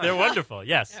the whole time. They're wonderful,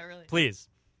 yes. Yeah, really. Please.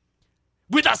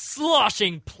 With a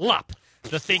sloshing plop,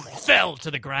 the thing fell to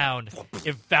the ground,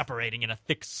 evaporating in a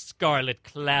thick scarlet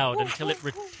cloud until it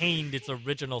retained its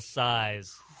original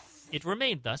size. It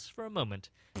remained thus for a moment,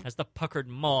 as the puckered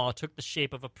maw took the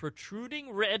shape of a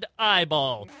protruding red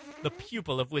eyeball, the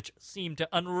pupil of which seemed to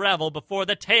unravel before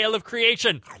the tail of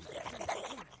creation.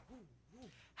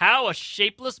 How a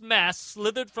shapeless mass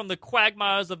slithered from the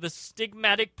quagmires of the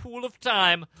stigmatic pool of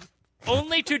time,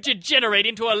 only to degenerate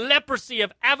into a leprosy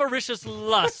of avaricious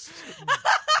lust.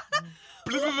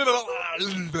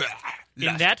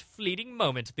 In that fleeting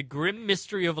moment, the grim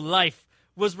mystery of life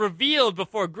was revealed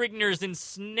before Grignr's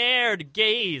ensnared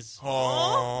gaze.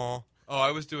 Oh,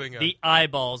 I was doing The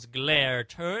eyeball's glare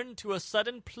turned to a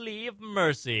sudden plea of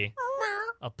mercy.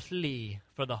 A plea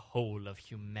for the whole of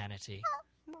humanity.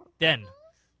 Then,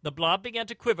 the blob began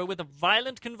to quiver with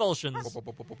violent convulsions.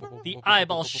 The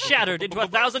eyeball shattered into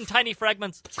 1,000 tiny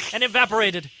fragments and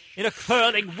evaporated in a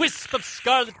curling wisp of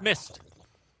scarlet mist.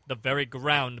 The very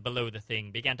ground below the thing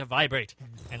began to vibrate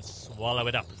and swallow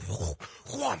it up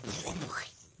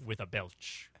with a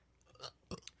belch.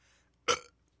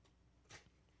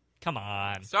 Come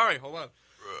on. Sorry, hold on.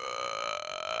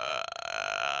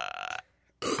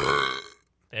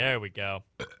 There we go.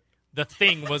 The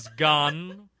thing was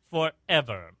gone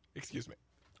forever. Excuse me.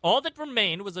 All that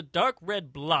remained was a dark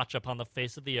red blotch upon the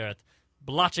face of the earth,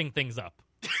 blotching things up.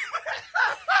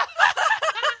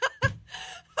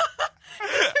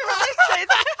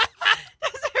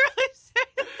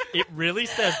 It really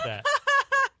says that.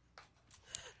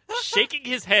 Shaking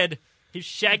his head, his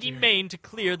shaggy mane to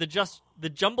clear the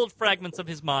jumbled fragments of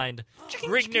his mind,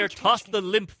 Grignr tossed the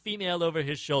limp female over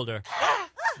his shoulder,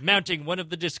 mounting one of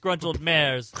the disgruntled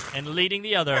mares and leading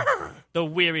the other. The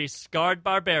weary, scarred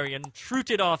barbarian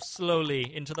trooted off slowly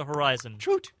into the horizon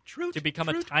to become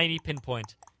a tiny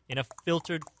pinpoint in a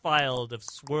filtered field of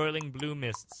swirling blue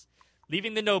mists,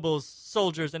 leaving the nobles,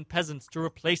 soldiers, and peasants to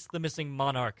replace the missing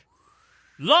monarch.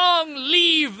 Long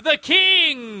Live the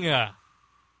King!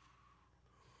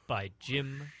 By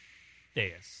Jim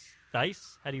Theus.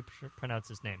 Theis? How do you pronounce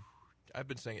his name? I've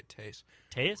been saying it Tace.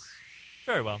 Theus?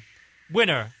 Very well.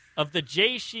 Winner of the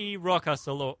J.C.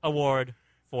 Rokas Award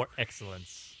for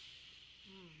Excellence.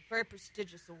 Very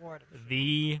prestigious award.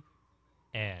 The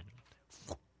end.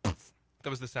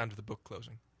 That was the sound of the book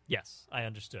closing. Yes, I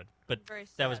understood. But Very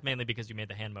that was sad. mainly because you made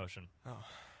the hand motion. Oh.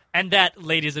 And that,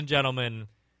 ladies and gentlemen,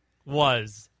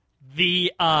 was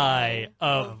The Eye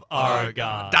of Argon.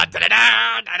 Da, da, da,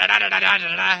 da, da, da, da, da, da,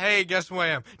 da, da. Hey, guess who I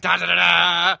am? Da, da, da,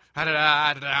 da, da,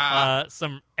 da, da, da.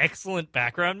 Some excellent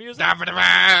background music. Da, da, da,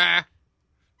 da.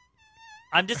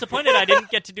 I'm disappointed I didn't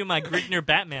get to do my Grigner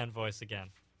Batman voice again.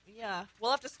 Yeah,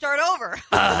 we'll have to start over.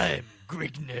 I'm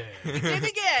Grigner. Begin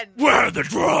again. Where are the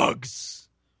drugs?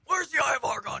 Where's the Eye of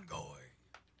Argon going?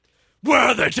 Where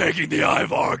are they taking the Eye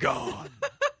of Argon?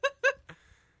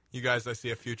 You guys, I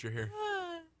see a future here.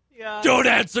 Yeah. Don't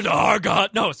answer to Argon.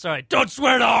 No, sorry. Don't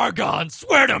swear to Argon.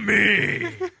 Swear to me.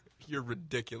 You're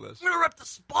ridiculous. I'm gonna rip the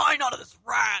spine out of this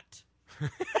rat.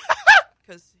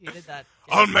 Because he did that.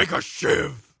 I'll make a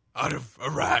shiv out of a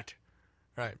rat.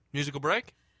 Right. Musical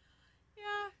break?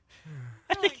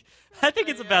 I think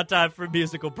it's about time for a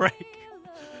musical break.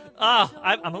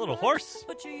 I'm a little hoarse.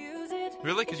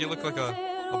 Really? Because you look like a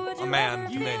man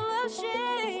to me.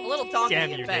 A little donkey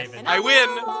Damn at you, best. David. I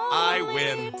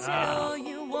win. Tell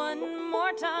you one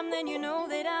more time, then you know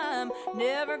that I'm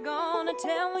never gonna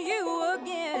tell you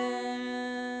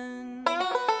again.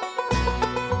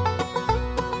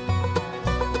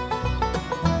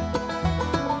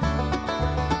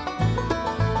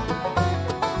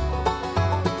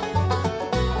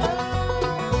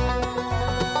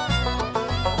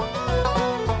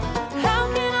 How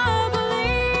can I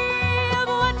believe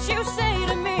what you say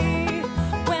to me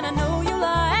when I know you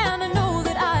lie and I know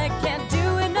that I can't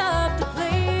do enough to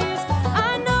please?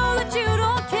 I know that you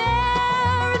don't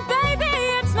care, and baby,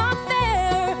 it's not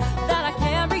fair that I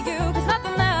can't be you, 'cause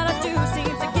nothing that I do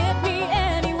seems to get me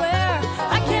anywhere.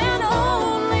 I can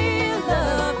only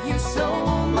love you so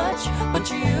much, but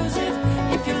you use it.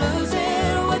 If you lose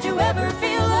it, would you ever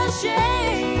feel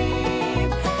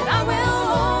ashamed? And I will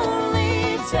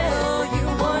only tell you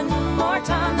one more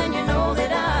time, then you know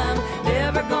that I'm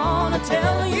never gonna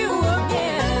tell you again.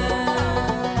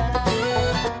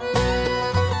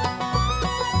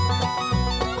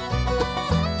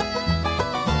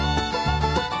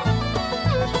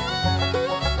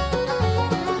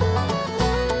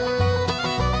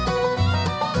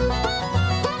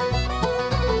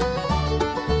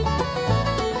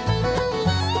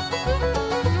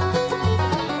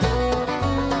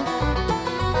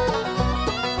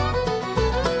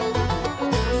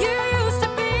 You used to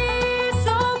be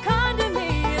so kind to me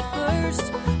at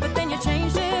first, but then you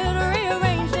changed it,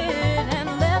 rearranged it,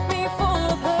 and left me full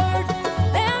of hurt.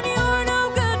 Then you're no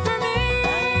good for me,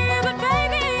 but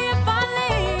baby, if I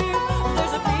leave,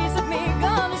 there's a piece of me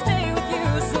gonna stay with you.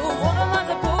 So what am I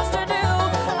supposed to do?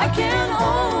 I can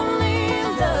only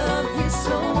love you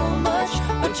so much,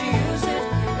 but you use it.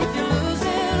 If you lose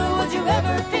it, would you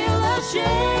ever feel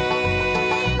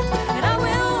ashamed? And I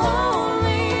will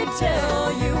only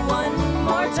tell you one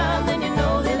more time, then you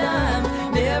know that I'm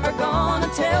never gonna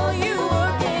tell you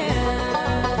again.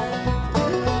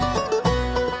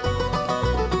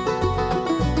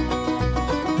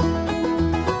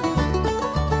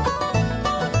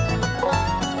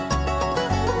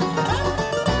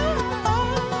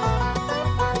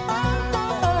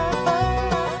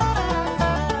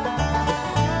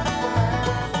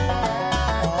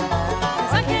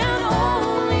 Cause I can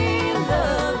only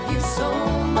love you so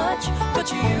much,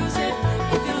 but you use it.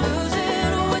 If you lose it,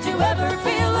 would you ever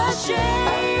feel ashamed?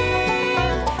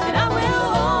 And I will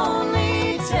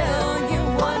only tell you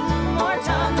one more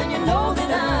time, then you know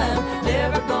that I'm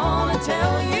never gonna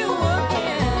tell you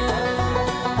again.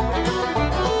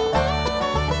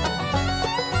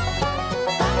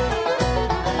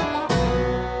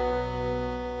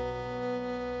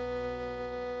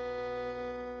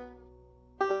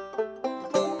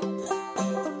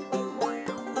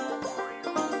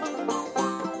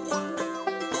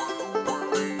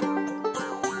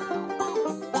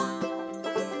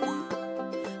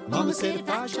 Mama said if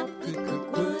I shop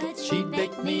cook wood, she'd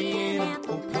bake me an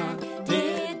apple pie.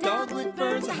 Dead dogwood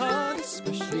burns the heart,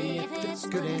 especially if it's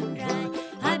good and dry.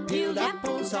 I peeled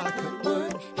apples, I cut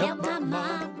wood, helped my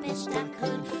mom best I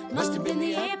could. Must have been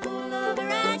the apple of her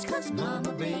eyes, 'cause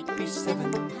Mama baked me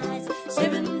 7 pies.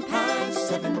 7 pies,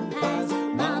 7 pies,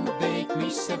 Mama baked me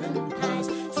 7 pies.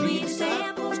 Sweetest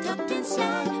apples tucked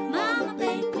inside, Mama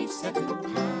baked me 7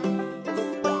 pies.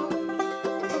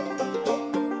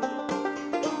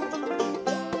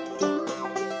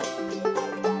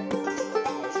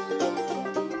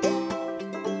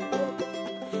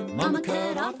 Mama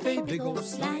cut off a big old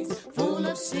slice full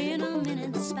of cinnamon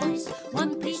and spice.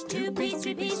 1 piece, 2 piece,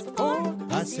 3 piece, 4.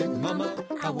 I said, Mama,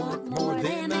 I want more.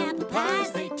 Them apple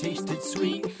pies, they tasted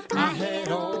sweet. I had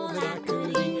all that I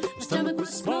could eat. My stomach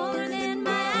was smaller than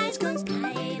my eyes, 'cause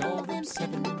I ate all them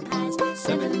 7 pies.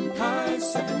 7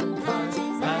 pies, 7 pies.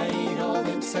 I ate all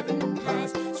them 7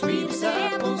 pies. Sweet as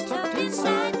apples tucked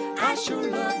inside. I sure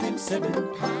love them 7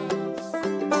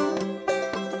 pies.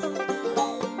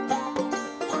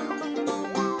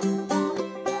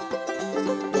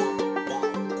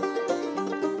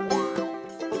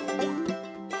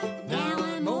 Now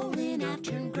I'm old and I've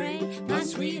turned gray. My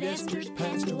sweet Esther's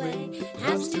passed away.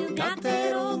 I've still got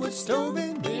that old wood stove,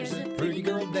 and there's a pretty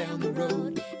girl down the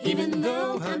road. Even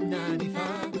though I'm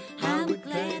 95, I would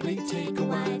gladly take a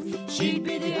wife. She'd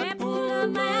be the apple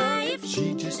of my eye if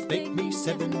she just baked me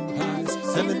 7 pies.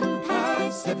 7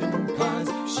 pies, 7 pies.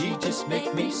 She just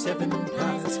make me 7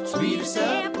 pies. Sweet as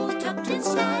apples tucked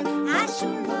inside. I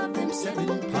sure love them 7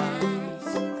 pies.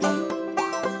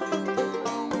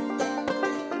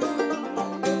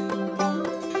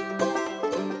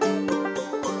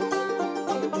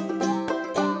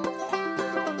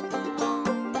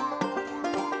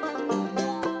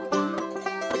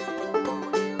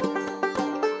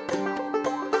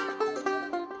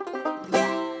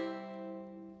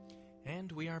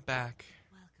 And we are back.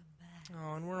 Welcome back.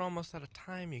 Oh, and we're almost out of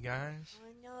time, you guys.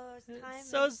 I know, time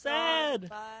so is sad. gone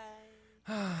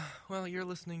by. Well, you're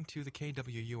listening to the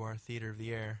KWUR Theater of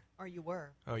the Air. Or you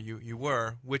were. Oh, you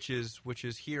were, which is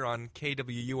here on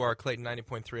KWUR Clayton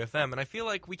 90.3 FM, and I feel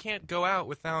like we can't go out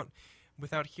without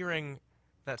hearing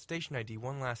that station ID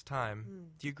one last time.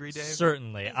 Do you agree, Dave?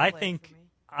 Certainly. Please I play it think for me.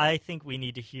 I think we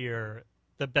need to hear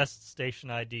the best station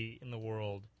ID in the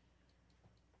world.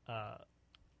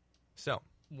 So,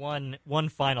 one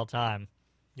final time.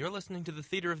 you're listening to the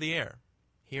Theater of the Air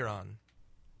here on.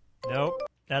 Nope,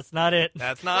 that's not it.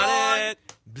 That's not it.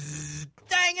 Bzzz.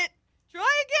 Dang it!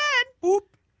 Try again! Boop.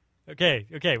 Okay,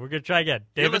 we're gonna try again.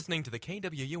 You're David, listening to the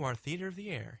KWUR Theater of the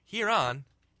Air here on.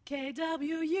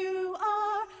 KWUR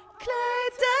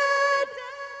Clayton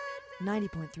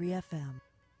 90.3 FM.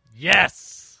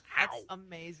 yes. That's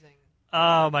amazing.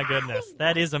 Oh my goodness,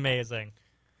 that is amazing.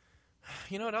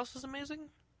 You know what else is amazing?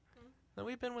 That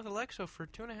we've been with Alexo for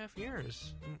 2.5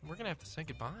 years. And we're gonna have to say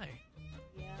goodbye.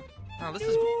 Yeah. Oh, this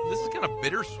is kind of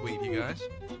bittersweet, you guys.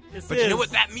 This But you know is- what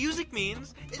that music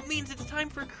means? It means it's time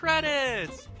for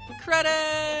credits. Credits.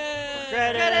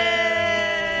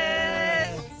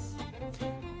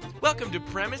 Welcome to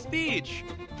Premise Beach.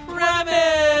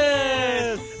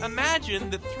 Premise! Imagine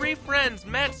that 3 friends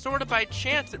met sort of by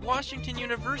chance at Washington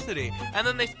University, and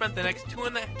then they spent the next two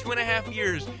and a half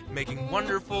years making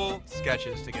wonderful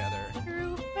sketches together.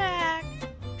 True fact.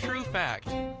 True fact.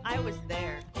 I was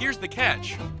there. Here's the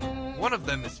catch. One of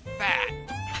them is fat.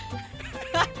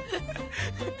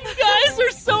 You guys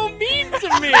are so mean to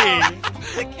me.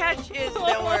 The catch is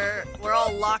that we're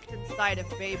all locked inside of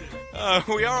baby.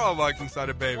 We are all locked inside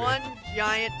a baby. One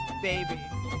giant baby.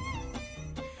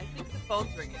 I think the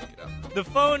phone's ringing. The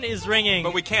phone is ringing.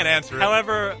 But we can't answer it.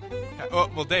 However, Oh,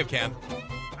 well, Dave can.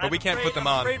 But we can't put them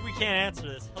on. I'm afraid we can't answer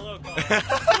this. Hello, caller.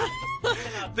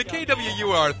 The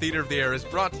KWUR Theater of the Air is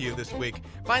brought to you this week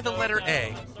by the letter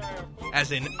A,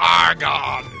 as in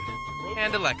Argon,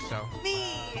 and Alexo,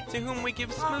 to whom we give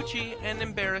smoochy and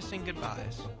embarrassing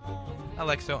goodbyes.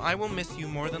 Alexo, I will miss you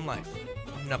more than life.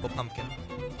 Nubble Pumpkin.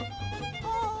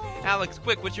 Alex,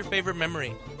 quick, what's your favorite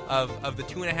memory of the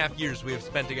 2.5 years we have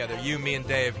spent together, you, me, and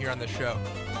Dave here on the show?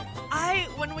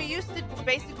 When we used to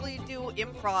basically do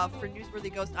improv for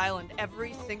Newsworthy Ghost Island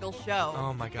every single show.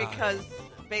 Oh, my God. Because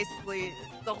basically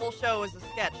the whole show was a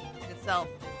sketch in itself.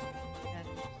 And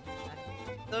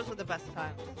those were the best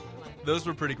times. Those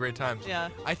were pretty great times. Yeah.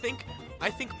 I think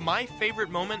my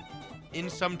favorite moment in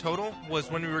sum total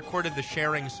was when we recorded the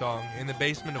Sharing song in the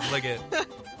basement of Liggett.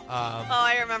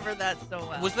 I remember that so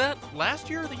well. Was that last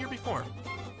year or the year before?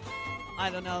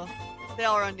 I don't know. They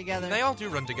all run together. They all do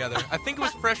run together. I think it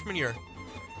was freshman year.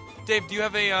 Dave, do you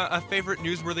have a favorite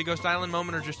Newsworthy Ghost Island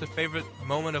moment, or just a favorite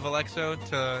moment of Alexo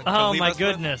to Oh leave my us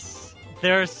goodness,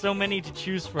 there are so many to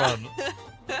choose from.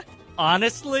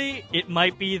 Honestly, it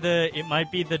might be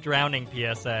the drowning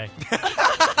PSA.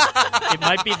 It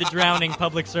might be the drowning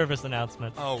public service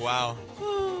announcement. Oh wow,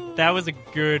 that was a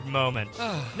good moment.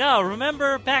 No,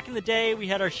 remember back in the day we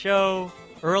had our show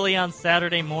early on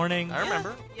Saturday morning. I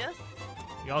remember. Yes.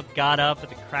 We all got up at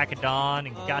the crack of dawn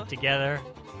and got together.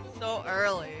 So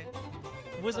early.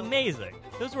 It was amazing.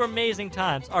 Those were amazing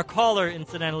times. Our caller,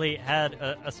 incidentally, had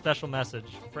a special message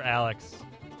for Alex.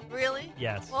 Really?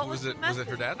 Yes. What Was the it her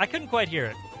message? dad? I couldn't quite hear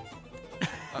it.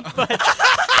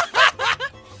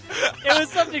 It was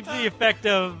something to the effect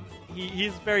of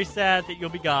he's very sad that you'll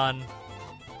be gone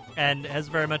and has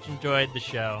very much enjoyed the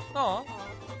show. Aw.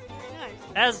 Nice.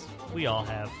 As we all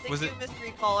have. Was it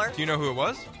mystery caller? Do you know who it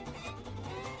was?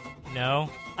 No.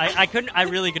 I couldn't. I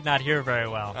really could not hear very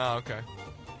well. Oh, okay.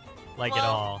 At Well,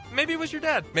 all. Maybe it was your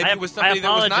dad. Maybe I it was somebody that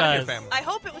was not in your apologize. family. I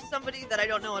hope it was somebody that I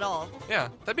don't know at all. Yeah,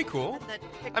 that'd be cool. And that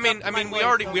picked I mean, up my we voice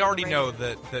already over the know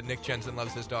radio. that Nick Jensen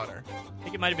loves his daughter. I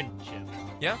think it might have been Jim.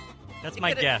 Yeah. That's It my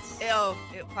could've- guess. Oh,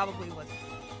 it probably was.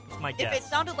 That's my If guess. it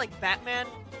sounded like Batman,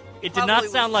 It did not probably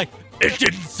sound was- like. It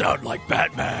didn't sound like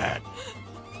Batman.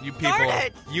 You people, Darn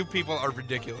it! you people are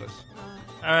ridiculous.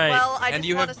 All right. Well, I And just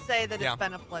you want have- to say that yeah. it's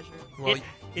been a pleasure. Well,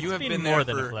 It's you have been been more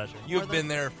there than a for pleasure. you More have than- been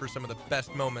there for some of the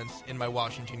best moments in my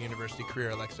Washington University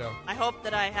career, Alexo. I hope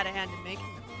that I had a hand in making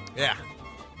them. Yeah,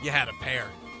 you had a pair.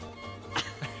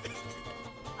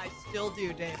 I still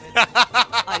do, David.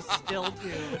 I still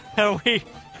do.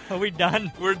 Are we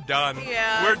done? We're done.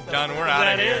 Yeah, We're so- done. We're Is out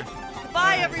that of here. it?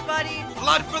 Goodbye, everybody.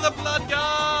 Blood for the blood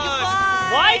god. Goodbye.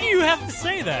 Why do you have to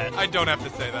say that? I don't have to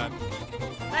say that.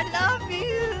 I love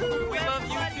you.